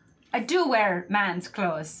 I do wear man's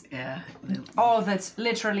clothes Yeah.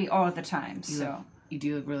 literally all the time, so. You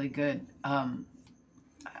do look really good.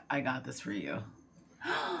 I got this for you.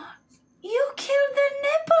 You killed the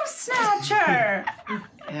nipple snatcher!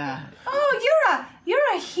 Yeah. Oh,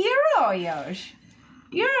 you're a hero, Yosh.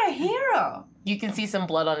 You're a hero. You can see some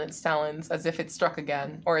blood on its talons as if it struck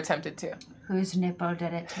again or attempted to. Whose nipple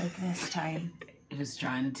did it take this time? It was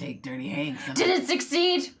trying to take Dirty Hank's. Did it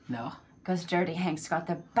succeed? No. Because Dirty Hank's got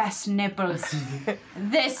the best nipples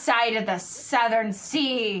this side of the Southern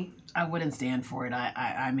Sea. I wouldn't stand for it.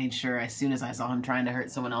 I made sure as soon as I saw him trying to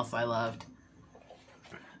hurt someone else I loved,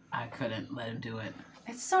 I couldn't let him do it.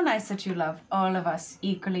 It's so nice that you love all of us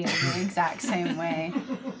equally in the exact same way.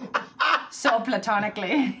 So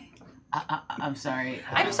platonically. I'm sorry.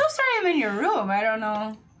 I'm so sorry I'm in your room. I don't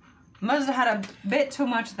know. Must have had a bit too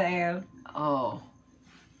much there. Oh.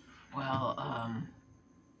 Well,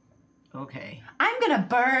 okay. I'm gonna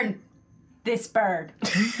burn this bird.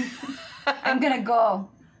 I'm gonna go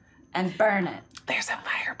and burn it. There's a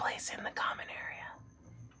fireplace in the common area.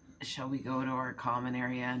 Shall we go to our common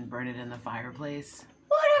area and burn it in the fireplace?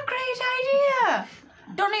 What a great idea!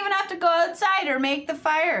 Don't even have to go outside or make the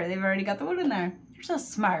fire. They've already got the wood in there. You're so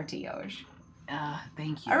smart, Eosh.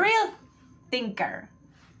 Thank you. A real thinker.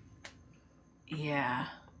 Yeah.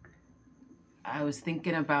 I was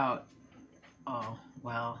thinking about... Oh,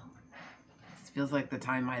 well... It feels like the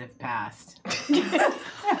time might have passed.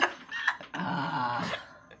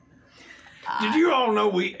 Did you all know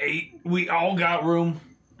we ate? We all got room.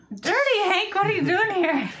 Dirty Hank, what are you doing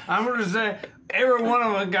here? I'm gonna say every one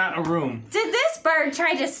of us got a room. Did this bird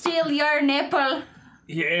try to steal your nipple?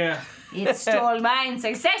 Yeah. It stole mine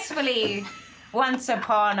successfully once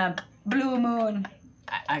upon a blue moon.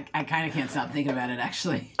 I kind of can't stop thinking about it,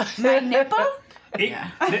 actually. My nipple? Yeah.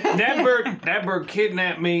 That bird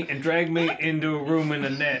kidnapped me and dragged me into a room in the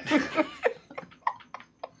net.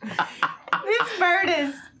 This bird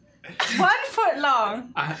is 1 foot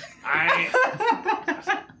long. I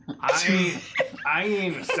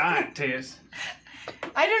ain't a scientist.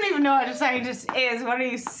 I don't even know what a scientist is. What are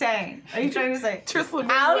you saying? Are you trying to say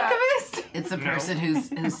Tristan, alchemist? It's a person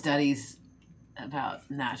who studies about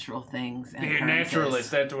natural things. And Yeah, occurrences.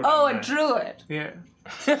 naturalist, that's what Oh, I'm a saying. druid.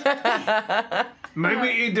 Yeah.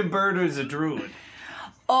 Maybe the bird is a druid.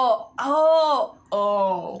 Oh.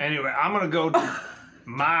 Anyway, I'm gonna go to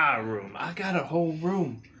my room. I got a whole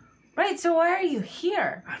room. Right, so why are you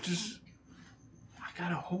here? I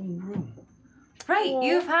got a whole room. Right,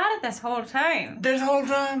 you've had it this whole time. This whole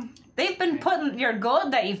time? They've been putting your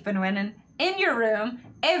gold that you've been winning in your room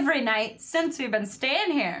every night since we've been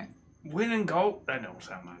staying here. Winning gold? That don't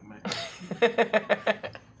sound like me.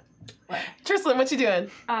 Tristan, what you doing?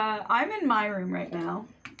 I'm in my room right now.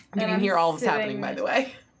 You can hear all of this happening, by the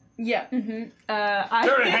way. Yeah.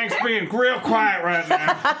 Dirty Hank's being real quiet right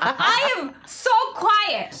now. I am so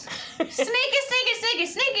quiet.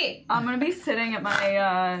 Sneaky. I'm gonna be sitting at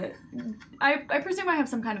my. I presume I have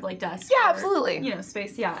some kind of like desk. Yeah, or, absolutely. You know,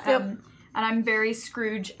 space. Yeah. Yep. And I'm very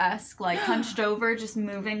Scrooge-esque, like hunched over, just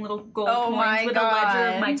moving little gold Oh my coins with a ledger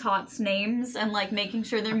God. of my tots' names and like making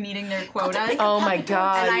sure they're meeting their quotas. Oh my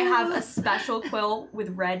god. And I have a special quill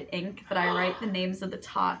with red ink that I write the names of the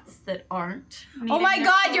tots that aren't. Oh meeting my their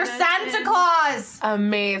God, you're quotas Santa in. Claus.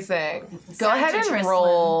 Amazing. Go Santa ahead and Tristan.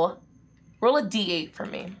 roll Roll a d8 for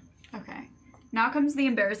me. Okay. Now comes the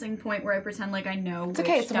embarrassing point where I pretend like I know. It's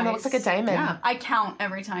okay. It's the one that looks like a diamond. Yeah. I count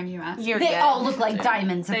every time you ask. You're They good. all look like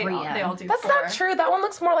diamonds, They Abria. all do. That's 4. not true. That one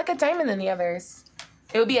looks more like a diamond than the others.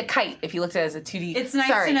 It would be a kite if you looked at it as a 2D. It's nice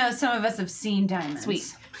Sorry. to know some of us have seen diamonds. Sweet.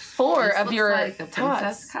 4 This of looks your like a princess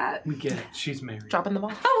tots. cut. We get it. She's married. Dropping the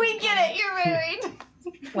ball. Oh, we get it. You're married.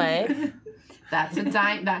 What? That's a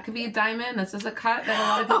diamond. That could be a diamond. This is a cut that a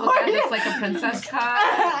lot of people get. It's like a princess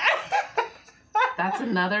cut. That's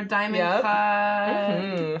another diamond Yep.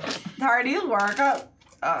 cut. Hardy work at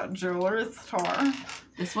a jeweler's store.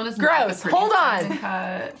 This one is Gross. Not the prettiest Hold on. diamond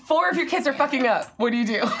cut. 4 of your kids are fucking up. What do you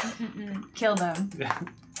do? Kill them.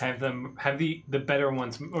 Have the better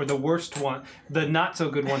ones or the worst one, the not so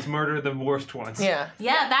good ones murder the worst ones. Yeah.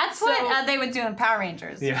 Yeah, that's So- what they would do in Power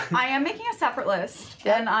Rangers. Yeah. I am making a separate list,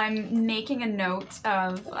 Yeah. and I'm making a note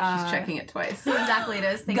of. She's checking it twice. Exactly, it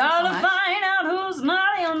is. Thank you Gotta so much. find out who's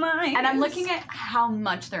naughty or nice. And I'm looking at how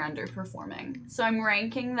much they're underperforming. So I'm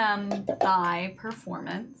ranking them by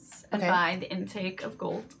performance and Okay. by the intake of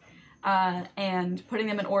gold, and putting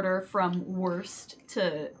them in order from worst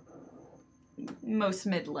to most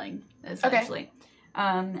middling, essentially.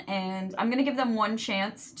 And I'm gonna give them one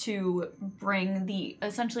chance to bring the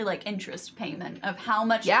essentially like interest payment of how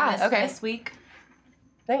much Yeah, they missed okay. this week.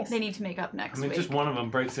 Thanks. They need to make up next I mean, week. just one of them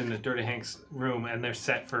breaks into Dirty Hank's room and they're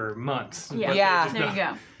set for months. Yeah. But Yeah. they're There just you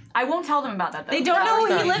go. I won't tell them about that though. They don't know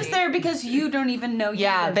Sorry. he lives there because you don't even know you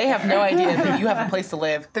Yeah, live they have there. no idea that you have a place to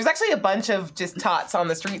live. There's actually a bunch of just tots on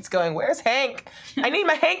the streets going, "Where's Hank? I need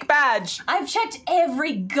my Hank badge." I've checked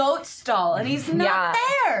every goat stall and he's not Yeah.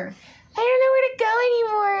 there. I don't know where to go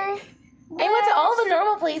anymore. I went to all the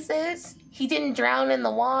normal places. He didn't drown in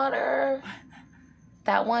the water.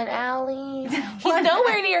 That one alley. He's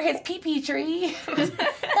nowhere near his pee-pee tree.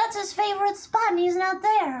 That's his favorite spot and he's not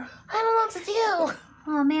there. I don't know what to do.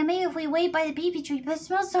 Oh man, maybe if we wait by the pee-pee tree, but it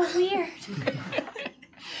smells so weird.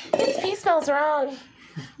 His pee smells wrong.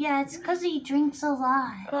 Yeah, it's because he drinks a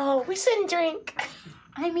lot. Oh, we shouldn't drink.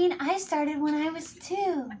 I mean, I started when I was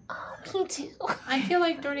 2. Oh, me too. I feel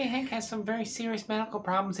like Dirty Hank has some very serious medical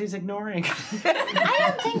problems he's ignoring. I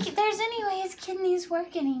don't think there's any way his kidneys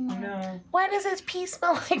work anymore. No. Why does his pee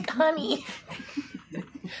smell like honey?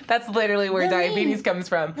 That's literally where The diabetes mead. comes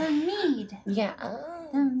from. The mead. Yeah.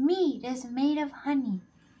 The mead is made of honey.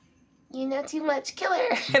 You know too much, killer.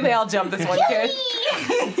 And they all jump this one kid.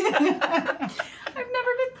 I've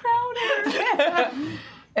never been prouder.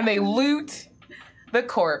 And they loot the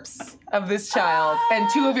corpse of this child. And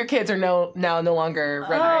 2 of your kids are now no longer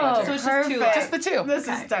Red Ranger. So it's just 2. perfect. Just the 2. This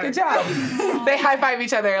is dark. Good job. They high five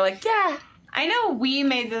each other like, yeah. I know we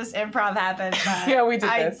made this improv happen, but Yeah, we did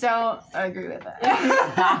I this. don't agree with that.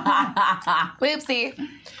 Whoopsie.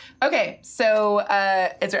 Okay, so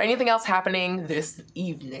is there anything else happening this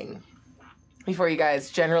evening before you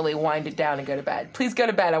guys generally wind it down and go to bed? Please go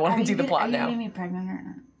to bed. I want to do the plot Are you now. getting me pregnant or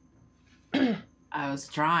not? I was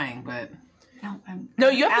trying, but No, I'm No,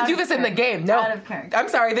 you have out to do of this in the character. game. No. Out of character. I'm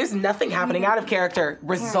sorry, there's nothing happening out of character.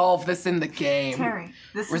 Resolve this in the game. Terry,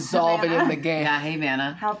 this is Resolve it in Savannah. the game. yeah, hey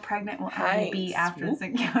Vanna. How pregnant will Hi, Abby be after this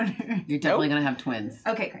encounter? You're definitely gonna have twins.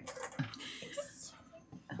 Okay, great.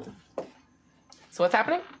 So what's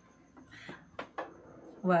happening?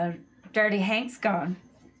 Well, Dirty Hank's gone.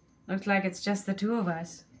 Looks like it's just the 2 of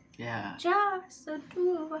us. Yeah, Just the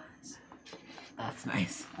 2 of us. that's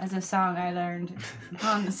nice. That's a song I learned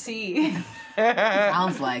on the sea.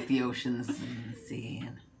 Sounds like the oceans and the sea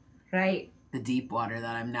and Right. the deep water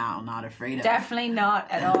that I'm now not afraid of. Definitely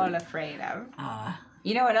not at all afraid of.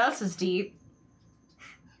 You know what else is deep?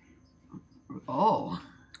 Oh,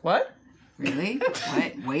 What? really?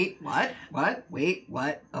 What? Wait, what? What? Wait,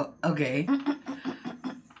 what? Oh, okay.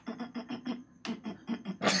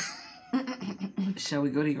 Shall we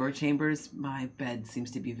go to your chambers? My bed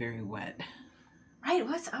seems to be very wet. Right,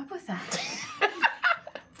 what's up with that?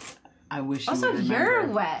 I wish you Also, would you're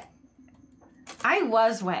remember. wet. I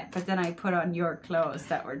was wet, but then I put on your clothes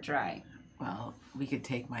that were dry. Well, we could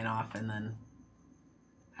take mine off and then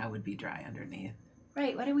I would be dry underneath.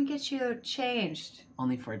 Right, why don't we get you changed?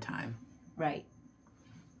 Only for a time. Right.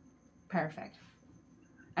 Perfect.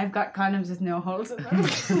 I've got condoms with no holes in them.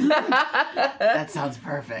 That sounds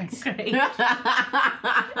perfect. Great.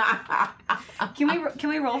 Can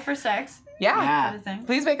we roll for sex? Yeah. Yeah. Kind of thing?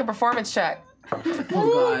 Please make a performance check. Oh god.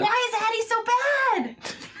 Why is Addie so bad?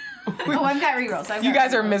 Oh, I've got rerolls. You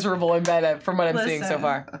guys are miserable in bed from what I'm seeing so Listen.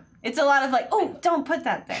 far. It's a lot of like, oh, don't put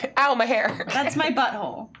that there. Ow, my hair. That's my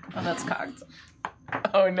butthole. Oh, that's cocked.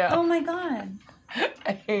 Oh no. Oh my god.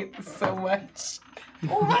 I hate this so much.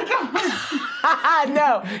 Oh my god.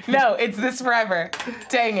 No, it's this forever.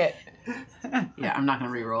 Dang it. Yeah, I'm not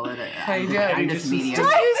gonna re-roll it. How you doing? I'm just medium.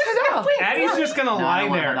 Addie's just gonna lie I there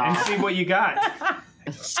won't and at all. see what you got.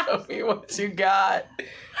 Show me what you got.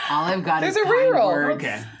 All I've got There's is a reroll. words.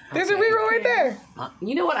 Okay. There's a reroll right there.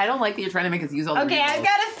 You know what? I don't like that you're trying to make us use all the Okay, rerolls. I've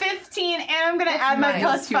got a 15, and I'm gonna add my nice.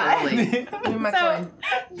 plus Too 5. early. Give me my So, coin.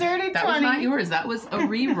 dirty That was 20. not yours. That was a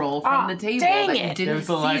re-roll from the table dang that you it. didn't It was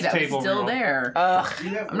the see. last That was table still roll. there. Ugh.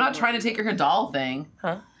 I'm not trying to take her doll thing.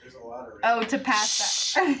 Oh, to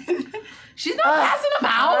pass that. She's not passing them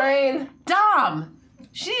out. Fine. Dom.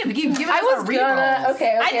 She didn't keep giving I us was our re-rolls. gonna.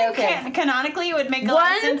 Okay, I okay, think okay. canonically it would make a lot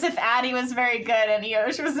One- of sense if Addie was very good and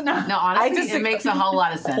Eosh was not. No, honestly, I it makes a whole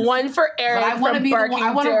lot of sense. One for Eric. But I want to from be the Barking one.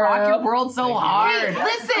 I want to rock your Darrow. world so Hey, hard.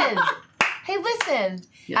 listen. Hey, listen.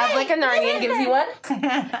 Yes. As like a Narnian gives you one.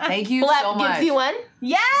 Thank you Blep so much. gives you one.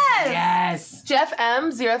 Yes! Yes. Jeff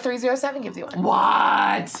M0307 gives you one.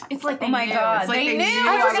 What? It's like they Oh my knew. god, It's like they they knew knew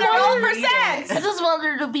I I was was gonna roll for reading. sex! I just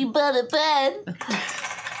wanted to be better bed.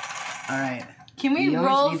 All right. Can we Eosh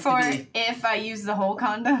roll needs to for be- if I use the whole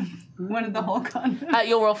condom? One of the whole condom.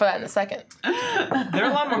 You'll roll for that in a second. They're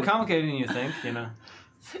a lot more complicated than you think, you know.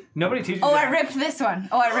 Nobody teaches Oh, you I that. ripped this one.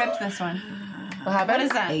 Oh, I ripped this one. What happened? What is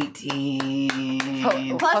that? 18.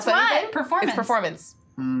 Oh, Plus what? anything? Performance. It's performance.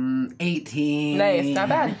 18. Nice, not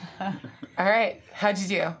bad. All right, how'd you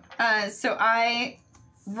do? So I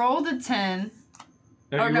rolled a 10.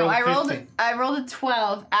 No, Or you no, rolled 50. I rolled a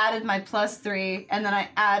 12, added my plus 3, and then I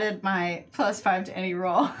added my plus 5 to any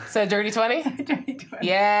roll. So dirty 20? Dirty 20.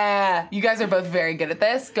 Yeah, you guys are both very good at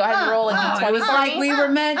this. Go ahead and roll a Oh, d20 it was for like me. we were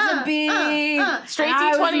meant to be. Straight I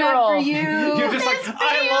was D20 meant roll. for you. You're just like,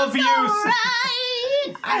 I love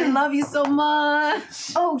you. I love you so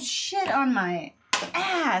much. Oh, shit on my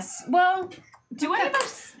ass. Well, Do any of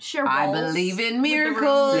us share roles? I believe in with the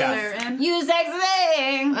miracles. rooms Yeah. they're in? you sexy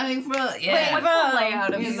thing. Yeah. What's the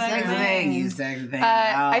layout of You these sexy rooms? thing. You sexy thing.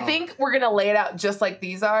 I think we're gonna lay it out just like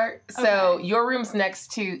these are. So Okay. your room's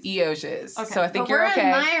next to Eosh's. Okay. So I think But you're we're okay.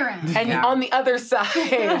 in my room. And Yeah. on the other side,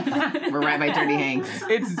 We're right by Dirty Hanks.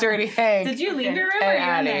 it's Dirty Hank. Did you leave your room And or are you in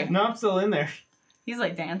Addie. there? No, I'm still in there. He's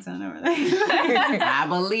like dancing over there. I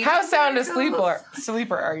believe. How in sound a miracles.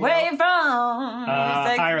 sleeper are you? Way from your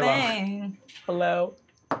sexy high or low? thing. Hello.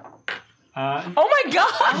 Uh, Oh my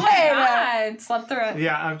god! God, slept through it.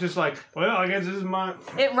 yeah, I'm just like, well, I guess this is my.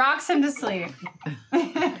 It rocks him to sleep.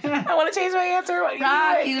 I want to change my answer. What do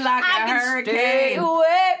Rock think? you like I a can hurricane.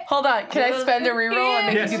 Hold on. Can I spend a reroll and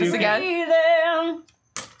make Yes, you do this you again?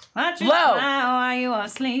 Watch you Low. smile while you are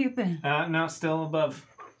sleeping. No, still above.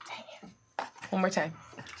 One more time.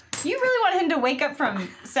 You really want him to wake up from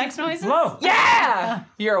sex noises? Low. Yeah!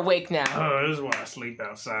 You're awake now. Oh, this is why I sleep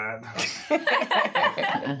outside.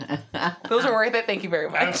 Those are worth it. Thank you very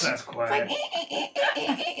much. That's quiet.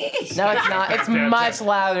 No, it's not. It's much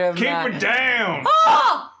louder than Keep that. her down.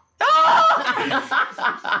 Oh! Oh!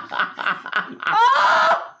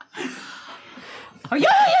 Oh! Yo, yo,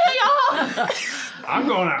 yo! I'm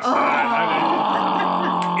going outside.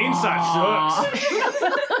 Inside sucks.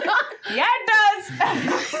 Yeah, it does.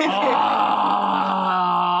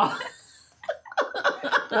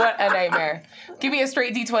 What a nightmare. Give me a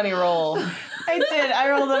straight D20 roll. I did. I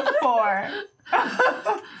rolled a 4.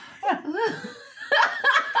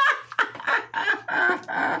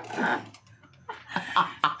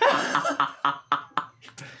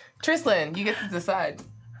 Trislan, you get to decide.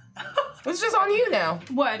 It's just on you now.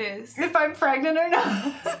 What is? If I'm pregnant or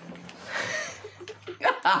not.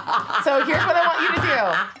 So here's what I want you to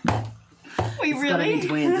do. We It's gonna be really?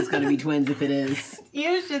 twins. It's gonna be twins if it is.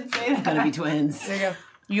 You should say that. It's gonna be twins. There you go.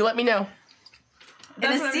 You let me know. In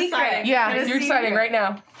That's a what I'm secret. deciding. Yeah, In a you're deciding secret. right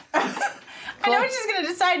now. I know what she's gonna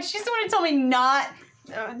decide. She's the one who told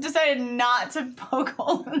me decided not to poke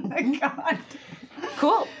holes in the god.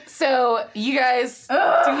 Cool. So you guys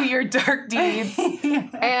do your dark deeds,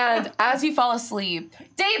 and as you fall asleep,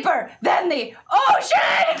 Deeper than the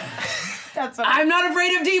ocean. That's what I'm not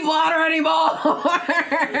afraid of deep water anymore.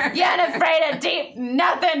 You ain't afraid of deep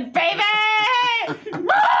nothing, baby.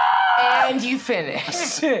 and you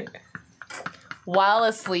finish. While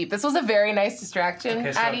asleep. This was a very nice distraction,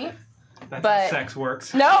 Okay, so- Addie. That's But- how sex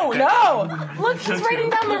works. No, no! Look, he's writing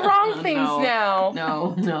down the wrong things No. now.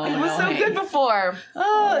 No. It was so good before.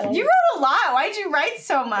 You wrote a lot. Why'd you write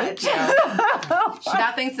so much? She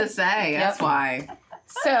got things to say. That's why.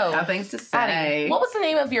 So, Got things to Addie, say. what was the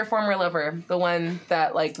name of your former lover? The one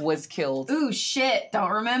that, like, was killed? Ooh, shit.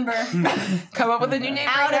 Don't remember. Come up with a new name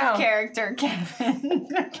Out right now. of character, Kevin.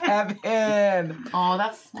 Kevin. Oh,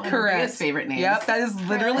 that's one of Correct. his favorite names. Yep, that is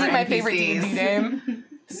literally For my favorite NPCs. D&D name.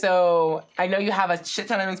 So I know you have a shit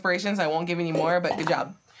ton of inspiration, so I won't give any more, but good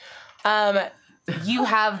job. You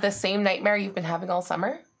have the same nightmare you've been having all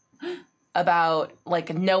summer. about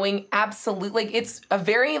like knowing like it's a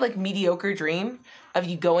very like mediocre dream of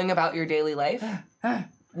you going about your daily life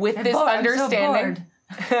with this understanding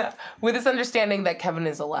with this understanding that Kevin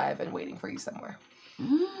is alive and waiting for you somewhere.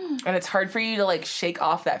 And it's hard for you to like shake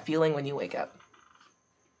off that feeling when you wake up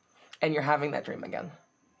and you're having that dream again.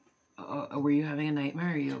 Were you having a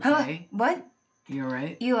nightmare? Are you okay? What? You all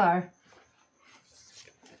right? You are.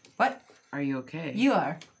 What? Are you okay? You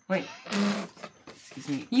are. Wait. Excuse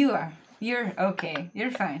me. You are. You're okay.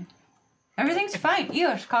 You're fine. Everything's fine.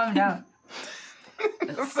 You calm down.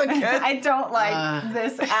 So good. I don't like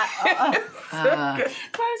this at all. That's why I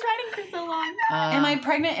was writing for so long. Am I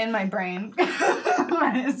pregnant in my brain?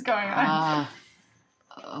 What is going on?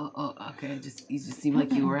 Okay. You just seem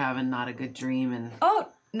like you were having not a good dream, and Oh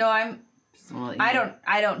no, I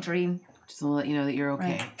don't dream. just want to let you know that you're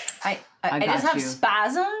okay. Right. I got just have you.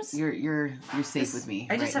 spasms. You're safe with me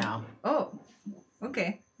I just right have. now. Oh,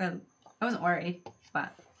 okay. I wasn't worried,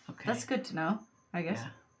 but Okay. that's good to know. I guess. Yeah.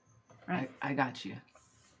 Right. I got you.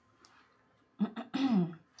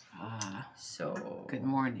 So. Good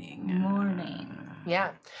morning. Morning.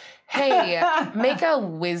 Yeah. Hey, make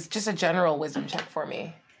just a general wisdom check for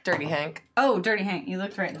me, Dirty Hank. Oh, Dirty Hank, you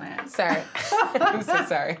looked right in my eyes. Sorry. I'm so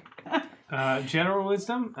sorry. General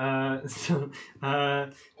wisdom. 9. I feel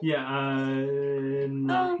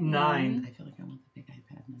like I want the big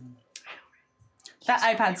iPad now.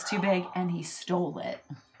 That iPad's too big, and he stole it.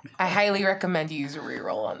 I highly recommend you use a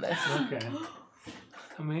reroll on this. Okay.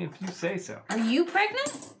 I mean, if you say so. Are you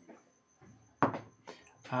pregnant?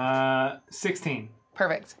 16.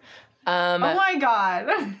 Perfect. Oh my god.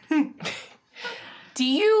 Do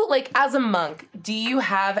you, like, as a monk, do you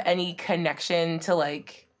have any connection to,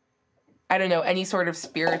 like, I don't know, any sort of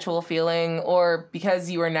spiritual feeling? Or because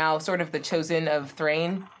you are now sort of the chosen of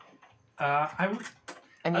Thrain?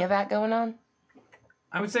 Any of that going on?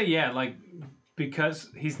 I would say, yeah, like, because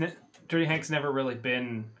Dirty Hank's never really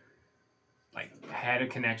been, like, had a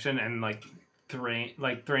connection, and, like, Thrain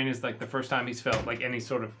is, like, the first time he's felt, like, any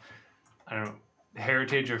sort of, I don't know,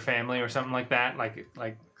 heritage or family or something like that. Like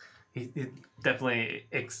he definitely,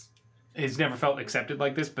 he's never felt accepted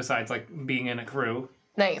like this, besides, like, being in a crew.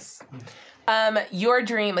 Nice. Your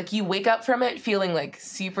dream, like, you wake up from it feeling, like,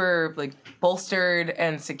 super, like, bolstered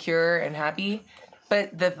and secure and happy.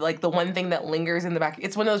 But the one thing that lingers in the back,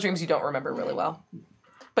 it's one of those dreams you don't remember really well.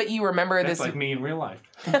 But you remember That's this. like me in real life.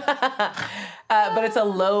 But it's a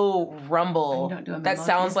low rumble that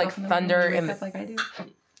sounds like thunder in the. Like I do.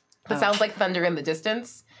 That sounds like thunder in the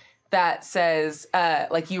distance. That says,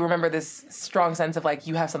 like, you remember this strong sense of, like,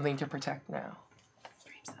 you have something to protect now.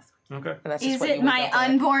 Okay. And that's just Is what you it wake my up with.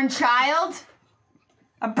 unborn child?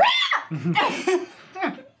 A brat!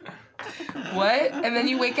 What? And then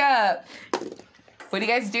you wake up. What do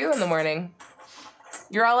you guys do in the morning?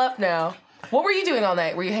 You're all up now. What were you doing all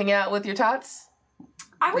night? Were you hanging out with your tots?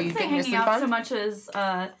 I Were you wouldn't say getting your hanging sleep out on? so much as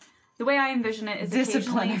the way I envision it is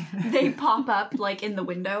occasionally Disciplining. they pop up like in the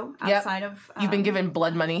window Yep. outside of. You've been given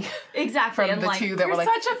blood money exactly from and the like, two that were "You're like,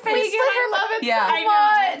 such a we faggot. slit I love it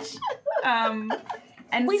Yeah. so much.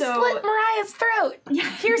 And we so split Mariah's throat. yeah,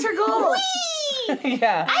 Here's her gold.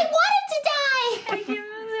 yeah. I wanted to die! I give him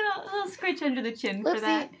a little scratch under the chin for Whoopsie.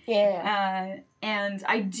 that. Yeah. And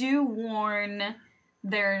I do warn.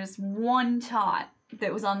 There's one tot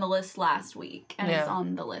that was on the list last week and Yeah. is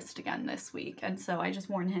on the list again this week, and so I just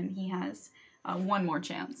warn him he has one more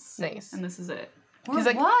chance. Nice. And this is it. He's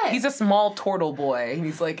like, what? he's a small turtle boy. And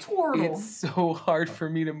he's like, Turtle. it's so hard for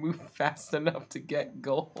me to move fast enough to get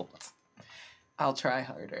gold. I'll try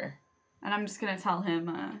harder. And I'm just gonna tell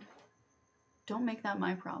him, don't make that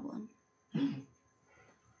my problem.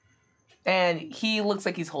 And he looks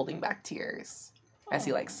like he's holding back tears as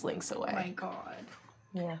he, like, slinks Oh my away. god.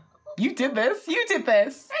 Yeah. You did this. You did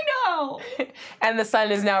this. I know. And the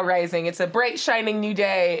sun is now rising. It's a bright, shining new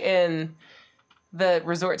day in the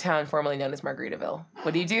resort town formerly known as Margaritaville.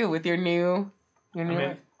 What do you do with your new mean,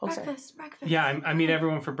 life? Oh, sorry. Breakfast. Yeah, I meet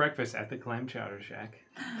everyone for breakfast at the Clam Chowder Shack.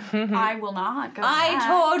 I will not go. I back.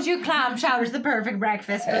 told you clam chowder's the perfect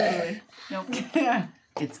breakfast food. Nope.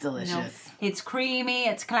 It's delicious. It's creamy,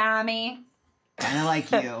 it's clammy. Kind of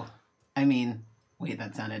like you. I mean, wait,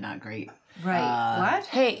 that sounded not great. Right. What?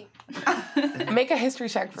 Hey, make a history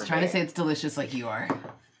check for me. Trying to say it's delicious like you are.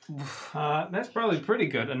 That's probably pretty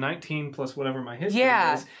good. A 19 plus whatever my history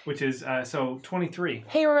Yeah. is, which is, so 23.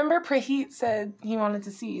 Hey, remember Praheet said he wanted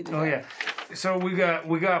to see you today? Oh, yeah. So we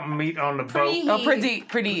got meat on the boat. Oh,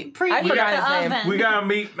 Pradeep. I We forgot got his name. oven. We got to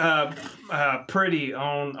meet Pretty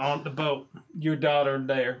on the boat. Your daughter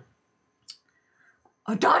there.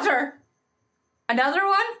 A daughter! Another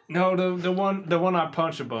one? No, the one I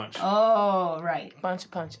punched a bunch. Oh, right. Bunch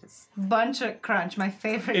of punches. Bunch of Crunch, my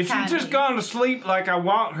favorite If candy. she'd just gone to sleep like I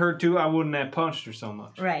want her to, I wouldn't have punched her so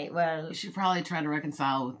much. Right, well... You should probably try to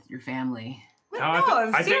reconcile with your family. Well, No, I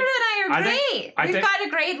no, thi- I Zero think- and I are I think- great. I We've think- got a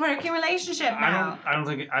great working relationship now.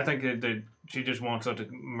 I think that she just wants her to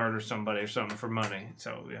murder somebody or something for money.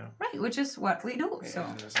 So yeah. Right, which is what we do, so...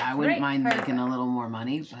 I wouldn't Great, mind perfect. making a little more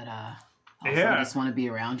money, but also Yeah. I just want to be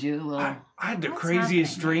around you a little. I had the What's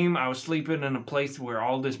craziest happening? dream. I was sleeping in a place where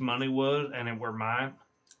all this money was, and it were mine.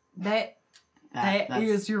 That that's-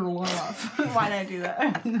 is your love. Why'd I do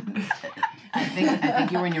that? I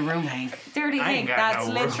think you were in your room, Hank. Dirty I Hank, ain't got that's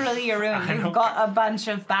no room. literally your room. I You've don't- got a bunch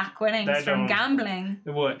of back winnings That from don't- gambling.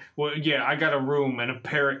 What? Well, yeah, I got a room, and a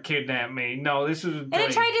parrot kidnapped me. No, this is a And dream.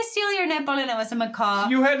 it tried to steal your nipple and it was a macaw.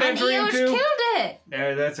 You had that and dream Eos too? killed it.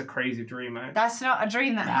 Yeah, that's a crazy dream, man. That's not a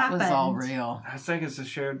dream that That happened. was all real. I think it's a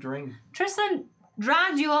shared dream. Tristan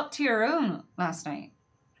dragged you up to your room last night.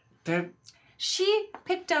 That She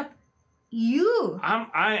picked up you.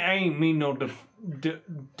 I ain't mean no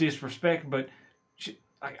disrespect, but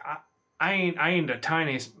like I ain't the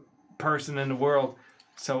tiniest person in the world.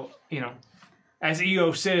 So as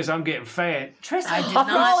EO says, I'm getting fat. Tristan, I did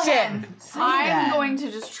not Bullshit. I'm going to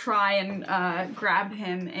just try and grab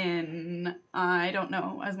him in, I don't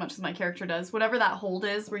know as much as my character does, whatever that hold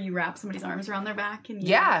is where you wrap somebody's arms around their back. And you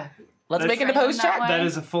Yeah. Let's Let's make an train them opposed that check. way. That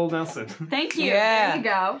is a full Nelson. Thank you. Yeah. There you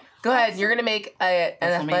go. Go ahead. You're gonna make an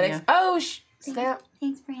athletics. WrestleMania. Oh, snap.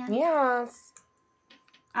 Thanks, Brianna. Yes.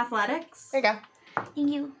 Athletics. There you go. Thank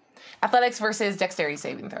you. Athletics versus dexterity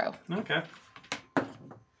saving throw. Okay.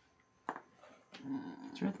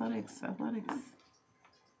 It's your athletics.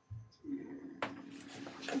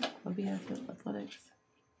 What be athletics?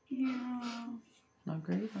 Yeah. Not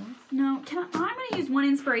great, huh? No, I'm going to use one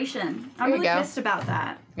inspiration. I'm There you really go. pissed about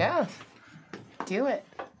that. Yeah. Do it.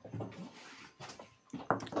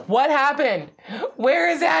 What happened? Where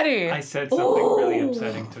is Addie? I said something really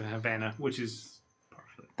upsetting to Havana, which is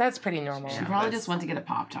partially. That's pretty normal. She probably just went to get a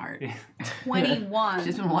Pop-Tart. 21.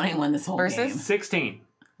 She's been wanting one this whole Versus? game. 16.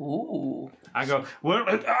 Ooh. I go, well,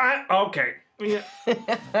 okay. Yeah.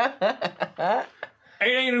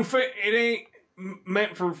 It ain't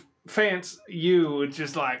meant for fence you. It's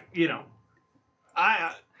just like,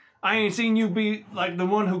 I ain't seen you be like the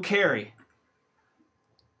one who carry.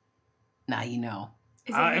 Now you know.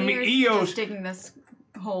 Is it I me mean, or is he Eos- just digging this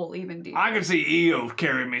hole even deeper? I can see EO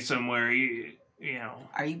carry me somewhere,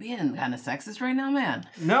 Are you being kind of sexist right now, man?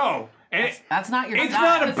 No. And That's not your It's style.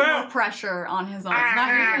 not Puts more about- pressure on his own.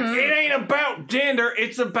 it ain't about gender.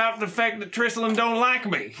 It's about the fact that Trislan don't like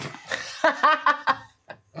me.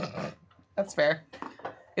 That's fair.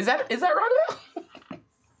 Is that wrong though?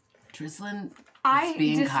 Trislan I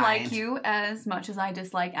being dislike kind. you as much as I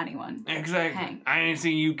dislike anyone. Exactly. Hank. I ain't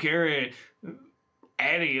seen you carry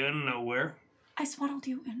Addie in nowhere. I swaddled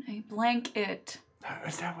you in a blanket.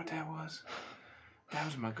 Is that what that was? That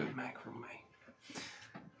was my good Mac from me.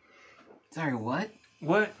 Sorry, what?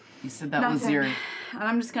 What? You said that was your... And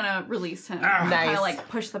I'm just gonna release him. Ah. Nice. Kind of like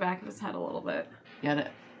push the back of his head a little bit.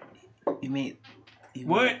 You made...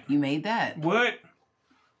 What? You made that. What?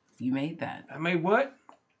 You made that. I mean, what?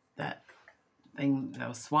 That thing that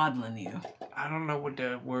was swaddling you. I don't know what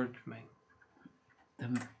that word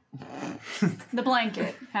mean. The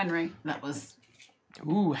blanket, Henry. That was...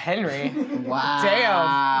 Ooh, Henry.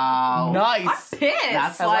 Wow. Nice. Pissed.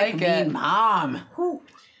 That's I like like me, it. Mom.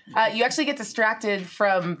 You actually get distracted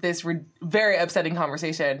from this very upsetting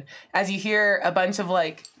conversation as you hear a bunch of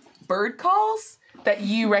like bird calls that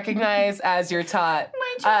you recognize as your tot.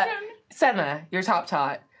 Senna, your top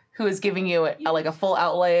tot, who is giving you a full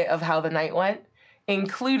outlay of how the night went,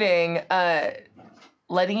 including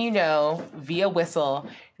letting you know via whistle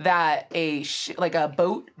that a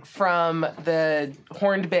boat from the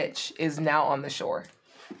Horned Bitch is now on the shore.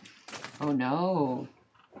 Oh, no.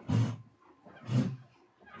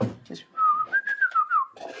 Just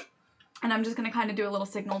And I'm just gonna kind of do a little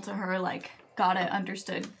signal to her, like, got it,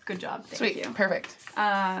 understood, good job, thank sweet, you. perfect.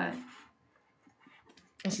 And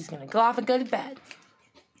she's gonna go off and go to bed.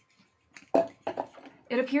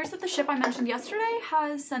 It appears that the ship I mentioned yesterday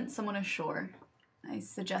has sent someone ashore. I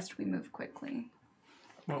suggest we move quickly.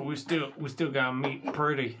 Well, we still gotta meet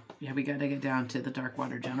Pretty. Yeah, we gotta get down to the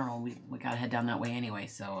Darkwater General. We gotta head down that way anyway,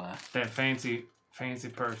 so, That fancy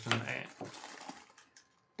person.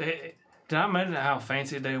 Did I mention how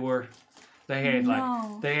fancy they were? They had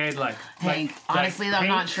No. like Hank, honestly, I'm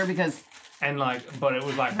not sure because and like, but it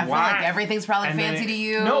was like I feel white. like everything's probably and then fancy to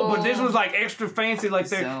you. No, but this was like extra fancy. Like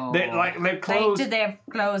their clothes. Did they have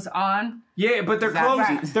clothes on? Yeah, but their Is that clothes,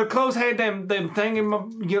 right? their clothes had them thing in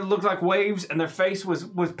looked like waves, and their face was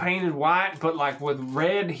painted white, but like with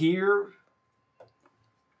red here.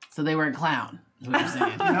 So they were a clown. Is what you're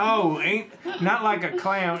saying. No, not like a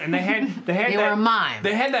clown. And they had They that, were a mime.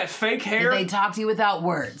 They had that fake hair. Did they talk to you without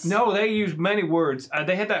words? No, they used many words.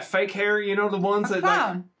 They had that fake hair. You know the ones that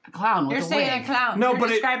Clown. like. A clown with You're a saying wig. a clown. No, You're but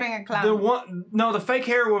describing a clown. The one, no, the fake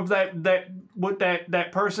hair with that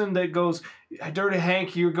person that goes, Dirty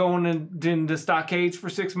Hank, you're going in the stockades for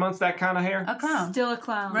 6 months. That kind of hair. A clown. Still a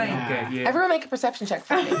clown. Right. Okay, yeah. Everyone make a perception check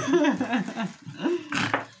for me.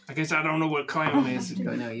 I guess I don't know what clown is.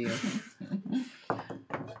 Don't know you.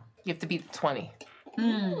 You have to beat 20.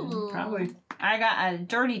 Probably. I got a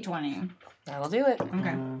dirty 20. That'll do it.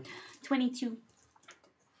 Okay. 22.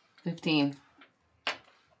 15.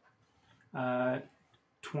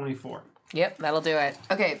 24. Yep, that'll do it.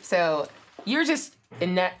 Okay, so you're just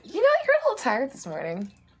in that. You know, you're a little tired this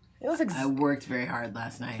morning. It was I worked very hard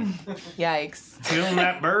last night. yikes. Feeling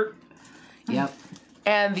that bird? Yep.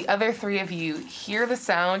 And the other three of you hear the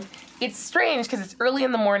sound. It's strange because it's early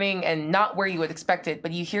in the morning and not where you would expect it,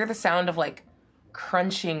 but you hear the sound of like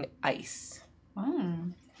crunching ice. Oh.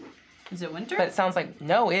 Is it winter? But it sounds like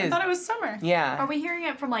no, it I is. thought it was summer. Yeah. Are we hearing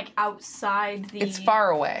it from like outside the? It's far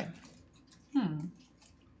away.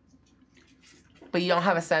 But you don't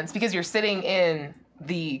have a sense because you're sitting in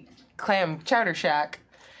the clam chowder shack.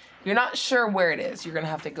 You're not sure where it is. You're gonna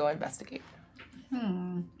have to go investigate.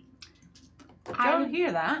 I I don't would,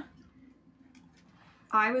 hear that.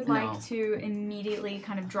 I would No. like to immediately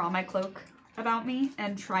kind of draw my cloak about me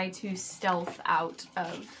and try to stealth out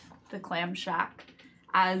of the clam shack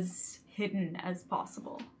as hidden as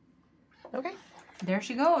possible. Okay. There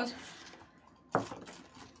she goes.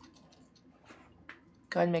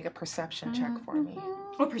 Go ahead and make a perception check for me.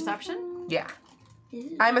 Oh, perception? Yeah.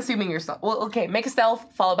 I'm assuming you're stealth. Well, okay, make a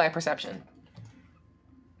stealth followed by a perception.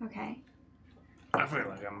 Okay. I feel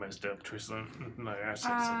like I messed up, Tristan. Like I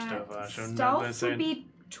said some stuff I shouldn't have been Stealth would saying. be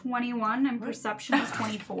 21 and perception is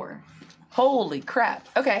 24. Holy crap.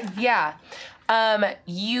 Okay, yeah.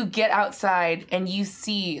 You get outside and you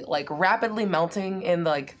see like rapidly melting in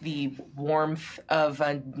like the warmth of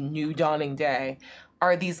a new dawning day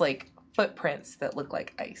are these like footprints that look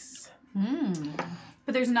like ice.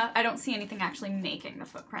 But there's not, I don't see anything actually making the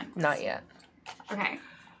footprints. Not yet. Okay.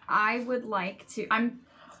 I would like to, I'm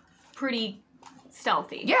pretty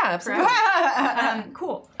stealthy. Yeah, absolutely.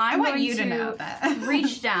 Cool. I I'm want going you to know that.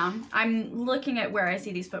 reach down. I'm looking at where I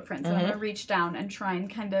see these footprints, and I'm going to reach down and try and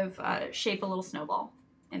kind of shape a little snowball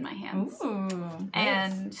in my hands. Ooh.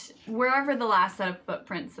 And wherever the last set of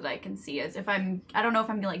footprints that I can see is, I don't know if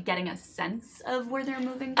I'm like getting a sense of where they're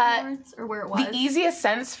moving towards or where it was. The easiest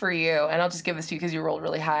sense for you, and I'll just give this to you because you rolled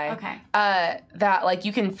really high. Okay. That like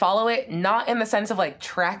you can follow it not in the sense of like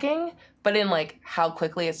tracking, but in like how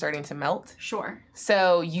quickly it's starting to melt. Sure.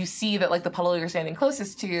 So you see that like the puddle you're standing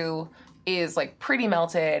closest to is like pretty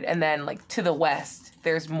melted, and then like to the west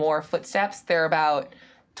there's more footsteps. They're about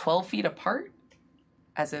 12 feet apart,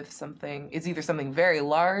 as if something is either something very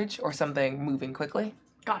large or something moving quickly.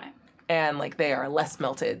 Got it. And like they are less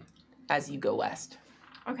melted as you go west.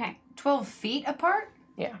 Okay. 12 feet apart?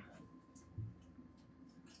 Yeah,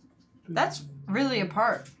 That's really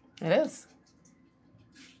apart. it is.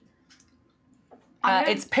 I'm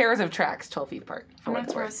gonna- It's pairs of tracks 12 feet apart. For I'm what going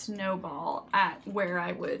it's to throw a worth. snowball at where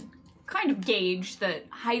I would kind of gauge that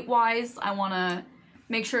height-wise. I want to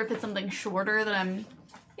make sure if it's something shorter that I'm,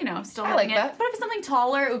 still I hitting like it. that. But if it's something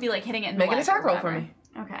taller, it would be like hitting it in the Make an leg attack or roll for whatever. me.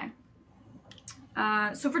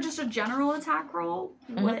 Okay. So for just a general attack roll,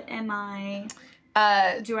 what am I?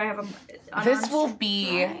 Do I have a? This unarmed will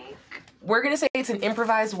be. strike? We're gonna say it's an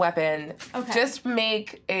improvised weapon. Okay. Just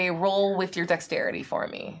make a roll with your dexterity for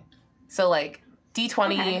me. So like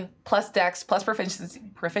D20 Okay. plus dex plus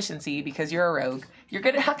proficiency because you're a rogue. You're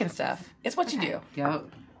good at hacking stuff. It's what you do. Yep.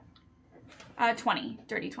 20,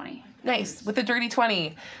 dirty 20. Nice. With the dirty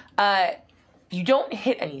 20, you don't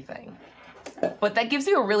hit anything. But that gives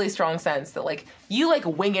you a really strong sense that like you like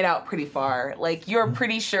wing it out pretty far. Like you're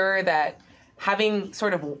pretty sure that having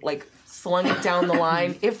sort of like slung it down the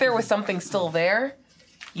line, if there was something still there,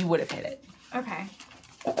 you would have hit it. Okay.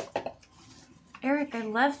 Eric, I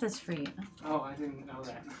left this for you. Oh, I didn't know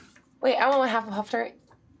that. Wait, I want half a Puff Tart.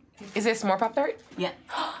 Is this more Pop Tart? Yeah.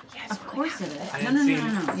 Yes, Of course it is. I No, didn't no, see no,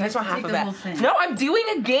 it. no, no. I just want half Take of the that. whole thing. No, I'm doing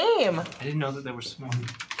a game. I didn't know that there was s'more.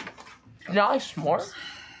 Not like s'more.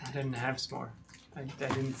 I didn't have s'more. I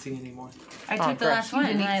didn't see any more. I Oh, took the gross. last one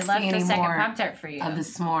and didn't I see left the any second more Pop-Tart for you. Of the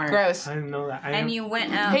s'more. Gross. I didn't know that. And you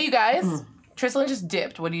went out. Hey, you guys. Tristan just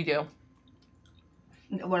dipped. What do you do?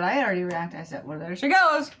 Well, I already reacted. I said, well, there she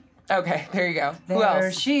goes. Okay, there you go. Who There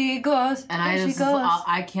else? she goes. And there I she just, goes.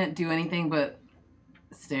 I can't do anything but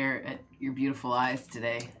stare at your beautiful eyes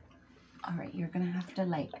today. All right, you're gonna have to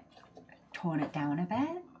like tone it down a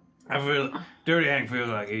bit. I feel Dirty Hank feels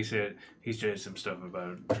like he said some stuff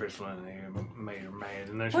about Trislan and he made her mad.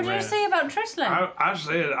 And then she What did you mad. say about Trislan? I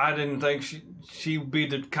said I didn't think she'd be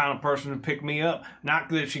the kind of person to pick me up. Not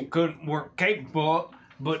that she couldn't work capable,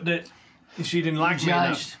 but that she didn't like me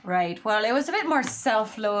enough. Judged. Right. Well, it was a bit more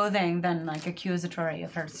self-loathing than like accusatory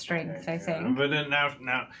of her strength, I think. But then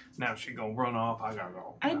now she gonna run off. I gotta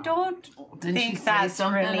go. I don't Didn't she think say that's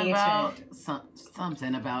something related. about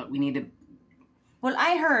something about we need to? Well,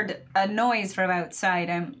 I heard a noise from outside.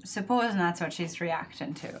 I'm supposing that's what she's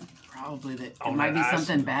reacting to. Probably that Oh, it might be that ice.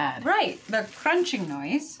 something bad. Right. The crunching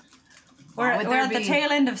noise. Why We're, would we're there at the be-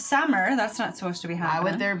 tail end of summer. That's not supposed to be Why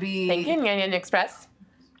happening. would there be? Thank you, Union Express.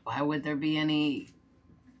 Why would there be any?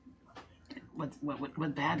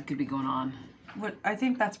 What bad could be going on? Well, I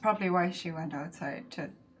think that's probably why she went outside to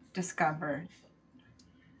discover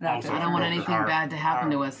that. Also, I don't want Broken anything heart. bad to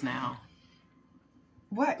happen to us now.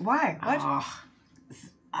 What? Why? What? Oh,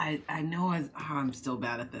 I know I'm still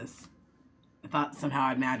bad at this. I thought somehow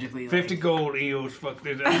I'd magically 50 gold EOs fuck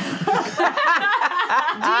this up.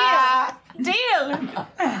 Deal.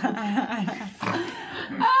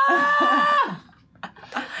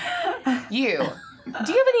 You.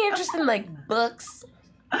 Do you have any interest in like books?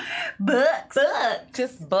 Books.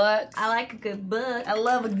 Just books. I like a good book. I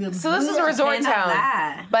love a good So this is a resort Can't have town,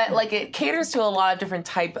 that. but like it caters to a lot of different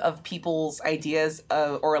type of people's ideas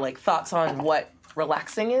of, or like thoughts on what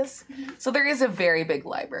relaxing is. So there is a very big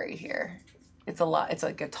library here. It's a lot. It's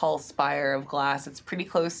like a tall spire of glass. It's pretty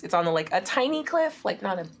close. It's on like a tiny cliff, like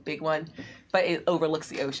not a big one, but it overlooks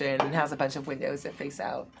the ocean and has a bunch of windows that face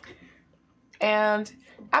out. And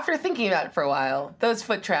after thinking about it for a while, those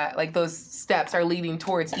those steps are leading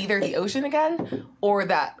towards either the ocean again or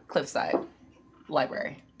that cliffside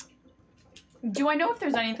library. Do I know if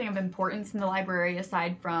there's anything of importance in the library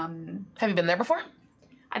aside from? Have you been there before?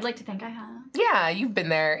 I'd like to think I have. Yeah, you've been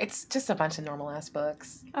there. It's just a bunch of normal ass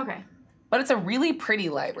books. Okay. But it's a really pretty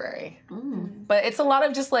library. Mm. But it's a lot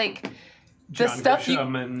of just like the John stuff you.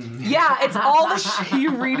 Grisham and Yeah, it's all the shit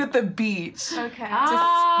you read at the beach. Okay.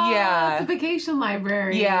 yeah. It's a vacation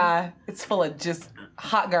library. Yeah, it's full of just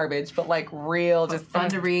hot garbage, but like real, just Fun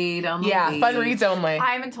to read on the Yeah, beach. fun reads only.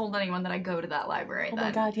 I haven't told anyone that I go to that library. Oh my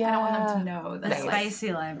then. God, I don't want them yeah. to know that. Nice. I like,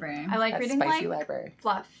 Spicy library. I like That's reading spicy like library.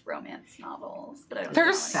 fluff romance novels, but I don't. There's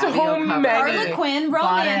know so Savio cover. many. Harlequin Goddess,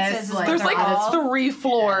 romances. is like, what There's they're like called. 3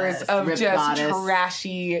 floors Yes, of Rip just Goddess.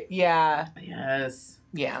 trashy, yeah, Yes.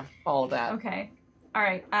 all of that. Okay. All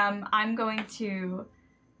right. I'm going to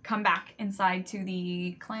come back inside to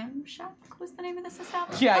the Clam Shack. Was the name of this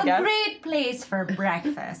establishment? Yeah, I A guess. great place for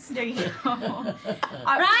breakfast. There you go. Right?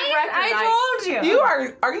 I told you. You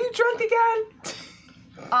are you drunk again?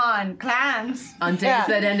 On clams. On days Yeah.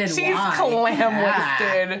 that ended She's wine. clam Yeah.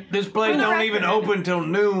 wasted. this place don't even open till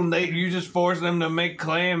noon. You just force them to make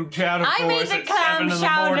clam chowder I for made us the at 7 clam in the morning.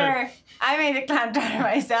 chowder. I made the clam chowder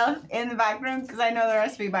myself in the back room because I know the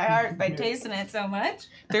recipe by heart by tasting it so much.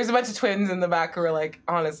 There's a bunch of twins in the back who are like,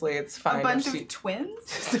 honestly, it's fine. A bunch if she- of twins.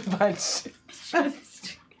 Just a bunch.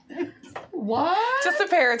 What? Just a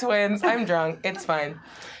pair of twins. I'm drunk. It's fine.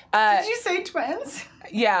 Did you say twins?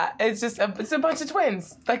 Yeah, it's just it's a bunch of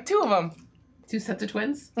twins. Like 2 of them. 2 sets of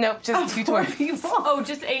twins? Nope, just 2 twins. Oh,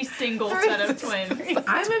 just a single set of twins.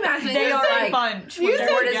 I'm imagining They there's are a like bunch. You when said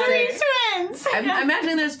they're together. 3 twins. I'm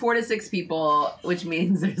imagining there's 4 to 6 people, which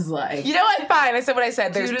means there's like You know what? Fine. I said what I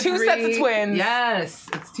said. There's 2 sets of twins. Yes,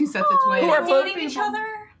 it's 2 sets of twins. Who are both dating each other?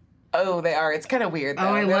 Oh, they are. It's kind of weird. Though.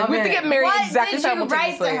 Oh, I They're like, love we have to it. get married What exactly did you write to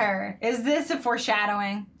simultaneously. her? Is this a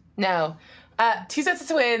foreshadowing? No. 2 sets of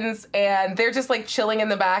twins, and they're just like chilling in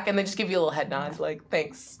the back, and they just give you a little head nod, like,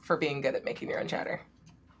 thanks for being good at making your own chowder.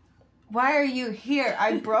 Why are you here?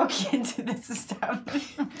 I broke into this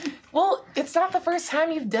establishment. Well, it's not the first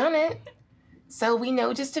time you've done it, so we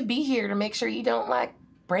know just to be here to make sure you don't, like,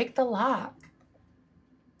 break the lock.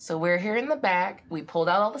 So we're here in the back. We pulled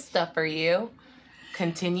out all the stuff for you.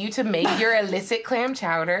 Continue to make your illicit clam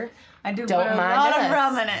chowder. I do Don't put a mind lot us. of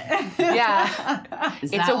rum in it. Yeah.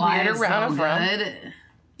 Is It's that a why weird it's round so of rum. good?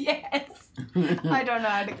 Yes. I don't know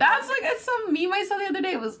how to. That's like some meme I saw the other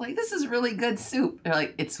day. It was like, this is really good soup. They're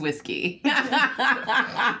like, it's whiskey.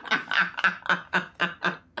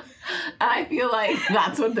 I feel like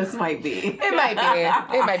that's what this might be. It might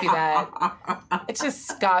be. It might be that. It's just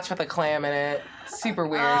scotch with a clam in it. Super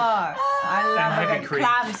weird. Oh, I love And it. heavy cream.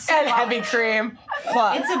 Clam And swap. heavy cream.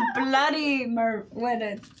 Fuck. It's a bloody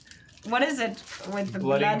what is it with the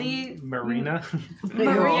bloody marina.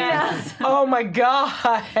 marina? Oh my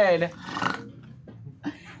god.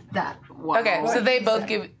 That. Wow. Okay, so they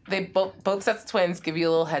both sets of twins give you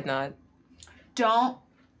a little head nod. Don't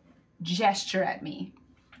gesture at me.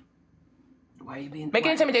 Why are you being... Make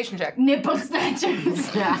an intimidation check. Nipple snatchers.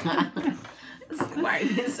 Why are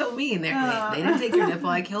you being so mean? They didn't take your nipple.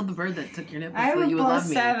 I killed the bird that took your nipple I have so a you would love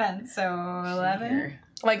me. +7, so 11.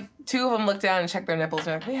 Like 2 of them look down and check their nipples.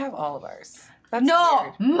 And we have all of ours. That's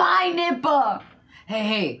No, weird. my nipple.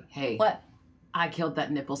 Hey. What? I killed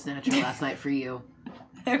that nipple snatcher last night for you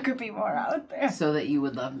There could be more out there. so that you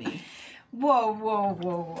would love me.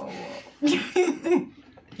 Whoa.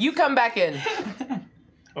 You come back in.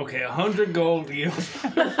 Okay, 100 gold eels.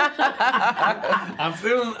 I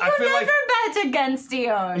feel Never like bet against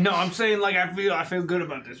ears. no. I'm saying like I feel good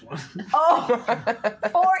about this one. Oh,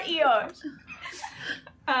 4 ears.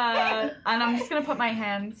 And I'm just gonna put my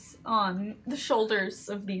hands on the shoulders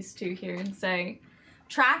of these two here and say,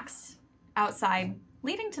 tracks outside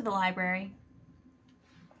leading to the library.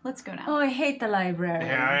 Let's go now. Oh, I hate the library.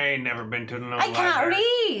 Yeah, I ain't never been to no I can't library.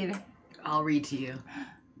 read. I'll read to you.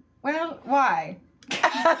 Well, why?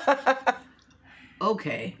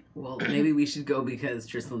 Okay. Well, maybe we should go because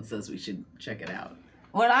Tristan says we should check it out.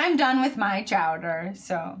 Well, I'm done with my chowder,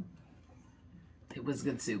 so It was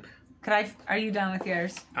good soup. are you done with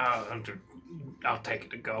yours? I'll take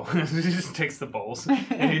it to go. He just takes the bowls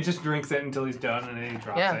and he just drinks it until he's done and then he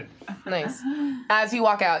drops Yeah. it. Nice. As you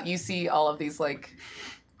walk out, you see all of these like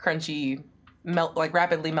crunchy,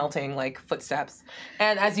 rapidly melting like footsteps.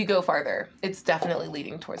 And as you go farther, it's definitely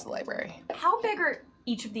leading towards the library. How big are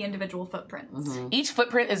each of the individual footprints? Mm-hmm. Each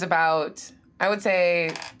footprint is about, I would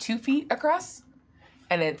say, 2 feet across.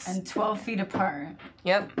 And it's, And 12 feet apart.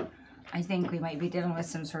 yep, I think we might be dealing with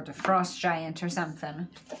some sort of frost giant or something.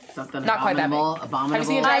 Something Not quite that big. abominable. Have you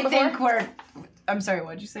seen a I giant think before? I'm sorry,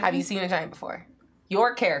 what'd you say? Have you seen a giant before?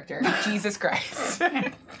 Your character, Jesus Christ.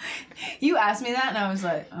 You asked me that and I was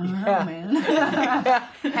like, oh Yeah. man.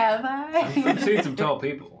 Have I've I? seen some tall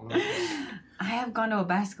people. I have gone to a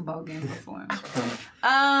basketball game before.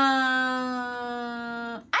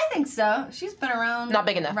 I think so. She's been around. Not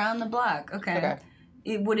big enough. Around the block. Okay. Okay.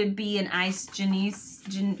 Would it be an ice genese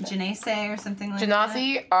or something like that?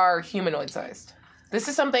 Genasi are humanoid sized. This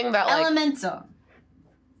is something that like Elemental.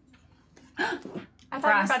 I thought you were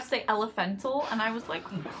Frost. about to say elephantal, and I was like,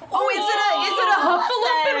 Oh, is it a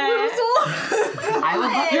hufflepuff? I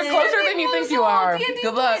would love you're closer than you think you are.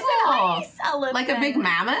 Good luck. nice elephant. Like a big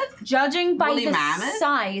mammoth? Judging by Woolly the mammoth?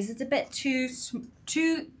 size, it's a bit too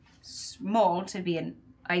small to be an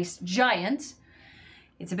ice giant.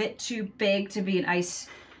 It's a bit too big to be an ice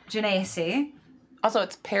genasi. Also,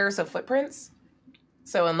 it's pairs of footprints.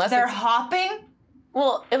 So unless They're it's hopping.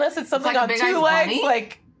 unless it's something like a on big 2 ice legs, bunny?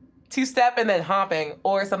 like 2-step and then hopping,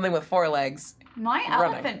 or something with 4 legs. My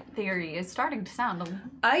running. elephant theory is starting to sound a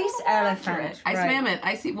Ice little elephant. accurate. Ice Right. mammoth.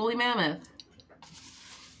 Icy woolly mammoth.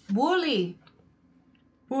 Woolly.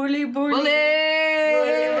 Woolly. Woolly!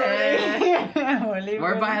 Woolly.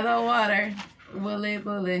 We're by the water. Woolly,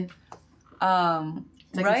 woolly.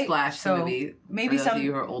 It's like right. a Splash So movie. maybe for those of some.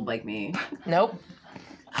 you who are old like me. Nope.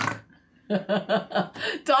 Dom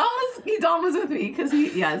was with me because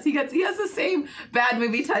he has the same bad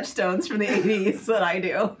movie touchstones from the 80s that I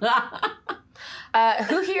do.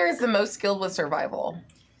 Who here is the most skilled with survival?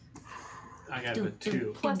 I got the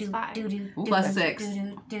 2. Plus 5. Plus 6.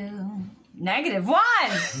 -1.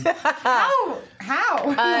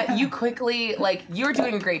 How? You quickly, like, you're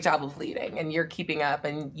doing a great job of leading, and you're keeping up,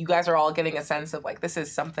 and you guys are all getting a sense of, like, this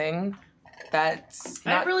is something that's I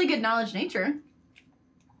have not... really good knowledge nature.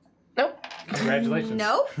 Nope. Congratulations.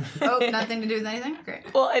 Nope. Oh, nothing to do with anything?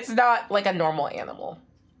 Great. Well, it's not like a normal animal.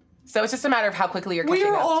 So it's just a matter of how quickly you're catching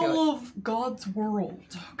up to it. of God's world.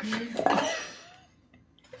 Okay.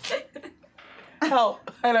 Help.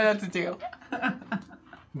 I don't know what to do.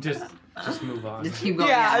 Just move on. Just keep going.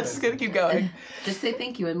 Yeah, I'm just gonna keep going. Just say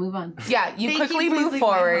thank you and move on. Yeah, you quickly move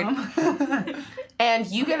forward, and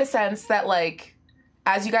you get a sense that, like,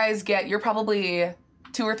 as you guys get, you're probably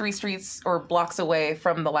 2 or 3 streets or blocks away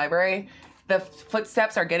from the library. The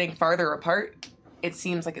footsteps are getting farther apart. It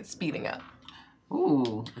seems like it's speeding up.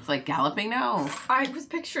 Ooh, it's like galloping now. I was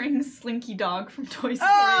picturing Slinky Dog from Toy Story.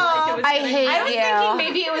 Oh, like it was I doing- hate I was Yeah.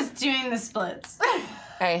 thinking maybe it was doing the splits.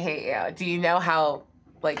 I hate you. Do you know how,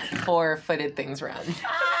 like, 4-footed things run? I'm so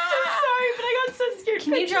sorry, but I got so scared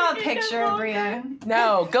Can you draw a picture, Bria?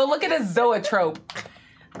 No, go look at a zoetrope.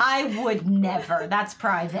 I would never. That's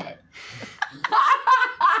private.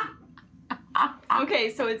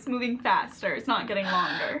 Okay, so it's moving faster. It's not getting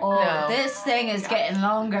longer. Oh, No. this thing is getting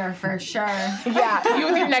longer for sure. Yeah, you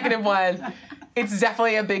with your -1. It's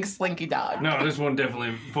definitely a big slinky dog. No, this one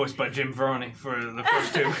definitely voiced by Jim Varney for the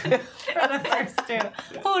first two. For the first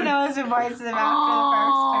two. Who knows who voiced them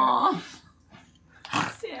after the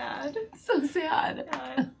first two? Sad. So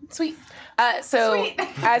sad. Sweet. So Sweet.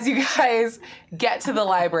 as you guys get to the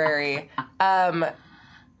library,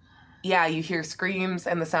 yeah, you hear screams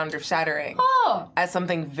and the sound of shattering Oh, as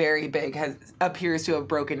something very big appears to have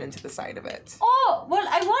broken into the side of it. oh, well,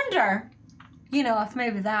 I wonder, if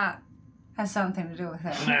maybe that has something to do with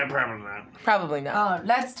it. Nah, probably not. Probably not. Oh,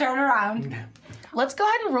 let's turn around. Let's go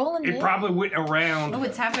ahead and roll in. It probably went around. Oh,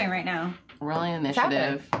 what's happening right now? Rolling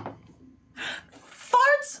initiative.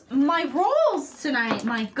 Farts my rolls tonight,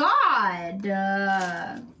 my god.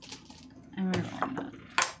 I'm re-rolling that.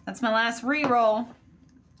 That's my last re-roll.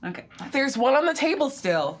 Okay. There's one on the table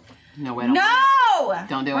still. No, wait. Don't No!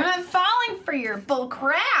 Don't do We're it. not falling for your bull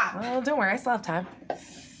crap. Well, don't worry, I still have time.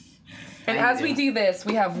 And I as we do. do this,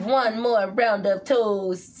 we have one more round of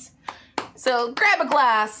toasts. So grab a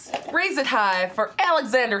glass, raise it high for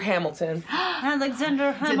Alexander Hamilton.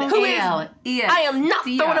 Alexander To Hamilton. the Who is- E-L-E-S. I am not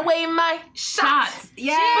throwing away my shots. Shots.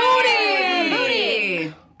 Yay!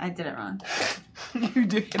 Booty! I did it wrong. You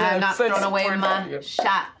did. I'm not Such throwing away support of my you.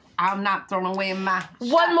 shot. I'm not throwing away my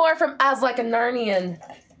One more from As Like a Narnian.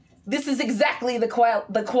 This is exactly the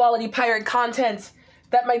quality pirate content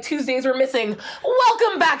that my Tuesdays were missing.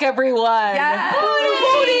 Welcome back, everyone. Yes.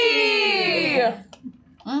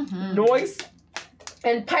 Booty! Noise.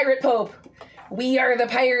 And Pirate Pope. We are the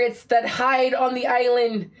pirates that hide on the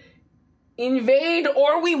island. Invade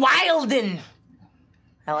or we wilden.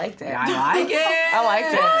 I liked it. I like it. I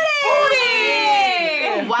liked it.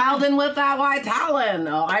 Booty! Wildin' with that white talon.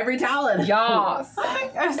 Oh, ivory talon. Yas.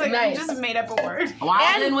 I was like, Nice. I just made up a word.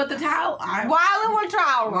 Wildin' with the towel. While we're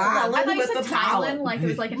towel. I Wildin' thought you with said the Thailand towel. like it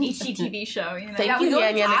was like an HGTV show, you know? Thank Yeah, you, we go to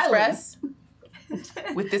Yan Yan Thailand. Express.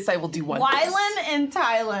 With this, I will do one. Wylan in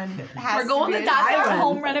Thailand has We're going to to be That's our Thailand.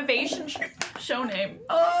 home renovation show name.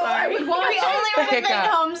 Sorry. We only renovate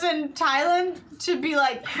Hiccup. homes in Thailand to be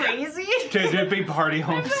like crazy. To be party I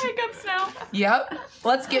have homes. the hiccups now. Yep.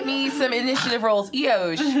 Let's get me some initiative rolls.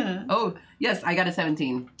 Eoj. Oh, yes, I got a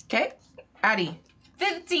 17. Okay. Addie.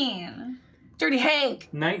 15. Dirty Hank.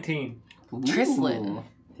 19. Trislin.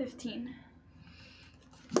 15.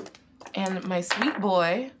 And my sweet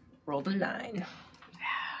boy rolled a 9.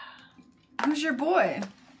 Who's your boy?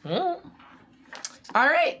 All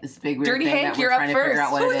right. This big weird Dirty thing Hank, that we're you're up trying to figure first.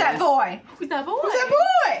 out what Who's it that is. boy? Who's that boy? Who's that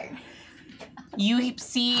boy? You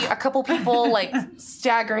see a couple people like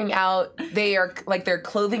staggering out. They are like their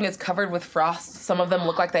clothing is covered with frost. Some of them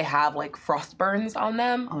look like they have like frost burns on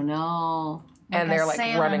them, Oh no. and they're like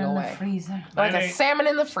running away. The freezer. Like a That ain't- salmon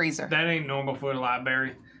in the freezer. That ain't normal for the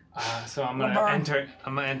library. So I'm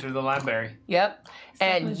gonna enter the library. Yep.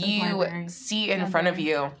 And Definitely says you library. see in front of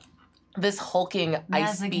you this hulking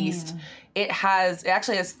ice Mazagin. beast. It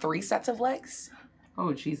actually has 3 sets of legs,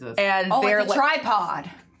 Oh Jesus. and Oh, they're it's a like, tripod.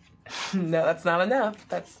 no, that's not enough.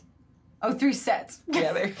 That's Oh, 3 sets.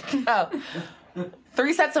 yeah, there you go.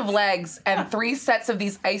 3 sets of legs and 3 sets of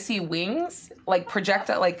these icy wings, like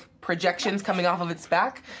projections coming off of its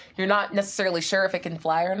back. You're not necessarily sure if it can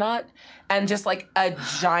fly or not. And just like a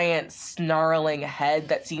giant snarling head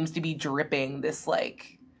that seems to be dripping this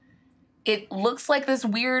like, it looks like this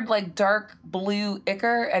weird like dark blue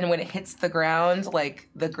ichor, and when it hits the ground, like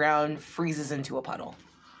the ground freezes into a puddle.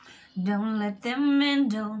 Don't let them in,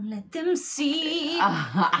 don't let them see.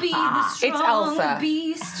 Be the strong Elsa.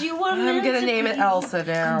 beast you were I'm meant gonna to name it be. Elsa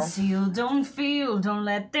now. Conceal, don't feel, don't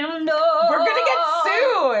let them know. We're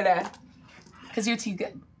gonna get sued! Because you're too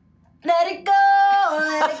good. Let it go,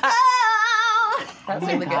 let it go. That's Oh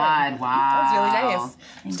my really good. God, wow. That was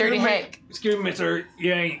really nice. Dirty Hank. Excuse me, sir.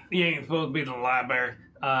 You ain't supposed to be in the library.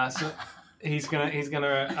 So he's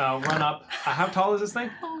gonna run up. How tall is this thing?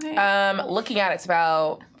 Looking at it's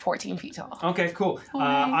about 14 feet tall. Okay, cool.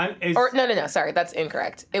 No. Or no, sorry, that's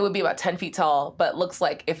incorrect. It would be about 10 feet tall, but looks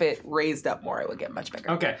like if it raised up more, it would get much bigger.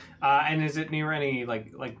 Okay. And is it near any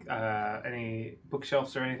any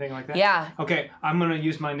bookshelves or anything like that? Yeah. Okay, I'm gonna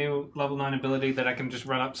use my new level 9 ability that I can just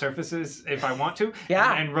run up surfaces if I want to.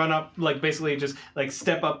 Yeah. And run up basically just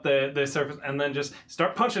step up the surface and then just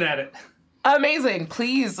start punching at it. Amazing.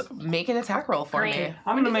 Please make an attack roll for me.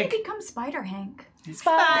 I'm When gonna did make. you become Spider Hank?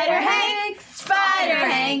 Spider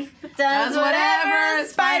Hank does whatever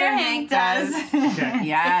Spider Hank does. Okay.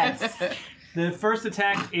 Yes. The first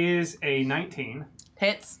attack is a 19.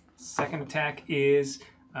 Hits. Second attack is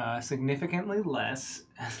significantly less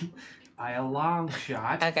by a long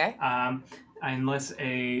shot. Okay. Unless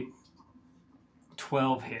a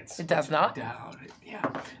 12 hits. It does not. Doubt it.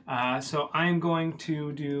 Yeah. So I'm going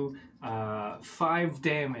to do 5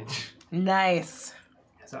 damage. Nice.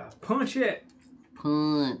 So punch it.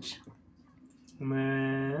 Punch.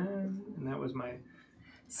 And that was my...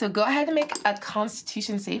 So go ahead and make a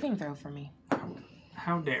Constitution saving throw for me.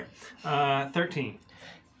 How dare. 13.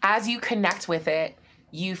 As you connect with it,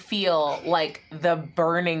 you feel like the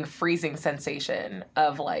burning, freezing sensation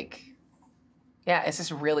of like, yeah, it's just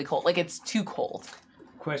really cold. Like it's too cold.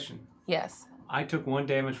 Question. Yes. I took 1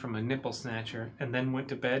 damage from a nipple snatcher and then went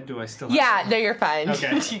to bed. Do I still have Yeah, no, you're fine.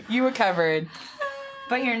 Okay. You recovered.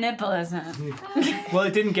 But your nipple isn't. Well,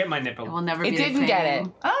 it didn't get my nipple. It will never It be the didn't get it.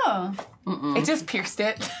 same. Oh. Mm-mm. It just pierced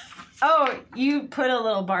it. Oh, you put a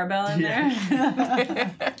little barbell in there?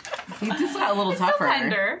 He just got a little tougher.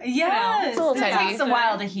 Tender. Yes. It's a little it tiny. takes a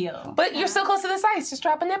while to heal. But you're so close to this ice. Just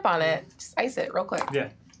drop a nip on it. Just ice it real quick. Yeah.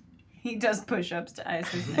 He does push-ups to ice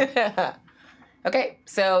his nip. Okay,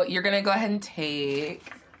 so you're going to go ahead and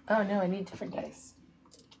take... Oh, no, I need different dice.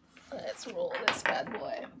 Let's roll this bad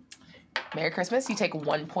boy. Merry Christmas. You take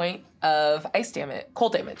 1 point of ice damage,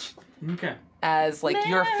 cold damage. Okay. As, like,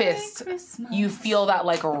 your Merry fist, Christmas. you feel that,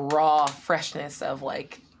 like, raw freshness of,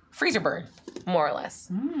 like, freezer burn, more or less.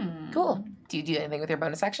 Cool. Do you do anything with your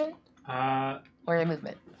bonus action? Or your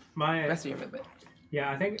movement? The My rest of your movement.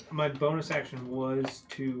 Yeah, I think my bonus action was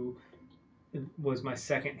my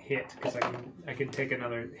second hit because I can take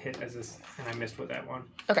another hit as this, and I missed with that one.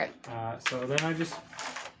 Okay. So then I just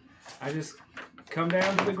come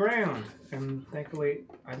down to the ground, and thankfully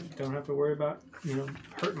I don't have to worry about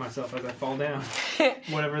hurting myself as I fall down,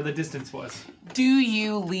 whatever the distance was. Do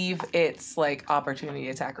you leave its, like, opportunity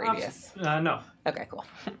attack radius? No. Okay, cool.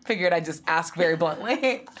 Figured I'd just ask very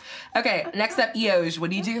bluntly. Okay, next up, Eoj, what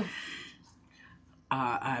do you do?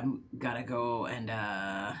 I'm gonna go and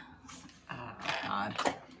God.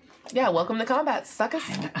 Yeah, welcome to combat, suckers.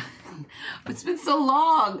 It's been so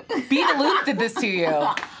long. Beat the Loop did this to you.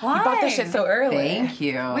 Why? You bought this shit so early. Thank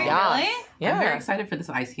you. Wait, Yeah. really? Yeah. I'm very excited for this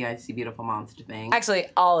icy beautiful monster thing. Actually,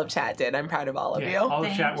 all of chat did. I'm proud of all of Yeah, you. all the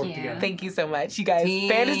Thank chat worked you. together. Thank you so much. You guys Team.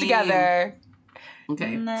 banded together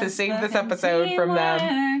Okay, to save this episode from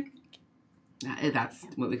them. that's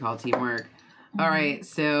what we call teamwork. All right,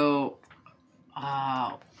 so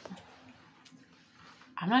I'm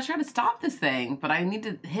not trying to stop this thing, but I need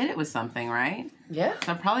to hit it with something, right? Yeah.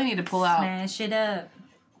 So I probably need to pull out. Smash it up.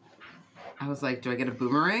 I was like, do I get a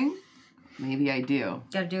boomerang? Maybe I do.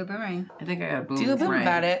 Gotta do a boomerang. I think I got a boomerang. Do a boom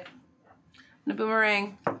about it. A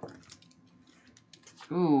boomerang.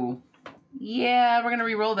 Ooh. Yeah, we're gonna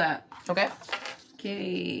re-roll that. Okay.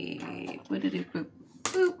 Okay. Boop.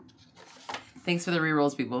 Boop. Thanks for the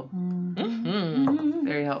re-rolls, people. Mm-hmm.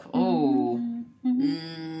 Very helpful. Oh.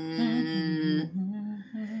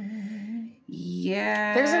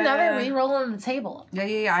 Yeah. There's another re-roll on the table.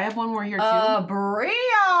 Yeah. I have one more here too. Bria!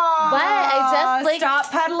 What? I just, like-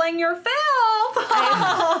 Stop peddling your filth!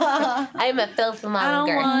 I'm a filth I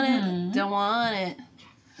monger. don't want it. Don't want it.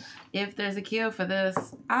 If there's a cure for this,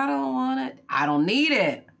 I don't want it. I don't need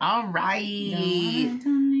it. All right.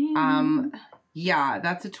 Yeah,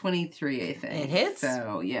 that's a 23, I think. It hits?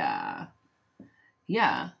 So, yeah.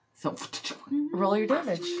 Yeah. So, Roll your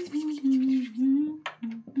damage.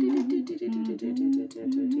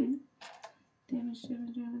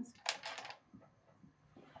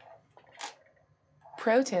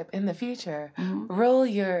 Pro tip in the future, roll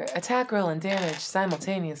your attack roll and damage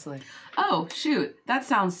simultaneously. Oh, shoot. That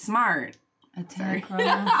sounds smart. Attack roll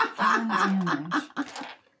and damage.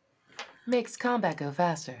 Makes combat go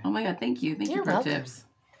faster. Oh my god, thank you. Thank you, You're pro welcome. tips.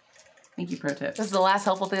 Thank you, pro tips. This is the last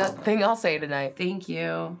helpful thing I'll say tonight. Thank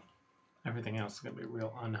you. Everything else is going to be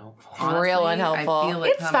real unhelpful. Real Honestly, I unhelpful. feel it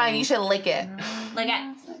It's fine. coming. You should lick it. Lick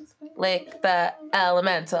it. Lick the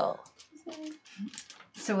elemental.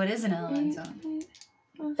 So it is an elemental.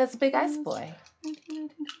 That's a big ice boy. It's an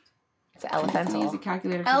Use a elemental.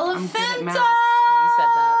 calculator. 'cause I'm good at Elemental! math. You said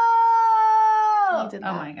that. You did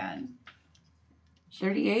Oh that. my god.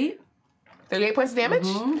 38? 38 points of damage?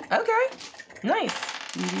 Mhm. Okay.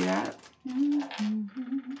 Nice. Can you do that?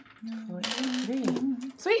 43.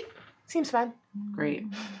 Sweet. Seems fun. Great.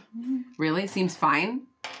 Really? Seems fine?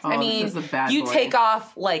 Oh, I mean, this is a bad you boy. take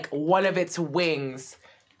off like one of its wings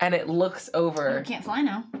and it looks over You can't fly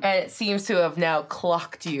now. and it seems to have now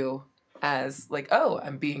clocked you as like, oh,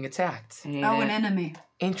 I'm being attacked. I hate Oh, it. an enemy.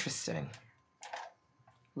 Interesting.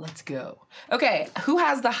 Let's go. Okay, who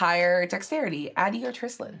has the higher dexterity, Addie or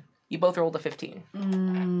Trislin? You both rolled a 15. I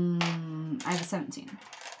have a 17.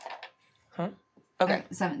 Huh? Okay.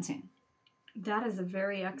 17. That is a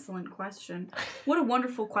very excellent question. What a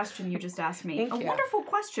wonderful question you just asked me. Thank you. Wonderful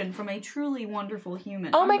question from a truly wonderful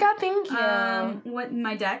human. Oh my god, thank you. What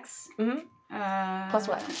my dex? Plus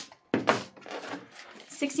what?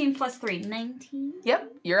 16 plus 3, 19.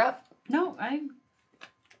 Yep, you're up. No, I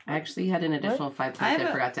actually had an additional 5 points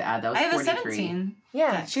I forgot to add. That was have 43. a 17.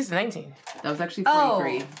 Yeah, she's 19. That was actually Oh,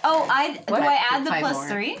 43. do I add the Five plus more.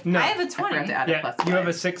 3? No. I have a I 20. forgot to add a Yeah, plus you have 5.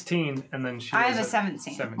 a 16, and then she I has have a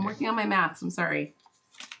 17. I'm working on my maths. I'm sorry.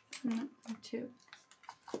 2.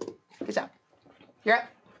 Good job. You're up.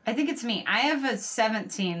 I think it's me. I have a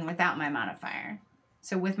 17 without my modifier.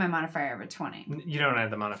 So with my modifier, I have a 20. You don't add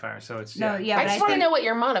the modifier, so it's No, yeah, I but just want to know what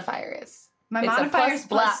your modifier is. my it's a modifier is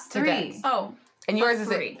plus plus to 3. dex. Oh, And yours plus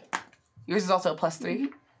is 3. Yours is also a plus 3.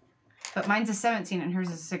 But mine's a 17 and hers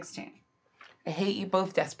is a 16. I hate you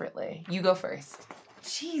both desperately. You go first.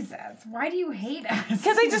 Jesus, why do you hate us?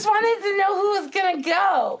 Because I just wanted to know who was gonna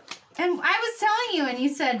go. And I was telling you, and you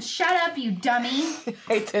said, "Shut up, you dummy."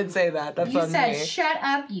 I did say that. That's You on said, me. "Shut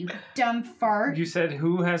up, you dumb fart." You said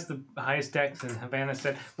who has the highest dex, and Havana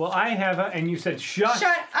said, "Well, I have a," and you said, "Shut."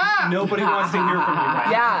 up. Nobody wants to hear from you right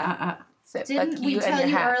now. Yeah. So Didn't fuck we you and tell your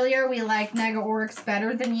you hat. earlier we like Nega Oryx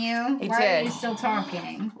better than you? We Why did. are you still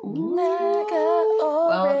talking?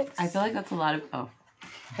 Well, Oryx. I feel like that's a lot of... Oh,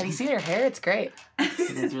 Have you seen her hair? It's great. it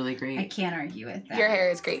is really I great. can't argue with that. Your hair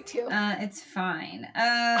is great too. It's fine.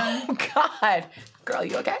 Oh God, girl,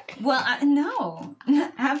 you okay? Well, no,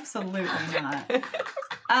 absolutely not.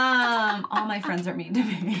 All my friends are mean to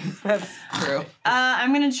me. That's true.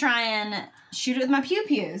 I'm gonna try and shoot it with my pew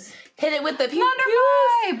pews. Hit it with the pew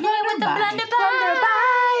Blunderbuss.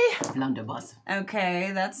 Blunderbuss.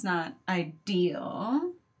 Okay, that's not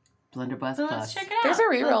ideal. Blunderbuss So plus. let's check it out. There's a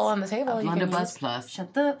reroll Let's- on the table. You can Blunderbuss use. plus.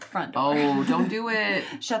 Shut the front door. Oh, don't do it.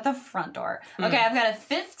 Shut the front door. Okay, I've got a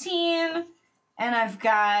 15, and I've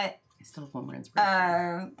got I still have one more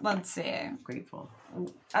inspiration. let's see, Grateful.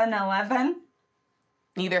 an 11.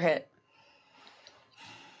 Neither hit.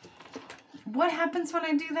 What happens when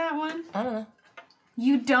I do that one? I don't know.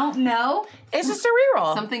 You don't know? It's just a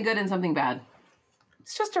reroll. Something good and something bad.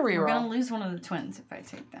 It's just a We're gonna reroll. lose one of the twins if I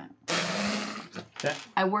take that.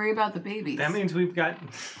 I worry about the babies. That means we've got.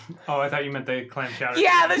 Oh, I thought you meant the clam chowder.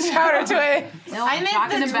 Yeah, the chowder twin. No, I I'm meant the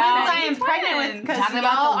talking twins about, I am pregnant with because talking y'all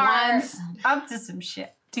about the are ones, up to some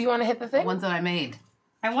shit. Do you want to hit the the thing? ones that I made.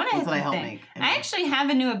 I want to hit That's what I the help thing. make. I actually have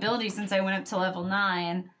a new ability since I went up to level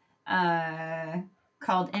 9,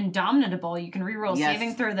 called Indomitable. You can reroll Yes.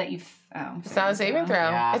 saving throw that you've. It's not a saving throw.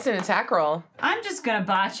 Yeah. It's an attack roll. I'm just gonna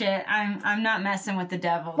botch it. I'm not messing with the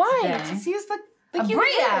devil Why? today. Just use the. A you can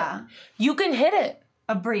hit Bria. it. You can hit it.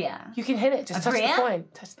 A Bria. You can hit it. Just A touch Bria? the coin.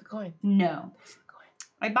 Touch the coin. No.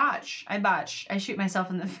 I botch. I shoot myself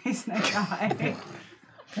in the face and I die.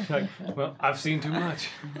 Like, well, I've seen too much.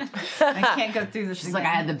 I can't go through this. She's like, I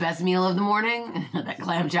had the best meal of the morning. That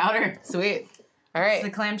clam chowder. Sweet. All It's the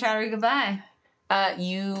right. clam chowder goodbye.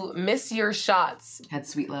 You miss your shots, Had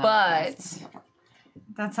sweet love. but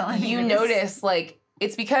That's all I need. you notice like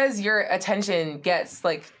it's because your attention gets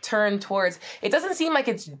like turned towards. It doesn't seem like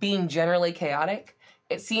it's being generally chaotic.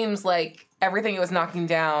 It seems like everything it was knocking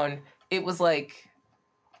down. It was like.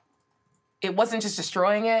 It wasn't just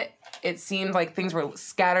destroying it. It seemed like things were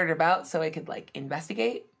scattered about so it could like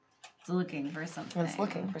investigate. It's looking for something. It's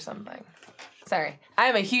looking for something. Sorry. I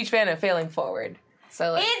am a huge fan of failing forward.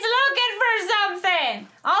 So like, It's looking for something.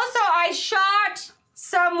 Also, I shot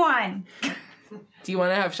someone. do you want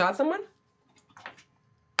to have shot someone?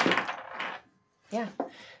 Yeah.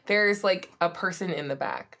 There's like a person in the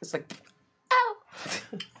back. It's like, ow.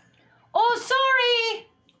 Oh, sorry.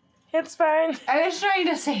 It's fine. I was trying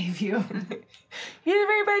to save you. You did a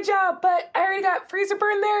very bad job, but I already got freezer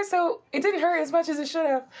burn there, so it didn't hurt as much as it should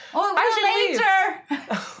have. Oh, I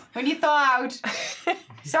later. When you thaw out.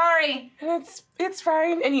 Sorry. And it's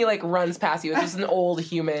fine. And he like runs past you. It's just an old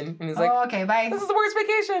human. And he's like, Oh, okay, bye. this is the worst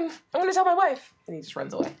vacation. I'm gonna tell my wife. And he just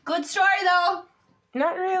runs away. Good story, though.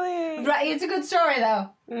 Not really. Right, it's a good story, though.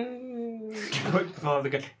 Mm. But, well,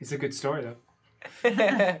 it's a good story,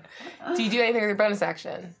 though. Do you do anything with your bonus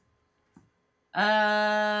action?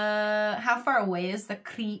 How far away is the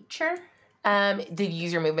creature? Did you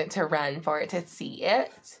use your movement to run for it to see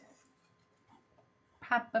it?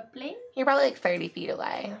 Probably. You're probably like 30 feet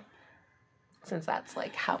away. Since that's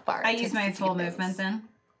like how far I it use takes my to see full things. movement then.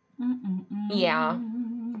 Yeah.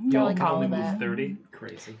 Y'all like can all only of move that. 30?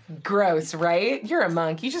 Crazy. Gross, right? You're a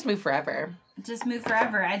monk. You just move forever. Just move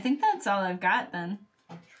forever. I think that's all I've got then.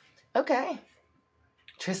 Okay.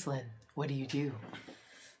 Trislin, what do you do?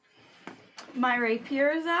 My rapier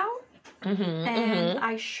is out, Mm-hmm. and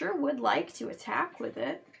I sure would like to attack with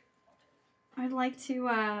it. I'd like to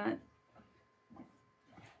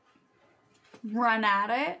run at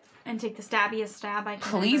it and take the stabbiest stab I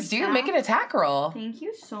can. Please do. stab. Make an attack roll. Thank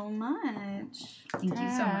you so much. Thank you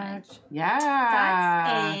so much. Yeah.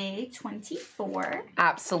 That's a 24.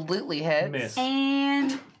 Absolutely hits. Miss.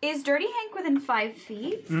 And is Dirty Hank within 5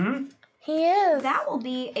 feet? Mm-hmm. He is. That will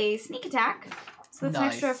be a sneak attack. So that's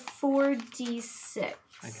Nice. an extra 4d6.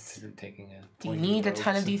 I considered taking a. Do you need a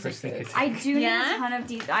ton of poison D6s? for sneak attack. I do need Yeah? a ton of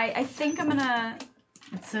d. I think I'm gonna.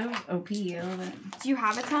 It's so OP. I love it. Do you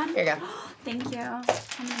have a ton? Here you go. Thank you. How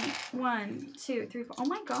many? 1, 2, 3, 4. Oh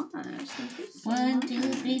my gosh! Thank you so 1, much. 2,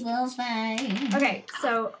 3, 4, 5. Okay,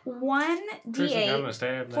 so 1 Chrissy, I'm d8, gonna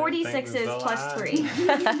stab that 4 thing d6s that's plus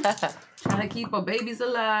alive. 3. Trying to keep our babies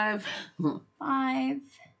alive. 5,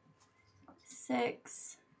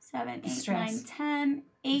 6, 7, 8, Stress. 9, 10,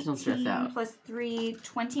 Don't stress 18 out. plus 3,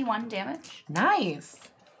 21 damage. Nice.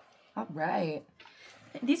 All right.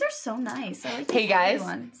 These are so nice. I like Hey, these guys. heavy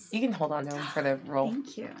ones. You can hold on to him for the roll.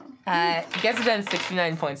 Thank you. You guys have done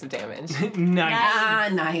 69 points of damage. Nice. Ah,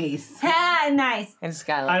 nice. Ha! Nice. I just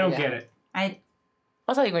got. I don't get it.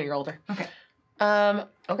 I'll tell you when you're older. Okay.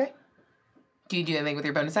 Okay. Do you do anything with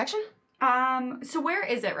your bonus action? So where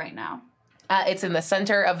is it right now? It's in the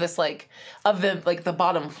center of this, the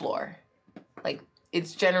bottom floor. Like,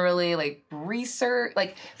 it's generally, like, research.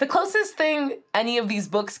 Like, the closest thing any of these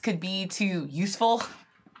books could be to useful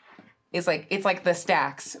is, like, it's like the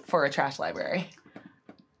stacks for a trash library.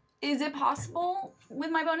 Is it possible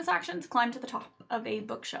with my bonus action to climb to the top of a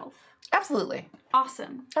bookshelf? Absolutely.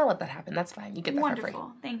 Awesome. I'll let that happen. That's fine. You get that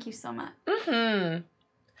Wonderful. Thank you so much. for free. Mm-hmm.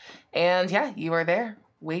 And, yeah, you are there,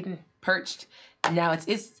 waiting, perched. Now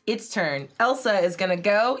it's turn. Elsa is gonna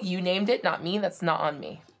go. You named it, not me. That's not on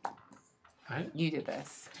me. Right? You did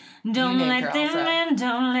this. Don't You named let her them Elsa. in,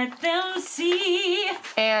 don't let them see.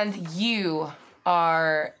 And you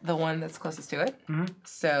are the one that's closest to it. Mhm.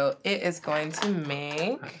 So it is going to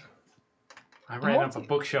make... I ran up a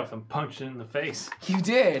bookshelf and punched it in the face. You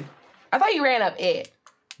did. I thought you ran up it.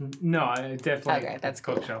 No, I definitely. Okay, that's it's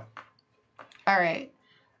cool. bookshelf. All right.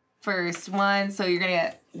 First one. So you're going to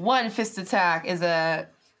get one fist attack is a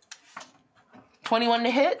 21 to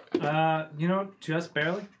hit. Just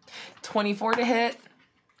barely. 24 to hit.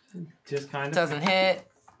 Just kind of. Doesn't hit.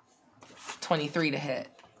 23 to hit.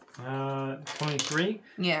 23.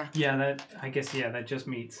 Yeah. Yeah, that just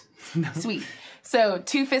meets. Sweet. So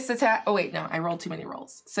 2 fist attack. Oh, wait. No, I rolled too many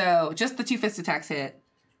rolls. So just the 2 fist attacks hit.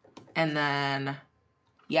 And then,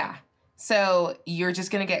 yeah. So you're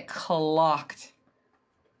just going to get clocked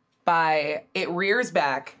by, it rears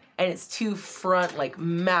back, and its 2 front, like,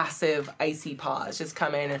 massive icy paws just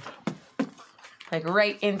come in and, like,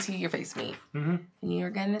 right into your face meat. Mm-hmm. And you're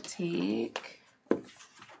going to take,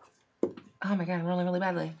 oh my god, I'm rolling really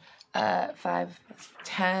badly. 5,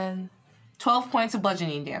 10, 12 points of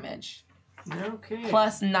bludgeoning damage, Okay.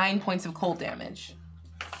 plus 9 points of cold damage.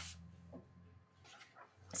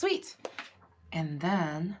 Sweet. And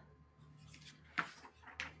then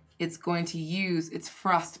it's going to use its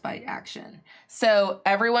frostbite action. So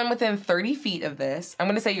everyone within 30 feet of this, I'm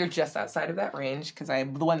going to say you're just outside of that range because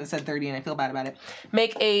I'm the one that said 30 and I feel bad about it.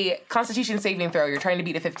 Make a Constitution saving throw. You're trying to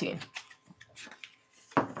beat a 15.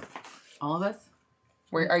 All of us?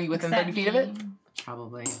 Where are you within Except 30 feet of it?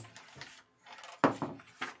 Probably.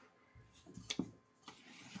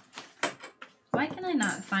 Why can I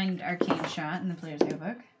not find Arcane Shot in the player's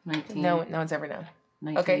handbook? 19. No one's ever known.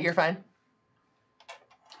 19. Okay, you're fine.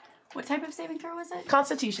 What type of saving throw is it?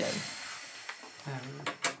 Constitution.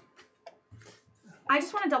 I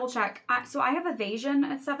just want to double check. So I have evasion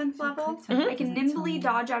at 7th level. I can nimbly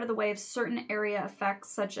dodge out of the way of certain area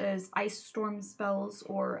effects such as ice storm spells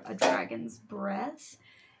or a dragon's breath.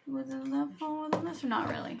 Was that fall within this or not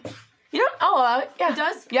really? You don't? I'll allow it. Yeah. It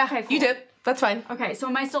does? Yeah, Okay, you cool. did. That's fine. Okay, so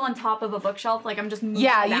am I still on top of a bookshelf? Like I'm just moving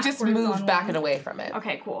Yeah, you just backwards moved on back one? and away from it.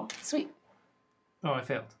 Okay, cool. Sweet. Oh, I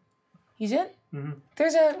failed. You did? Mm-hmm.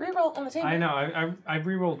 There's a reroll on the table. I know. I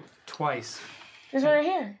rerolled twice, There's one right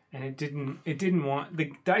here. and it didn't want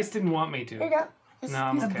the dice didn't want me to. Here you go. No,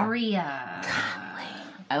 I'm okay. Bria.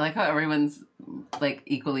 I like how everyone's like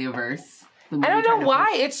equally averse. The more I you don't try know to why.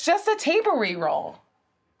 push- It's just a table reroll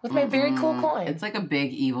with my very cool coin. It's like a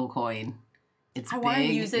big evil coin. It's I big. want to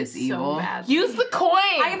use it it's evil. so bad. Use the coin.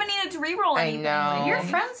 I haven't needed to reroll I anything. know. You're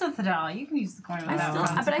friends with the doll. You can use the coin I without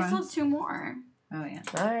still, but I still consequence. have 2 more. Oh, yeah.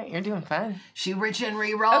 All right, you're doing fine. She rich and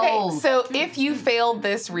rerolls. Okay, so if you failed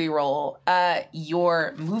this reroll,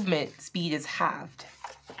 your movement speed is halved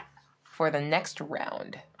for the next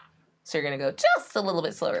round. So you're gonna go just a little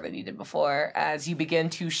bit slower than you did before as you begin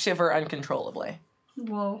to shiver uncontrollably.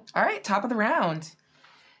 Whoa. All right, top of the round.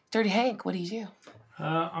 Dirty Hank, what do you do?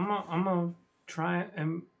 I'm gonna try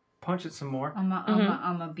and punch it some more. I'm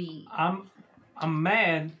a beat. I'm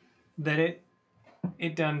mad that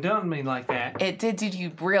it done me like that. It did do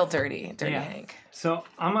you real dirty, Yeah. Hank. So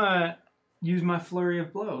I'm gonna use my flurry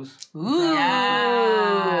of blows. Ooh.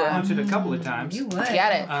 Yeah. Punch it a couple of times. You would.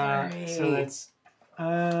 Get it. So that's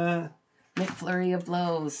McFlurry of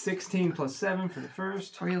blows. 16 plus 7 for the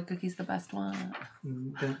first. Oreo cookie's the best one.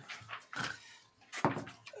 And then,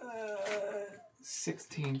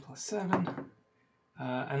 16 plus 7.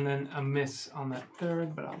 And then a miss on that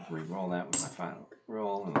third, but I'll re-roll that with my final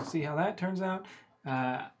roll, and we'll see how that turns out.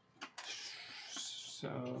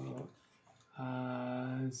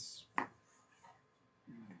 It's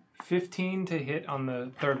 15 to hit on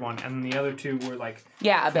the third one, and the other two were like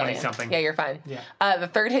Yeah, a 20 billion. something. Yeah, you're fine. Yeah. The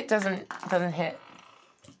third hit doesn't hit.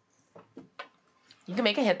 You can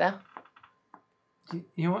make a hit though.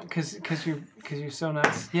 You know what? Because you're so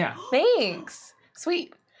nice. Yeah. Thanks.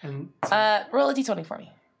 Sweet. And Roll a d20 for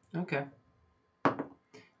me. okay.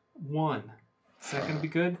 1. Is that gonna be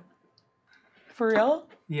good? For real?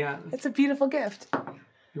 Yeah. It's a beautiful gift.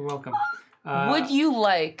 You're welcome. Would you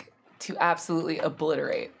like to absolutely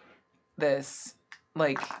obliterate this,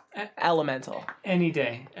 like, elemental? Any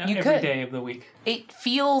day. You Every could. day of the week. It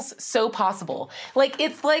feels so possible. Like,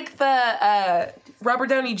 it's like the Robert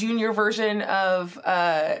Downey Jr. version of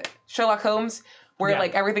Sherlock Holmes, where, Yeah.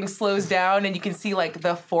 like, everything slows down and you can see, like,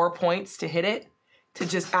 the 4 points to hit it, to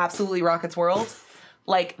just absolutely rock its world.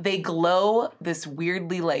 Like, they glow this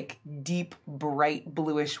weirdly, like, deep, bright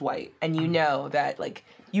bluish white. And you know that, like,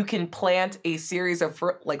 you can plant a series of,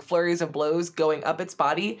 flurries of blows going up its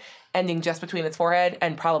body, ending just between its forehead,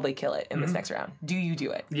 and probably kill it in this next round. Do you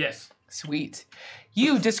do it? Yes. Sweet.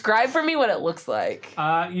 You describe for me what it looks like.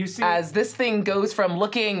 You see. As this thing goes from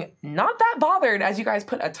looking not that bothered as you guys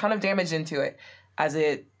put a ton of damage into it, as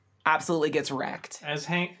it absolutely gets wrecked. As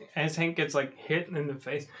Hank gets like hit in the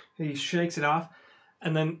face, he shakes it off,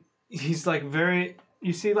 and then he's like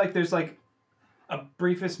you see like there's like a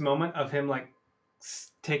briefest moment of him like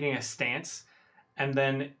taking a stance, and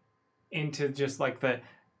then into just like the,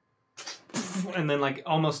 and then like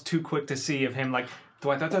almost too quick to see of him like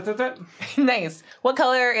Nice. What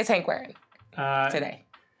color is Hank wearing today?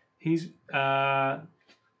 He's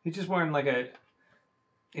just wearing like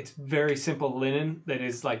it's very simple linen that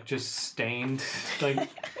is like just stained like.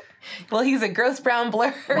 Well, he's a gross brown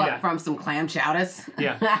blur What, Yeah. from some clam chowders?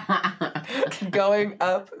 Yeah. going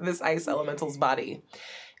up this ice elemental's body.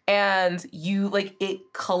 And you, like,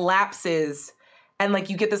 it collapses, and, like,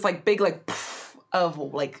 you get this, like, big, like, poof of,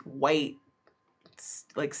 like, white,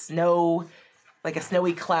 like, snow, like a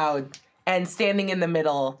snowy cloud, and standing in the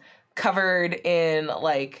middle, covered in,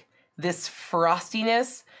 like, this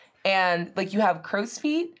frostiness, and, like, you have crow's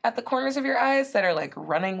feet at the corners of your eyes that are, like,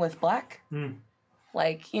 running with black.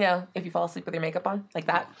 Like, you know, if you fall asleep with your makeup on, like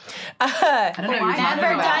that. I don't know what you're talking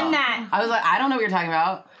Never about. done that. I was like, I don't know what you're talking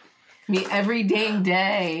about. Me every dang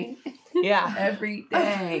day. Yeah. Every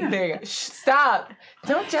day. There you go. Shh, stop.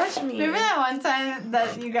 Don't judge me. Remember that one time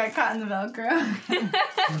that you got caught in the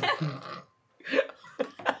Velcro?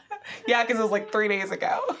 Yeah, because it was like 3 days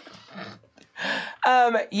ago.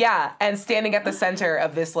 Yeah, and standing at the center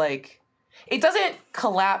of this, like, it doesn't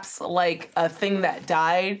collapse like a thing that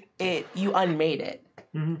died. You unmade it.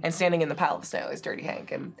 And standing in the pile of snow is Dirty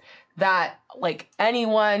Hank. And that, like,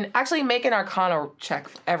 anyone, actually make an Arcana check,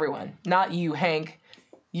 everyone. Not you, Hank.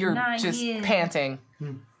 You're Not just you. panting,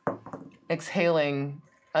 exhaling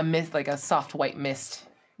a mist, like a soft white mist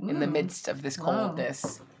in the midst of this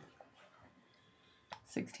coldness.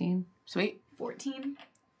 16. Sweet. 14.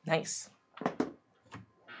 Nice.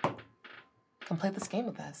 Come play this game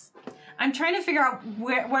with us. I'm trying to figure out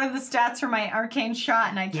what are the stats for my arcane shot,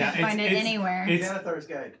 and I can't find it anywhere. It's Xanathar's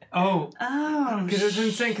Guide. oh. Oh, Because it's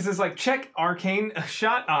insane. Because it's like check arcane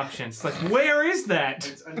shot options. Like where is that?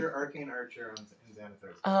 It's under Arcane Archer in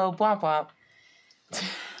Xanathar's Guide. Oh, womp womp.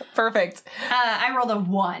 Perfect. I rolled a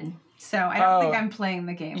 1, so I don't think Oh. I'm playing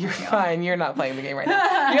the game. You're with y'all. fine. You're not playing the game right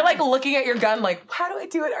now. You're like looking at your gun like, how do I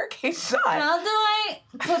do an arcade shot? How do I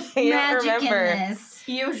put You don't magic remember. in this?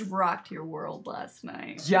 You just rocked your world last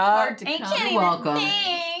night. Yeah. It's hard to I come. can't You're even welcome.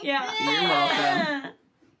 think. Yeah. You're welcome.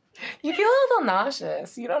 You feel a little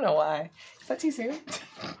nauseous. You don't know why. Is that too soon?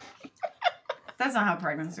 That's not how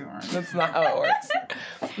pregnancy works. That's not how it works.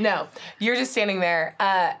 No, you're just standing there.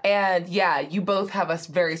 And yeah, you both have a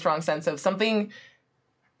very strong sense of something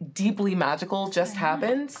deeply magical just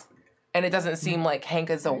happened. And it doesn't seem like Hank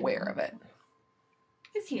is aware of it.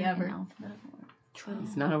 Is he ever?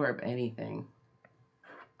 He's not aware of anything.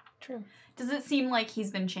 True. Does it seem like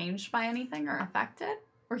he's been changed by anything or affected?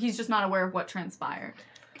 Or he's just not aware of what transpired?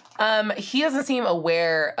 He doesn't seem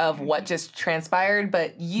aware of what just transpired,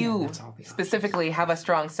 but you that's all the specifically have a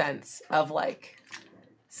strong sense of like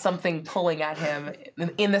something pulling at him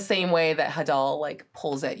in the same way that Hadal like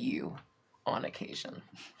pulls at you on occasion.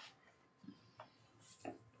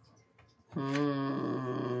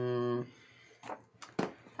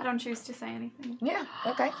 I don't choose to say anything. Yeah,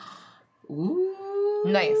 okay. Ooh.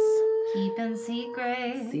 Nice. Keeping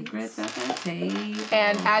secrets. Secrets at the table.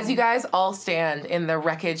 And as you guys all stand in the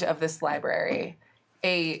wreckage of this library,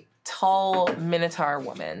 a tall Minotaur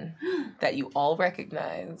woman that you all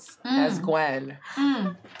recognize as Gwen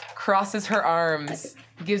crosses her arms,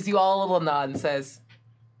 gives you all a little nod, and says,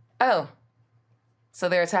 "Oh, so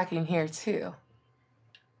they're attacking here too.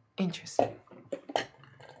 Interesting.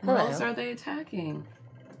 Who Hello. else are they attacking?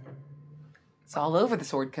 It's all over the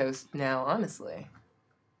Sword Coast now, honestly.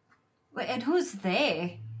 Wait, and who's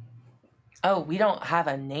they? Oh, we don't have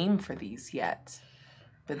a name for these yet.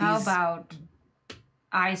 But How these about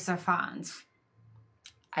Isophons?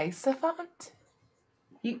 Isophont?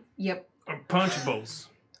 Yep. Punchables.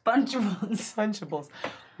 Bunch of ones. Punchables.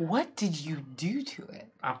 What did you do to it?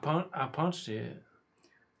 I punched it.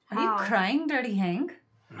 Are you How? crying, Dirty Hank?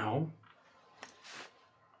 No.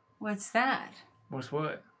 What's that? What's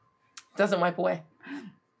what? Doesn't wipe away.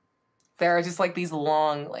 There are just like these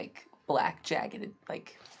long, like black, jagged,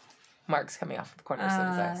 like marks coming off the corners of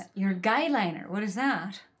his eyes. Your guy liner. What is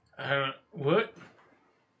that? What?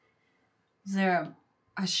 Is there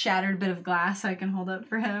a shattered bit of glass I can hold up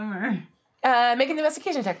for him, or? Make an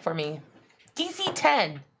investigation check for me. DC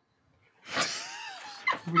 10.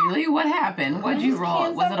 Really? What happened? What'd you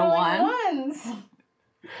roll? Was it a 1? Ones.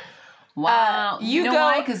 Wow. You know go-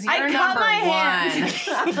 why? Because you're I cut number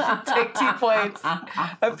my 1. Take 2 points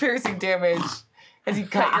of piercing damage as you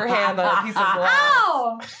cut your hand on a piece of glass.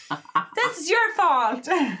 Ow! This is your fault.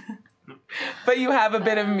 But you have a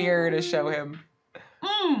bit of mirror to show him.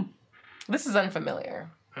 Mm. This is unfamiliar.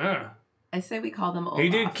 I say we call them He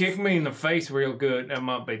did Olafs. kick me in the face real good. That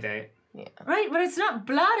might be that. Right, but it's not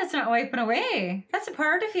blood. It's not wiping away. That's a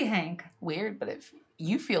part of you, Hank. Weird, but if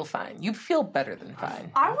you feel fine. You feel better than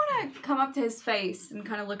fine. I want to come up to his face and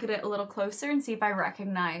kind of look at it a little closer and see if I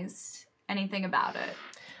recognize anything about it.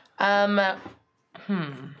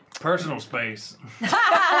 Personal space.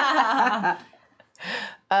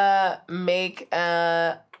 Make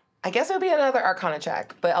I guess it would be another Arcana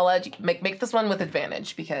check, but I'll let you make this one with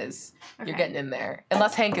advantage because you're Okay. getting in there.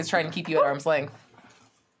 Unless Hank is trying to keep you at arm's length.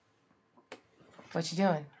 What you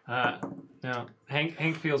doing? No.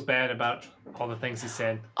 Hank feels bad about all the things he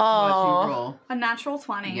said. What'd Oh, you roll? A natural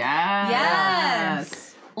 20.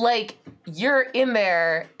 Yes. like you're in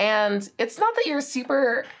there, and it's not that you're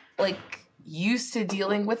super like used to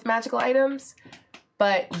dealing with magical items,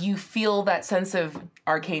 but you feel that sense of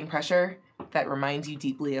arcane pressure that reminds you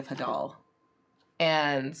deeply of Hadal.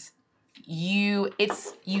 And you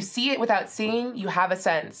see it without seeing. You have a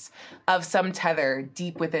sense of some tether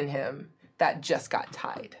deep within him that just got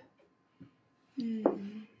tied.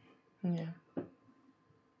 Yeah.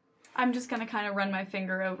 I'm just going to kind of run my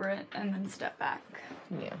finger over it and then step back.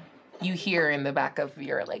 Yeah. You hear in the back of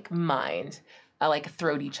your like mind a like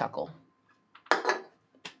throaty chuckle.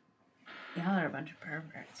 Y'all are a bunch of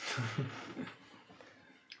perverts.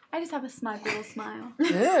 I just have a smug little smile.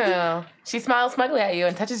 Yeah. She smiles smugly at you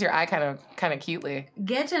and touches your eye kind of cutely.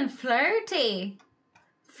 Getting flirty.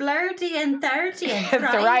 Flirty and 30 and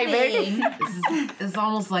Thriving. thriving. It's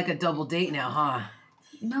almost like a double date now, huh?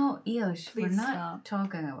 No, Eosh, we're Please not stop.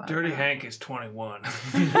 talking about Dirty that. Hank is 21.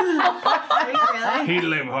 Are you really? He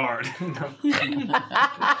live hard. No. He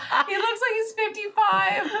looks like he's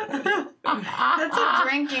 55. That's a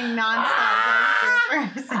drinking nonstop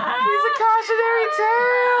person. He's a cautionary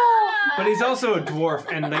tale. But he's also a dwarf,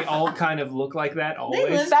 and they all kind of look like that They always.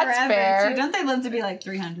 live That's forever, fair. too. Don't they live to be like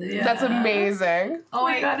 300? Yeah. That's amazing. Oh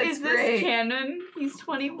my god, it's Is this great. canon? He's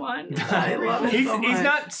 21. I love it He's so he's much.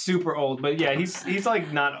 not super old, but yeah, he's like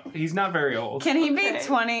he's not very old. Can he be Okay.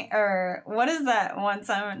 20 or what is that one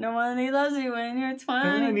time? No one loves you when you're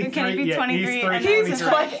 20. Can he be 23? Yeah, 23? he's and 23. it's He's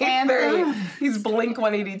like 23. anthem? He's Blink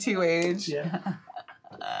 182 age. Yeah.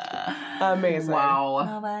 Amazing. Wow.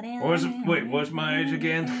 Nobody What's my age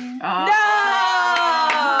again?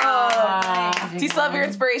 No! Do you still have your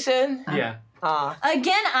inspiration? Yeah.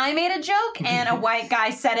 Again, I made a joke and a white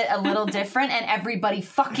guy said it a little different and everybody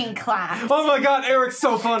fucking clapped. Oh my god, Eric's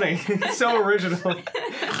so funny. So original.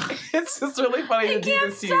 It's just really funny to do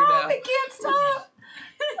this to you now. I can't stop.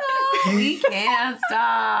 We can't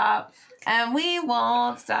stop. And we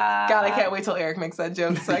won't stop. God, I can't wait till Eric makes that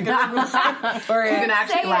joke so I can remove it. Or You can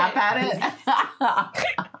actually Say laugh it. at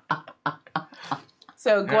it.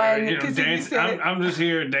 So Gwen you know, continues dance, to... I'm just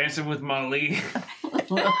here dancing with my Lee.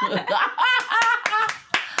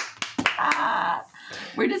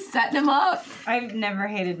 We're just setting him up. I've never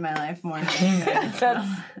hated my life more. Than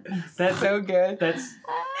That's so good. That's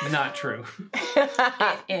not true.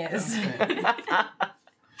 it is.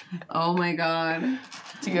 Oh my god.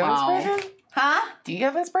 Do you have inspiration? Huh? Do you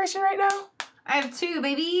have inspiration right now? I have 2,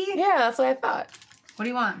 baby. Yeah, that's what I thought. What do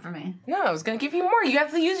you want from me? No, I was gonna give you more. You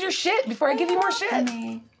have to use your shit before I give you more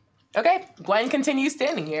shit. Okay, Gwen continues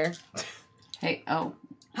standing here. Hey, oh.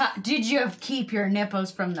 Huh, did you keep your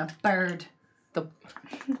nipples from the bird? The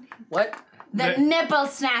what? The nipple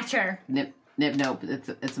snatcher. Nip, nope.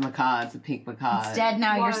 It's a macaw. It's a pink macaw. It's dead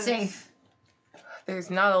now. You're Was. safe. There's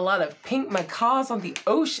not a lot of pink macaws on the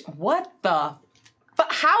ocean. What the? But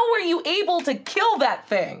how were you able to kill that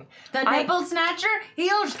thing? The nipple snatcher? He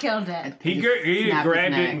almost killed it. He Snapped his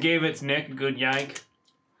grabbed it neck. and gave its neck a good yank.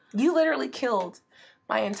 You literally killed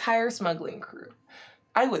my entire smuggling crew.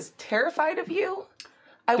 I was terrified of you.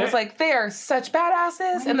 I was That- like, they are such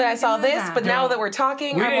badasses. And then I saw this, but now that we're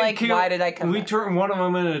talking, I'm didn't like, kill- why did I come We back? turned one of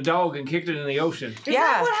them into a dog and kicked it in the ocean. Is Yeah.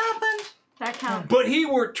 that what happened? That counts. But he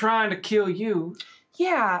were trying to kill you.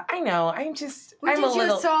 Yeah, I know. I'm We a did you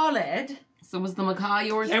little... a solid. So was the macaw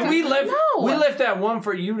yours? And we left No. we left that one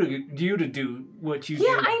for you to do what you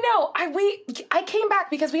Yeah, did. I know. I came back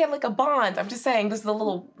because we had like a bond. I'm just saying, this is a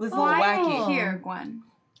little Why wacky. here, Gwen?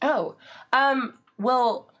 Oh,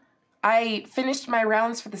 well, I finished my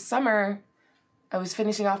rounds for the summer. I was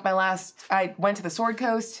finishing off I went to the Sword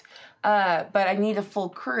Coast, but I need a full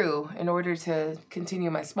crew in order to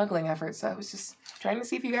continue my smuggling efforts. So I was just trying to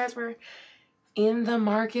see if you guys were in the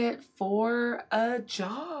market for a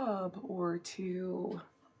job or two.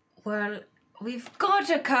 Well, we've got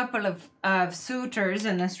a couple of suitors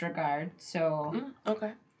in this regard, so...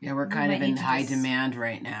 Okay. Yeah, we're kind might of in need to high just- demand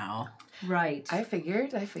right now. Right. I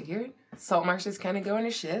figured. Salt marsh is kind of going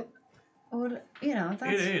to shit. Well, you know, It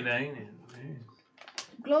that's... is, ain't it?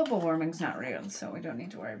 Global warming's not real, so we don't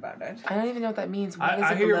need to worry about it. I don't even know what that means. What is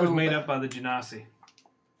I a hear it was globe? made up by the Genasi.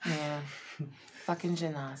 Yeah. Fucking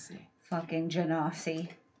Genasi. Fucking Genasi.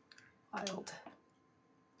 Wild.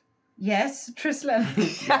 Yes, Trislan.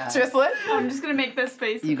 Yeah. Trislet? I'm just gonna make this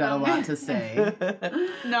face. You got a lot to say.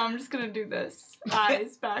 No, I'm just gonna do this.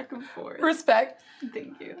 Eyes back and forth. Respect.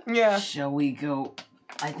 Thank you. Yeah. Shall we go?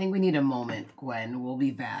 I think we need a moment, Gwen. We'll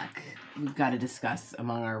be back. We've got to discuss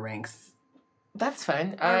among our ranks. That's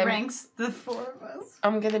fine. Our ranks, the 4 of us.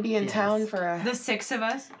 I'm gonna be in Yes. town for a... The 6 of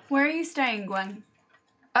us. Where are you staying, Gwen?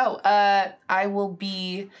 Oh, I will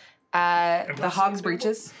be at the Hog's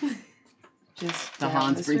Breeches. Just The down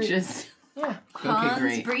Hans street. breeches. Yeah. Okay, Hans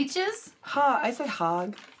great. Breeches? I said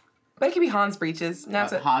Hog. But it could be Hans Breeches. Now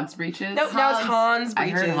it's Hogs breeches? No, now it's Hans I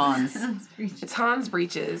Breeches. heard Hans. Hans Breeches. It's Hans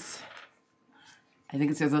Breeches. I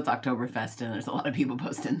think it's because it's Oktoberfest and there's a lot of people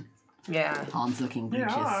posting Yeah. Hans looking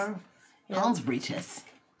breeches. Yeah. Hans breeches.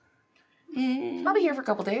 I'll be here for a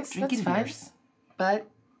couple days. Drinking That's fine. beers. But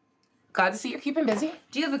glad to see you're keeping busy.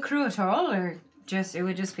 Do you have a crew at all, or it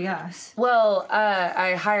would just be us? Well,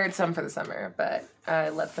 I hired some for the summer, but I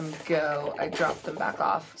let them go. I dropped them back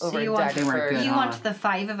off So over you in want- They weren't Daggerford. good. You huh? want the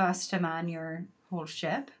 5 of us to man your whole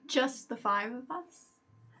ship? Just the 5 of us?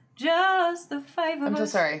 Just the 5 of I'm us. so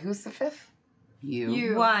sorry. Who's the 5th?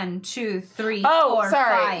 You. 1, 2, 3, Oh, 4,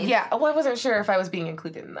 sorry. 5. Yeah, well, I wasn't sure if I was being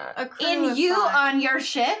included in that. A crew In of you 5. on your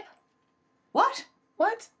ship? What?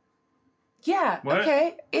 What? Yeah, What?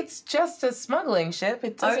 okay. It's just a smuggling ship.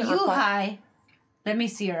 It Are doesn't you require... high? Let me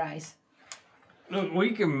see your eyes. Look,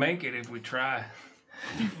 we can make it if we try.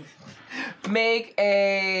 Make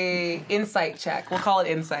a insight check. We'll call it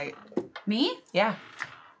insight. Me? Yeah.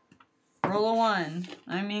 Roll a 1.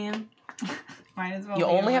 I mean, might as well. You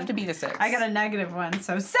be only a have one. to beat a 6. I got a -1,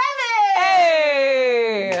 so 7!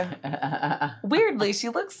 Hey! Weirdly, she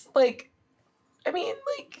looks like... I mean,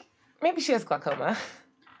 like... Maybe she has glaucoma.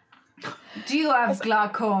 Do you have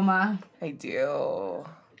glaucoma? I do.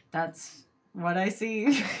 That's what I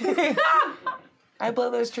see. I blow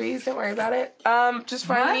those trees. Don't worry about it. Just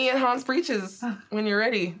find What? me at Hans Breeches when you're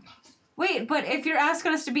ready. Wait, but if you're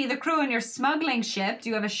asking us to be the crew in your smuggling ship, do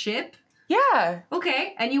you have a ship? Yeah.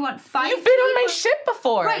 Okay, and you want 5 You've been on my ship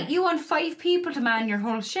before. Right, you want 5 people to man your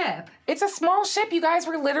whole ship. It's a small ship. You guys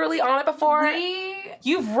were literally on it before.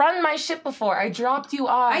 You've run my ship before. I dropped you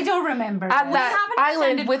off. I don't remember. At this. We that have an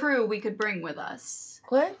island extended with... crew we could bring with us.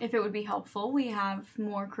 What? If it would be helpful, we have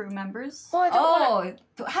more crew members. Well, I don't wanna...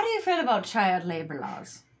 How do you feel about child labor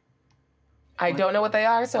laws? I don't know what they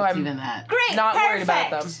are, so What's I'm even that? Great, not perfect. worried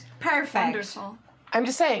about them. Perfect. Wonderful. I'm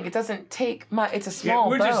just saying, it doesn't take much... It's a Yeah, small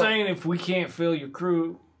we're boat. just saying if we can't fill your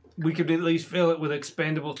crew, we could at least fill it with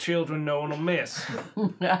expendable children no one will miss.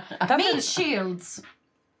 Meat shields.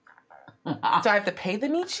 Do I have to pay the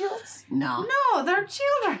meat shields? No. No, they're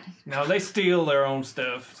children. No, they steal their own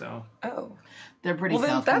stuff, so. Oh. They're pretty Well,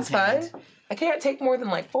 then that's self-contained. fine. I can't take more than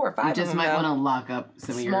like 4 or 5 You of just them. might though. want to lock up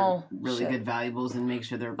some of Small your really shit. good valuables and make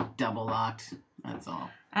sure they're double locked. That's all.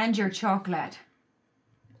 And your chocolate.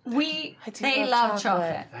 We They love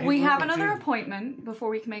chocolate. They we will have another too. appointment before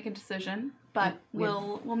we can make a decision, but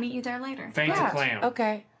we'll meet you there later. Fancy Yeah. clown.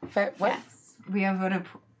 Okay. What? Yes. We have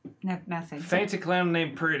nothing. Fancy clown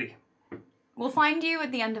named Pretty. We'll find you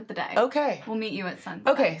at the end of the day. Okay. We'll meet you at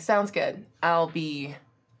sunset. Okay, sounds good. I'll be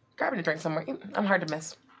grabbing a drink somewhere. I'm hard to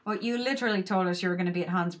miss. Well, you literally told us you were going to be at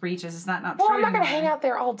Hans Breaches. Is that not Well, true? I'm not going to anymore? hang out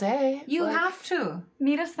there all day. You Like, have to.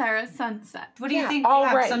 Meet us there at sunset. What do you Yeah, think? We all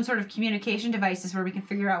have right. some sort of communication devices where we can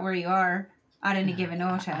figure out where you are at any given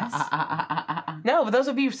notice. No, but those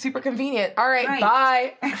would be super convenient. All right,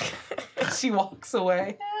 Right. bye. She walks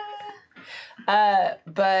away.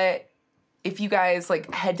 But if you guys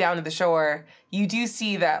like head down to the shore, you do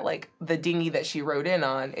see that like the dinghy that she rode in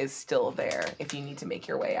on is still there if you need to make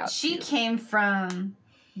your way out. She came from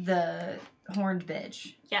the Horned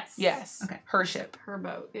Bitch. Yes. Yes. Okay. Her ship Her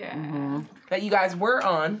boat. Yeah. Mm-hmm. that you guys were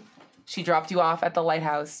on. She dropped you off at the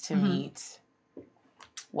lighthouse to meet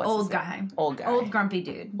what's his Old name? guy. Old guy. Old grumpy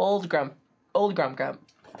dude. Old grump. Old grump grump.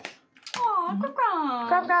 Aw, grump.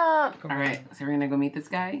 Grump grump. All right, so we're gonna go meet this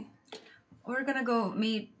guy. We're gonna go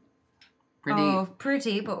meet. Pretty. Oh,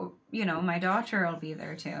 pretty, but you know, my daughter will be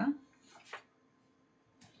there too.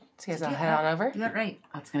 So you guys all head on over. You got right.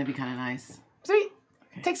 That's gonna be kind of nice. Sweet.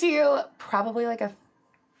 Takes you probably like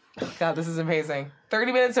God, this is amazing.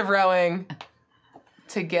 30 minutes of rowing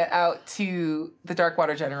to get out to the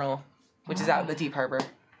Darkwater General, which is out in the deep harbor.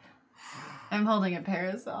 I'm holding a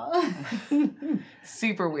parasol.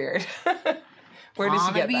 Super weird. Where did she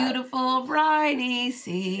On get a that? beautiful briny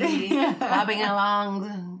sea, bobbing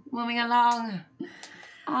along, moving along.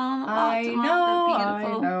 I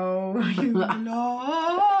know.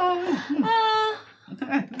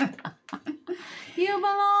 You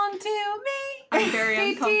belong to me. I'm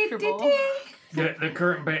very uncomfortable. The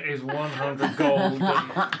current bet is 100 gold.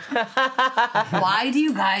 Why do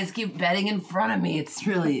you guys keep betting in front of me? It's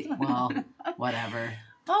really, well, whatever.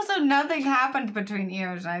 Also, nothing happened between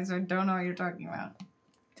Eo and I, so I don't know what you're talking about.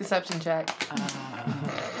 Deception check.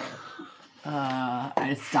 I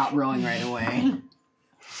just stopped rowing right away.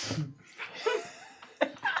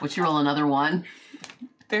 Would you roll another one?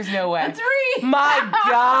 There's no way. A 3! My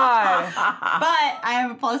God. But I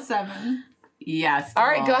have a +7. Yes. All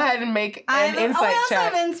right, go ahead and make an insight I also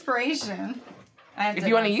check. have inspiration. I have If to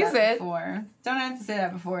you wanna announce use that it. before. Don't have to say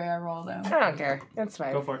that before I roll, though. I don't care. That's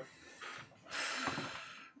fine. Go for it.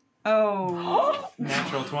 Oh.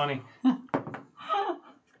 Natural 20.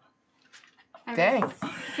 Dang.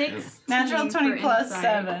 6. Natural 20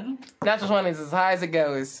 +7. Natural 20 is as high as it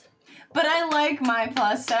goes. But I like my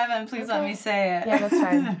 +7. Please let me say it. Yeah, that's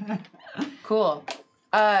fine. Cool.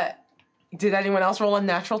 Did anyone else roll a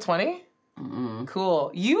natural 20? Mm-mm.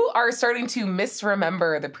 Cool. You are starting to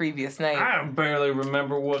misremember the previous night. I barely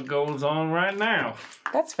remember what goes on right now.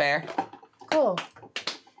 That's fair. Cool.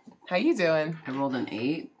 How you doing? I rolled an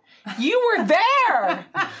 8. You were there!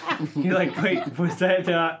 You're like, wait, was that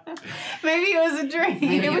Maybe it was a dream.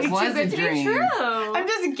 Maybe it was Too a good to be dream. true. I'm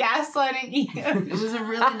just gaslighting you. It was a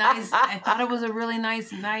really nice, I thought it was a really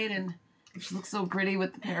nice night, and she looks so pretty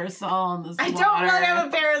with the parasol and the I don't really have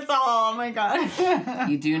a parasol. Oh my god.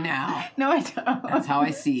 You do now. No, I don't. That's how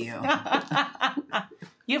I see you.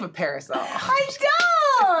 You have a parasol. I It's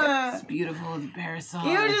don't. beautiful with the parasol.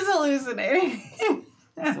 You're just hallucinating.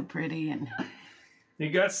 so pretty and You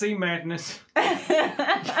got sea madness.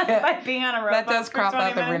 By being on a robot. That does for crop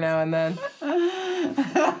 20 up every now and then.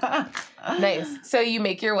 Nice. So you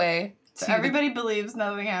make your way to So everybody believes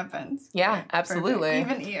nothing happens. Yeah, absolutely.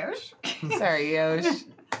 Perfect. Even Eosh. Sorry, Yosh.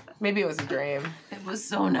 Maybe it was a dream. it was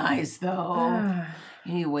so nice though.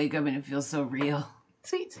 And you wake up and it feels so real.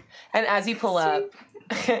 Sweet. And as you pull up,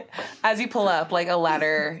 like a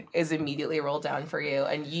ladder is immediately rolled down for you,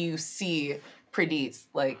 and you see Pradit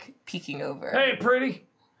like peeking over. Hey, pretty.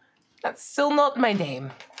 That's still not my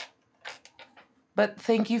name. But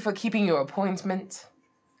thank you for keeping your appointment.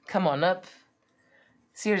 Come on up.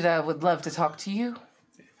 Sirda would love to talk to you.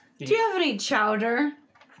 Do you have any chowder?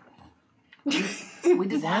 We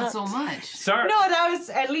just had so much. Sorry, No, that was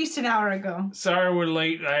at least an hour ago. sorry we're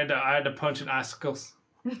late. I had to punch an icicles.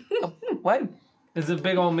 What? It's a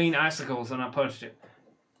big old mean icicles, and I punched it.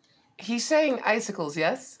 He's saying icicles,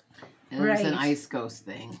 yes? It was an Right. ice ghost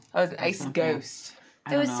thing. Oh, it's an ice something. ghost. I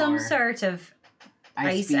There don't was know, some or sort of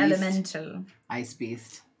ice beast. elemental. Ice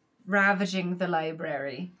beast. ravaging the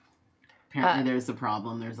library. Apparently there's a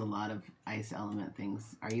problem. There's a lot of ice element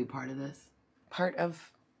things. Are you part of this? Part of...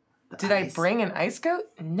 The Did ice? I bring an ice goat?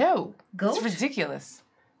 No. Goat? It's ridiculous.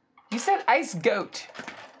 You said ice goat.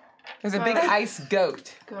 There's a big ice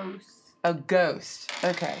goat. Ghost. A ghost.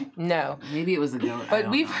 Okay. No. Maybe it was a goat. I But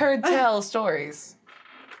don't we've know. heard tell stories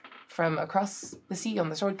from across the sea on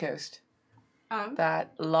the Sword Coast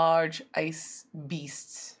that large ice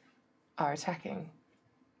beasts are attacking.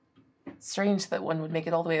 Strange that one would make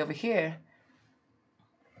it all the way over here.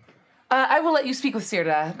 I will let you speak with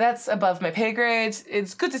Sirda. That's above my pay grade.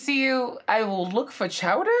 It's good to see you. I will look for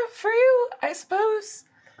chowder for you, I suppose.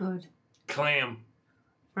 Good. Clam.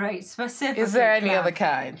 Right, specifically. Is there any clam. other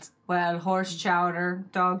kind? Well, horse chowder,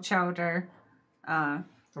 dog chowder, Rat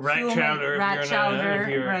human- chowder. rat if you're chowder. Not, if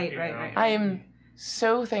you're, Right, you right, know. right. I am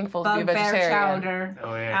so thankful to be a bugbear vegetarian. chowder,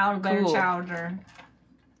 Oh, yeah. owlbear Cool. chowder,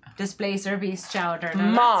 displacer beast chowder.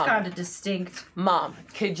 Now Mom. that's got a distinct. Mom,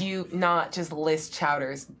 could you not just list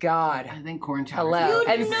chowders? God. I think corn chowder. Hello.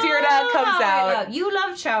 And Sirda comes out. You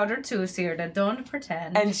love chowder too, Sirda. Don't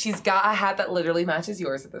pretend. And she's got a hat that literally matches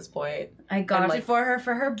yours at this point. I got and, it for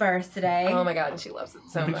her birthday. Oh my god, and she loves it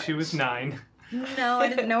so When much. she was 9. No, I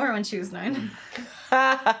didn't know her when she was 9.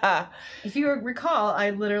 If you recall,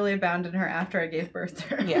 I literally abandoned her after I gave birth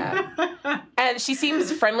to her. Yeah. And she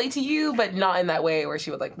seems friendly to you, but not in that way where she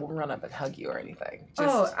would like run up and hug you or anything.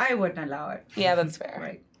 Just, I wouldn't allow it. yeah, that's fair.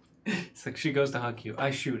 Right. It's like she goes to hug you.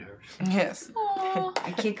 I shoot her. Yes.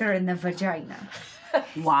 I kick her in the vagina.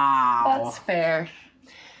 Wow. That's fair.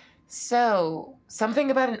 So,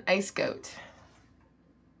 something about an ice goat.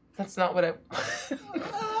 That's not what I...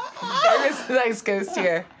 There is an ice ghost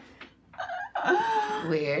here.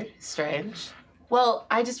 Weird. Strange. Well,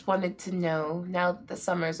 I just wanted to know, now that the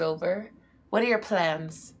summer's over, what are your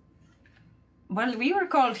plans? Well, we were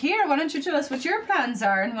called here. Why don't you tell us what your plans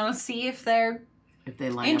are, and we'll see if they're If they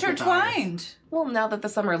line up with ours. intertwined. Well, now that the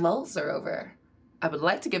summer lulls are over, I would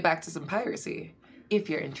like to get back to some piracy, if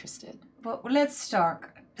you're interested. Well, let's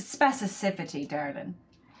talk specificity, darling.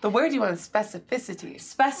 The word you want is specificity.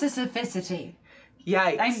 Specificity.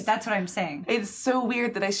 Yikes. That's what I'm saying. It's so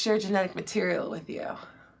weird that I share genetic material with you.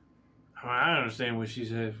 I don't understand what she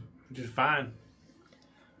said. Just fine.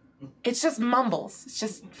 It's just mumbles. It's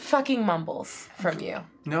just fucking mumbles from you.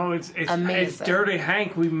 No, it's Amazing. Dirty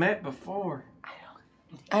Hank we met before.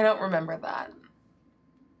 I don't remember that.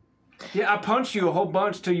 Yeah, I punched you a whole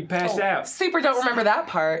bunch till you passed out. Super don't remember that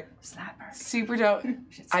part. Slap her. Super don't.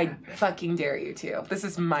 Should I slap her. fucking dare you to. This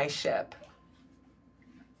is my ship.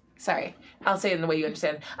 Sorry. I'll say it in the way you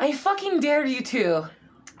understand. I fucking dare you to.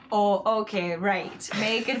 Oh, okay, right.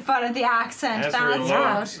 Making fun of the accent. That's That's real low.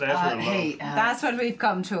 what. That's real low. Hey, That's what we've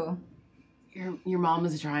come to. your mom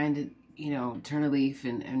is trying to, turn a leaf,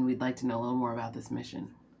 and we'd like to know a little more about this mission.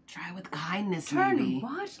 Try with kindness, Turn maybe.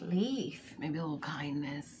 what leaf? Maybe a little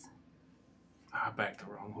kindness. I backed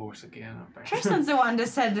the wrong horse again. Tristan's the one that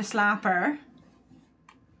said to slap her.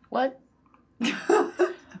 What?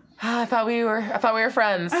 I thought we were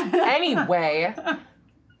friends. Anyway,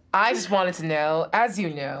 I just wanted to know, as you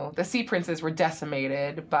know, the Sea Princes were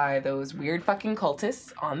decimated by those weird fucking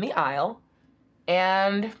cultists on the Isle.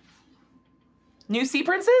 And new Sea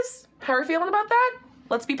Princes? How are we feeling about that?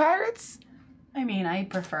 Let's be pirates? I mean, I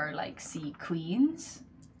prefer like sea queens.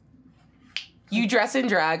 You dress in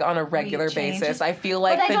drag on a regular change basis. it. I feel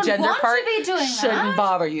like But I the don't gender want to part be doing shouldn't that.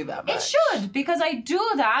 bother you that much. It should, because I do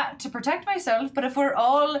that to protect myself, but if we're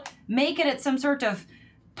all making it some sort of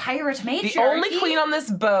pirate matriarchy... The only queen on this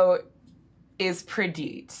boat is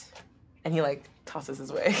Perdite. And he, like, tosses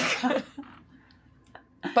his wig.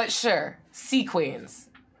 But sure, sea queens.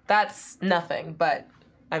 That's nothing, but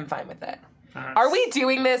I'm fine with that. Are we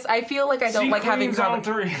doing this? I feel like I don't like having on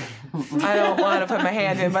conversations. 3. I don't want to put my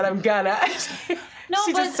hand in, but I'm gonna. No,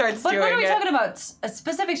 She but, just starts but doing what are we it. talking about?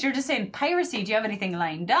 Specifics, you're just saying piracy. Do you have anything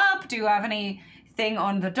lined up? Do you have anything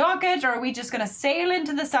on the docket? Or are we just going to sail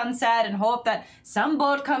into the sunset and hope that some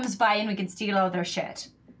boat comes by and we can steal all their shit?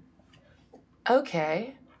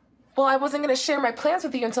 Okay. Well, I wasn't gonna share my plans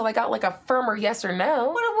with you until I got like a firmer yes or no.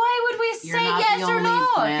 Well, why would we You're say not yes the or only no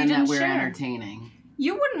if plan you that didn't we're share? entertaining.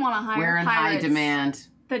 You wouldn't want to hire We're in high pirates demand.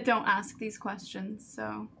 that don't ask these questions,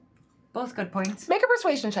 so... Both good points. Make a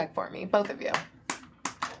persuasion check for me, both of you.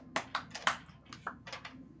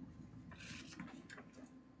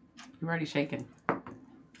 You're already shaken.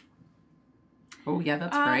 Oh, yeah,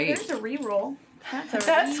 that's great. There's a reroll.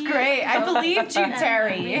 That's great. I believed you,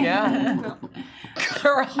 Terry. Yeah.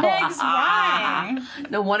 Girl. Next, why?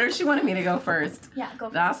 No wonder she wanted me to go first. Yeah, go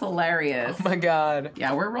for That's hilarious. Oh my god.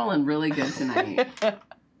 Yeah, we're rolling really good tonight.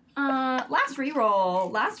 Last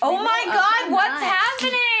reroll. Oh my god, what's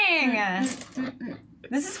happening? happening?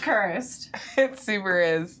 This is cursed. It super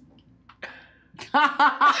is. So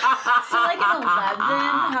like an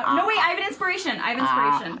 11. No, wait, I have an inspiration.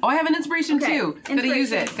 Oh, I have an inspiration too. Gotta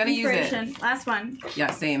use it. Last one.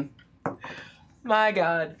 Yeah, same. My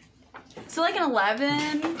god. So like an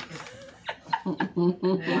 11.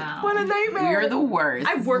 Wow. What a nightmare. You're the worst.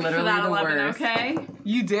 I worked for Literally that the 11, worst. okay?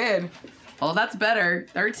 You did. Oh, that's better.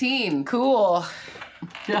 13. Cool.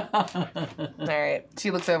 All right.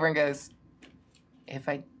 She looks over and goes, if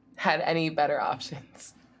I had any better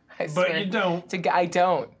options, I swear. But you don't. I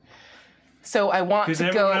don't. So I want Because to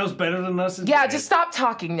everyone go. else better than us is Yeah, dead. just stop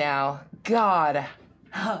talking now. God.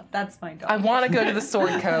 Oh, that's my dog. I want to go to the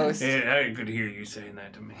Sword Coast. Yeah, I could hear you saying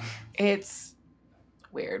that to me. It's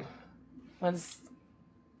weird.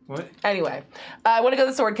 What? Anyway, I want to go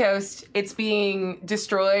to the Sword Coast. It's being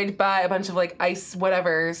destroyed by a bunch of like ice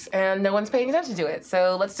whatevers, and no one's paying attention to it.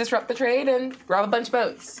 So let's disrupt the trade and rob a bunch of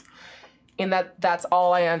boats. And that's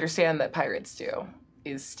all I understand that pirates do,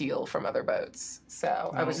 is steal from other boats.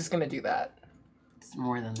 So I was just gonna do that. It's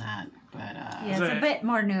more than that, but Yeah, it's a bit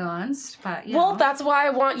more nuanced, but you Well, know. that's why I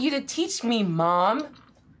want you to teach me, Mom.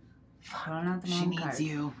 Pulling out the she mom needs card.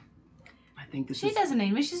 you. I think this She is. doesn't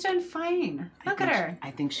need me. She's doing fine. Look at her.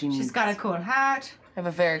 I think she needs. She's got a cool hat. I have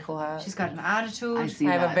a very cool hat. She's got an attitude. I see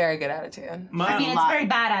I have that. a very good attitude. I mean, My, it's a very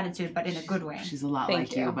bad attitude, but in a good way. She's a lot Thank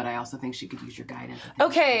like you. you, but I also think she could use your guidance. I think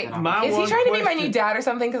Okay, she's a good My is he one trying to be my question- new dad or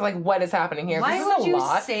something? Because like, what is happening here? Why this would is a you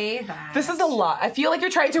lot. say that? This is a lot. I feel like you're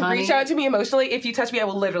trying to reach Honey. out to me emotionally. If you touch me, I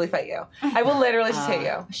will literally fight you. I will literally just hit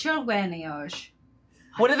you. She'll win, Yosh.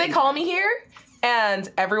 What do they call me here? And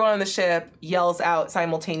everyone on the ship yells out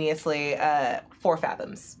simultaneously, 4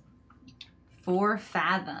 fathoms. 4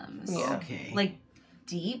 fathoms. Yeah. Okay. Like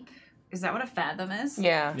deep? Is that what a fathom is?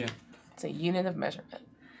 Yeah. Yeah. It's a unit of measurement.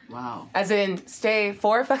 Wow. As in, stay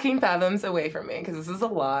 4 fucking fathoms away from me, because this is a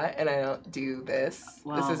lot, and I don't do this.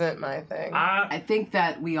 Wow. This isn't my thing. I think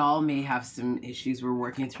that we all may have some issues we're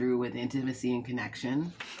working through with intimacy and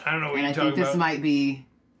connection. I don't know what And you're I talking think this about. might be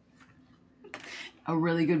a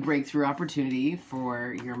really good breakthrough opportunity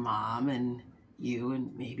for your mom and you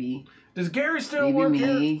and maybe Does Gary still work here?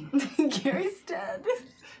 me. Gary's dead.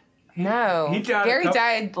 No. He died a Gary couple-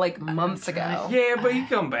 died like months ago. Yeah, but he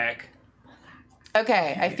come back.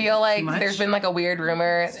 Okay, I feel like much? there's been like a weird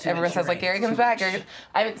rumor. too Everyone much, says like right? Gary It's comes too back. much.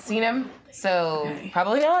 I haven't seen him, so Okay.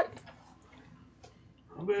 probably not.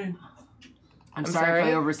 Okay. I'm I'm sorry sorry. if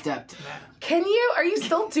I overstepped. Can you? Are you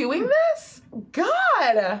still doing this?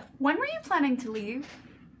 God! When were you planning to leave?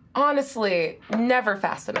 Honestly, never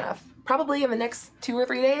fast enough. Probably in the next 2 or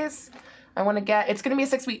 3 days. I want to get. It's gonna be a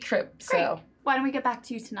 6-week trip, Great. so. Why don't we get back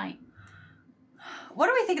to you tonight? What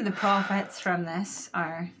do we think of the profits from this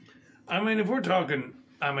are? I mean, if we're talking,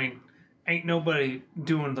 ain't nobody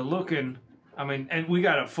doing the looking. And we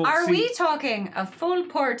got a full Are sea. we talking a full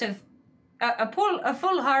port of a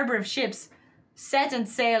full harbor of ships set and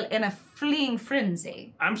sail in a fleeing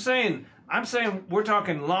frenzy? I'm saying we're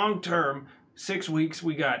talking long term. 6 weeks.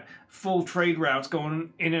 We got full trade routes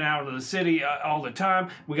going in and out of the city all the time.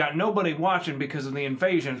 We got nobody watching because of the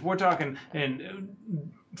invasions. We're talking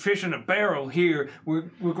fish in a barrel here. We're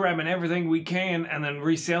grabbing everything we can and then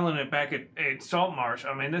reselling it back at Salt Marsh.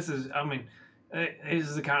 This is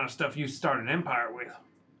the kind of stuff you start an empire with.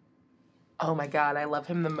 Oh my God, I love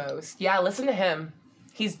him the most. Yeah, listen to him.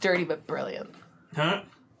 He's dirty but brilliant. Huh?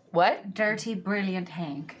 What? Dirty, brilliant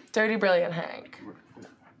Hank. Dirty, brilliant Hank.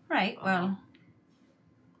 Right, well,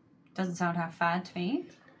 doesn't sound half bad to me.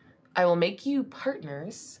 I will make you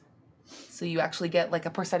partners so you actually get like a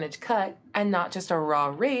percentage cut and not just a raw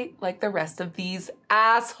rate like the rest of these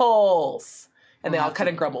assholes. And they all kind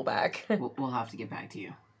of grumble back. We'll have to get back to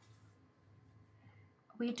you.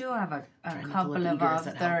 We do have a Trying not to couple look of eager as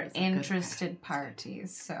that other help. Is that good? interested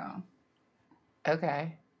parties, so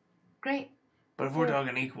Okay. great. But if we're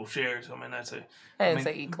talking equal shares, that's a... I didn't mean-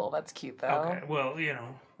 say equal. That's cute though. Okay, well,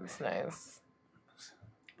 That's nice.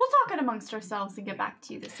 We'll talk it amongst ourselves and get back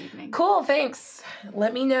to you this evening. Cool, thanks.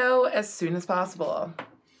 Let me know as soon as possible.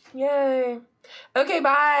 Yay. Okay,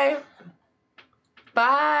 bye.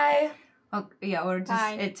 Bye. Oh, yeah, or just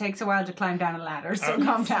Bye. it takes a while to climb down a ladder, so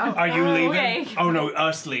calm down. Are you leaving? Okay. Oh, no,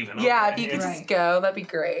 us leaving. Yeah, Okay. if you could Right. just go, that'd be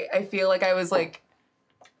great. I feel like I was like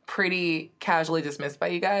pretty casually dismissed by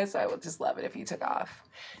you guys. I would just love it if you took off.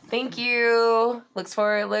 Thank you. Looking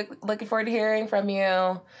forward to hearing from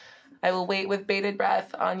you. I will wait with bated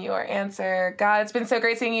breath on your answer. God, it's been so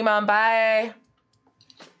great seeing you, Mom. Bye.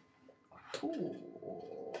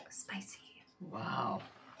 Ooh, spicy. Wow.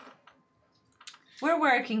 We're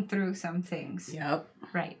working through some things. Yep.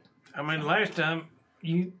 Right. Last time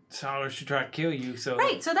you saw her. She tried to kill you, so...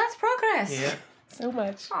 Right, so that's progress. Yeah. So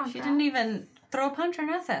much. She didn't even throw a punch or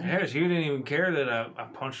nothing. Yeah, she didn't even care that I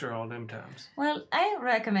punched her all them times. Well, I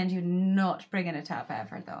recommend you not bring in a tap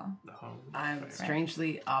ever, though. Oh, I'm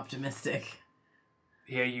strangely optimistic.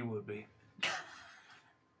 yeah, you would be.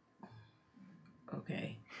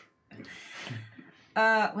 Okay.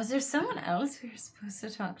 Was there someone else we were supposed to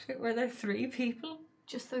talk to? Were there 3 people?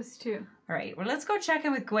 Just those 2. All right, well, let's go check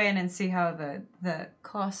in with Gwen and see how the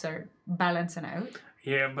costs are balancing out.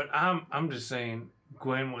 Yeah, but I'm just saying,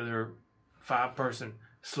 Gwen with her 5-person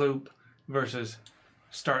sloop versus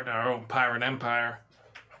starting our own pirate empire.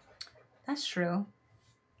 That's true.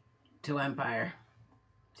 To Empire.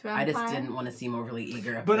 I just didn't want to seem overly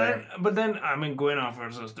eager up But there. then I mean, Gwen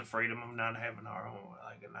offers us the freedom of not having our own,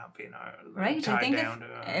 like, and not being our Right, tied I think down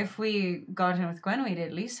to. if we got in with Gwen, we'd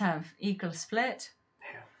at least have equal split.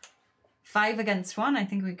 5 against 1, I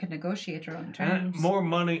think we could negotiate our own terms. And more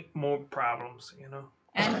money, more problems, you know.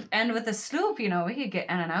 And with the sloop, you know, we could get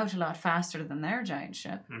in and out a lot faster than their giant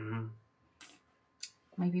ship. Mm-hmm.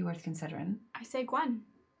 Might be worth considering, I say Gwen.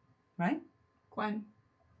 right? Gwen.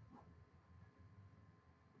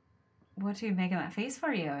 What are you making that face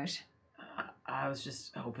for, Yosh? I was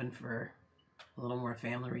just hoping for a little more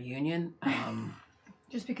family reunion.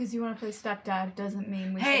 Just because you want to play stepdad doesn't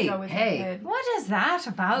mean we Hey, should go with hey. your kid. What is that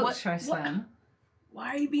about, What- Tristan? Why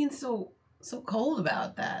are you being so cold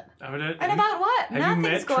about that? And about what? have you Nothing's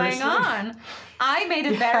met going Tristan? on. I made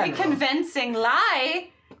a very convincing lie,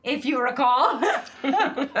 if you recall. You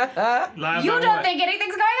don't think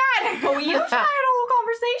anything's going on. Oh, Yosh and I had a whole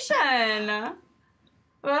conversation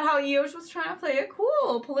about how Yosh was trying to play it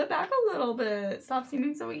cool. Pull it back a little bit. Stop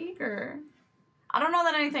seeming so eager. I don't know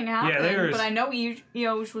that anything happened, there's- but I know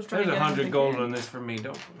Yosh was trying There's to get 100 us gold to on this for me,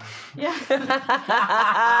 don't. Yeah.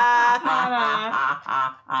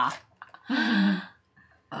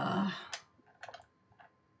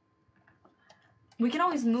 We can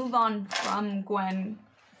always move on from Gwen.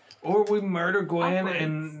 Or we murder Gwen Upwards.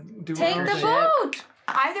 and do Take our the shit. boat.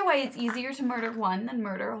 Either way, it's easier to murder one than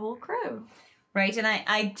murder a whole crew. Right, and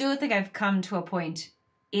I do think I've come to a point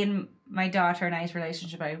in my daughter and I's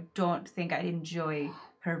relationship, I don't think I'd enjoy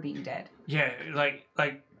her being dead. Yeah, like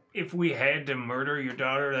if we had to murder your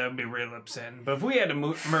daughter, that would be real upsetting. But if we had to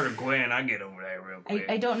murder Gwen, I'd get over that real quick.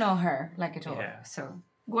 I don't know her, like, at all. Yeah. So,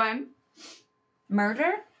 Gwen?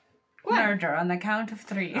 murder? Gwen. Murder on the count of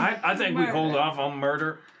 3. I think we hold off on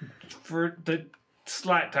murder for the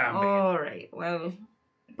slight time being. All right, well,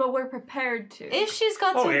 But we're prepared to. if she's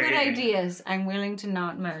got Oh, some yeah, good yeah, yeah. ideas, I'm willing to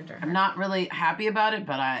not murder her. I'm not really happy about it,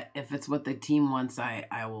 but if it's what the team wants, I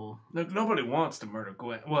will. Look, nobody wants to murder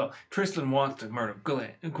Gwen. Well, Tristan wants to murder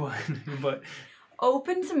Gwen, but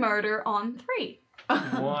Open to murder on 3.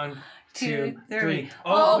 1, 2, 3.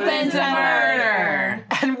 Open to murder.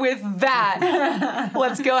 And with that,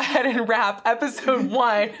 let's go ahead and wrap episode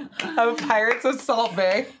 1 of Pirates of Salt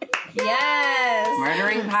Bay. Yes!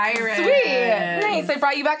 Murdering pirates. Sweet. Nice. I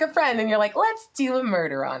brought you back a friend and you're like, let's do a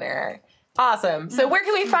murder on her. Awesome. So where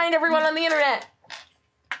can we find everyone on the internet?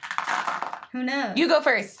 Who knows? You go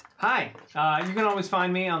first. Hi. You can always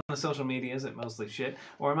find me on the social medias at Mostly Shit,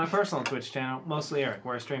 or my personal Twitch channel, Mostly Eric,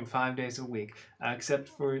 where I stream 5 days a week, except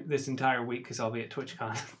for this entire week because I'll be at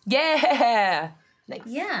TwitchCon. Yeah. Nice.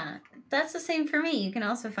 Yeah, that's the same for me. You can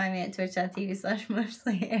also find me at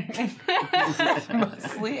twitch.tv/mostlyaired.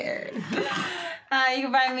 Mostly aired. You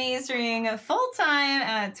can find me streaming full-time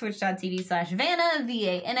at twitch.tv/Vanna,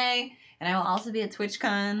 VANA. And I will also be at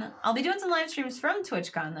TwitchCon. I'll be doing some live streams from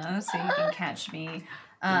TwitchCon, though, so you can catch me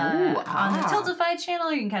on the Tiltified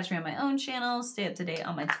channel. You can catch me on my own channel. Stay up to date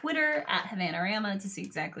on my Twitter, at Havanarama, to see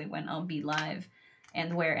exactly when I'll be live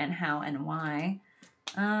and where and how and why.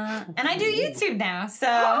 And I do YouTube now,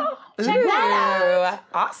 so check that out.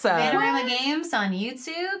 Awesome. Panorama Games on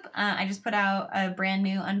YouTube. I just put out a brand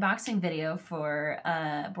new unboxing video for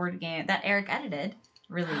a board game that Eric edited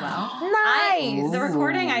really well. Nice. The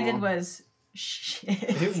recording I did was shit.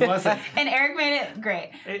 It wasn't. And Eric made it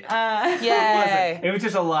great. It- Yay. It was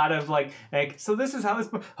just a lot of like, so this is how this.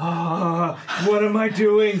 What am I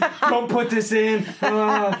doing? Don't put this in.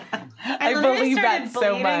 I literally believe started that so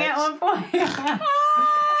bleeding much. at one point.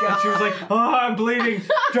 And she was like, I'm bleeding.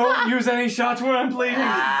 Don't use any shots where I'm bleeding.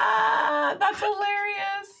 That's hilarious.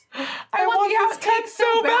 I want these cuts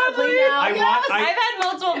so badly. I've had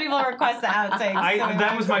multiple people request the outtakes.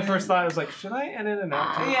 That was my first thought. I was like, should I edit an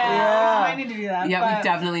outtake? Yeah, I need to do that. Yeah, but, we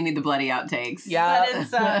definitely need the bloody outtakes. Yeah. But it's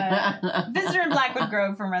Visitor in Blackwood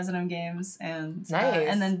Grove from Resident Games, and Nice.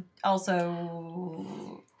 and then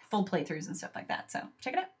also full playthroughs and stuff like that. So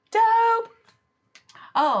check it out. Dope.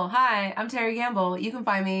 Oh, hi, I'm Terry Gamble. You can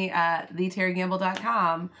find me at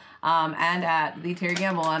theterrygamble.com and at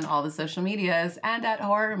theterrygamble on all the social medias and at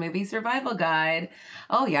Horror Movie Survival Guide.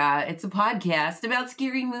 Oh, yeah, it's a podcast about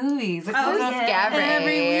scary movies. It comes up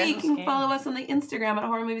every week. You can follow us on the Instagram at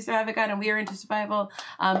Horror Movie Survival Guide, and we are into survival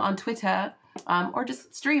on Twitter, or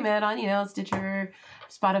just stream it on, Stitcher,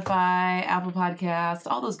 Spotify, Apple Podcasts,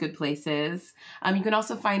 all those good places. You can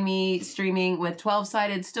also find me streaming with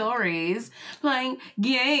 12-sided stories, playing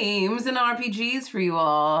games and RPGs for you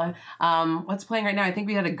all. What's playing right now? I think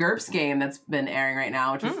we had a GURPS game that's been airing right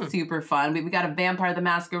now, which is super fun. We got a Vampire the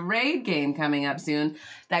Masquerade game coming up soon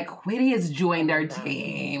that Quiddy has joined our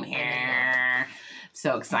team here.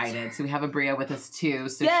 So excited. So we have Abria with us too.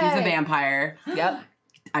 So she's a vampire. Yep.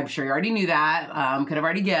 I'm sure you already knew that. Could have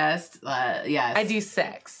already guessed. Yes. I do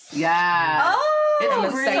sex. Yeah. Oh,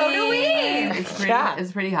 it's pretty, so do we.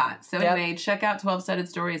 It's pretty hot. So anyway, check out 12-Sided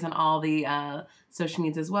Stories on all the social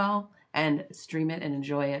medias as well. And stream it and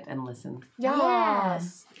enjoy it and listen.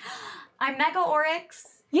 Yes. I'm Mega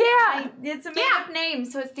Oryx. Yeah. It's a made-up name,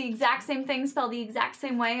 so it's the exact same thing, spelled the exact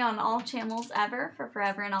same way on all channels ever, for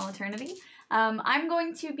forever and all eternity. I'm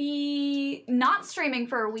going to be not streaming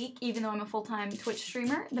for a week, even though I'm a full-time Twitch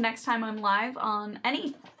streamer. The next time I'm live on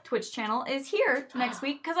any Twitch channel is here next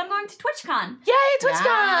week, because I'm going to TwitchCon. Yay,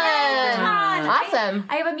 TwitchCon! TwitchCon! Awesome.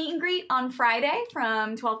 I have a meet and greet on Friday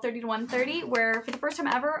from 12:30 to 1:30, where for the first time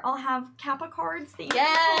ever, I'll have Kappa cards that you can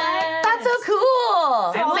collect. That's so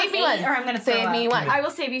cool. So Save me one. Or I'm gonna Save me one. I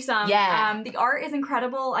will save you some. Yeah. The art is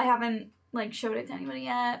incredible. I haven't showed it to anybody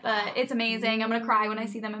yet, but it's amazing. I'm gonna cry when I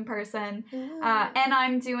see them in person. And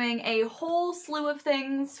I'm doing a whole slew of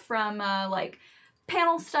things from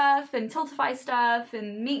panel stuff and Tiltify stuff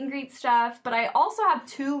and meet and greet stuff, but I also have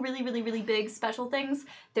two really, really, really big special things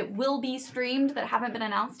that will be streamed that haven't been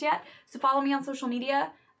announced yet. So follow me on social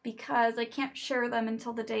media, because I can't share them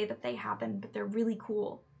until the day that they happen, but they're really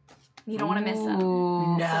cool. You don't want to miss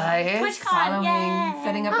them. Nice. TwitchCon, yay!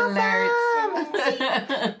 Setting up alerts.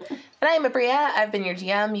 And I'm Abria. I've been your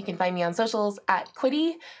GM. You can find me on socials at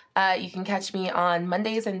Quiddy. You can catch me on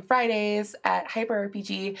Mondays and Fridays at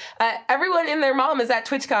HyperRPG. Everyone and their mom is at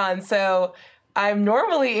TwitchCon, so I'm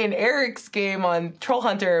normally in Eric's game on Troll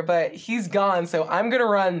Hunter, but he's gone, so I'm gonna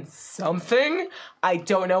run something. I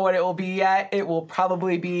don't know what it will be yet. It will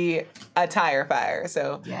probably be a tire fire,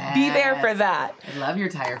 so be there for that. I love your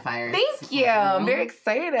tire fires. Thank you. I'm very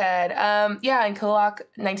excited. And Kolok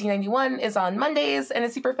 1991 is on Mondays, and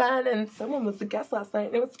it's super fun, and someone was a guest last night,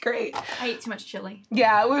 and it was great. I ate too much chili.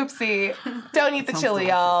 Yeah, whoopsie. Don't eat the Sounds chili,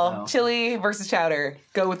 delicious, y'all. though. Chili versus chowder.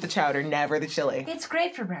 Go with the chowder, never the chili. It's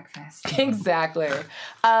great for breakfast. Exactly.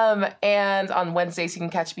 And on Wednesdays, you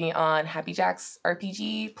can catch me on Happy Jack's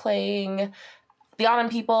RPG playing The Autumn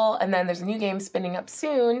People, and then there's a new game spinning up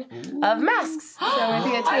soon of Masks. So I'm going to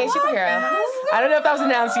be a teenage superhero. I don't know if that was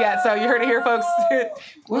announced yet, so you heard it here, folks.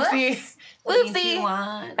 Whoopsie. Whoopsie.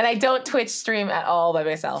 And I don't Twitch stream at all by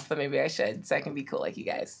myself, but maybe I should, so I can be cool like you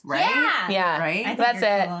guys. Right? Yeah. Right? I think That's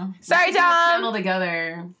you're it. cool. Sorry, Channel Tom.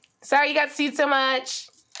 together. Sorry you got sued so much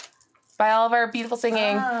by all of our beautiful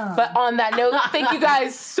singing. Oh. But on that note, thank you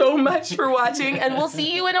guys so much for watching, and we'll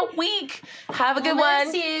see you in a week. Have a good one.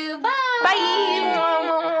 Miss you. Bye. Bye.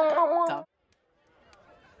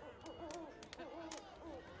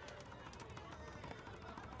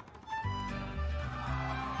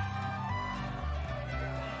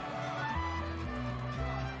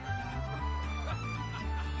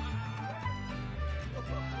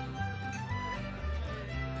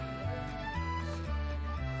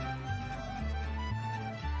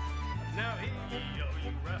 Now hey-yo,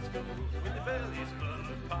 you rascals, with your bellies full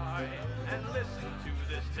of pie, and listen to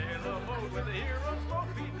this tale of old where the heroes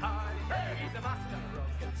won't be high. He's a master of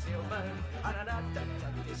concealment and an adept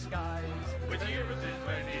at disguise. With years is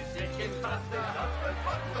when he's taking fast the husband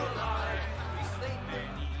but will lie. He's slain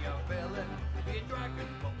many a villain, be a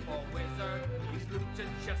dragon, buff or wizard. He's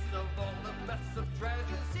looted chests of all the best of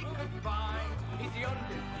treasures he could find. He's the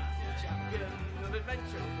undefeated champion of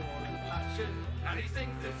adventure, war and passion, and he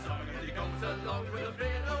sings this song as he goes along with a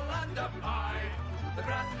fiddle and a pipe. The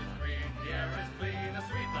grass is green, the air is clean, a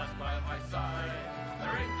sweet lass by my side.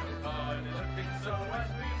 There ain't no fun in looking so as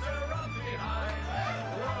we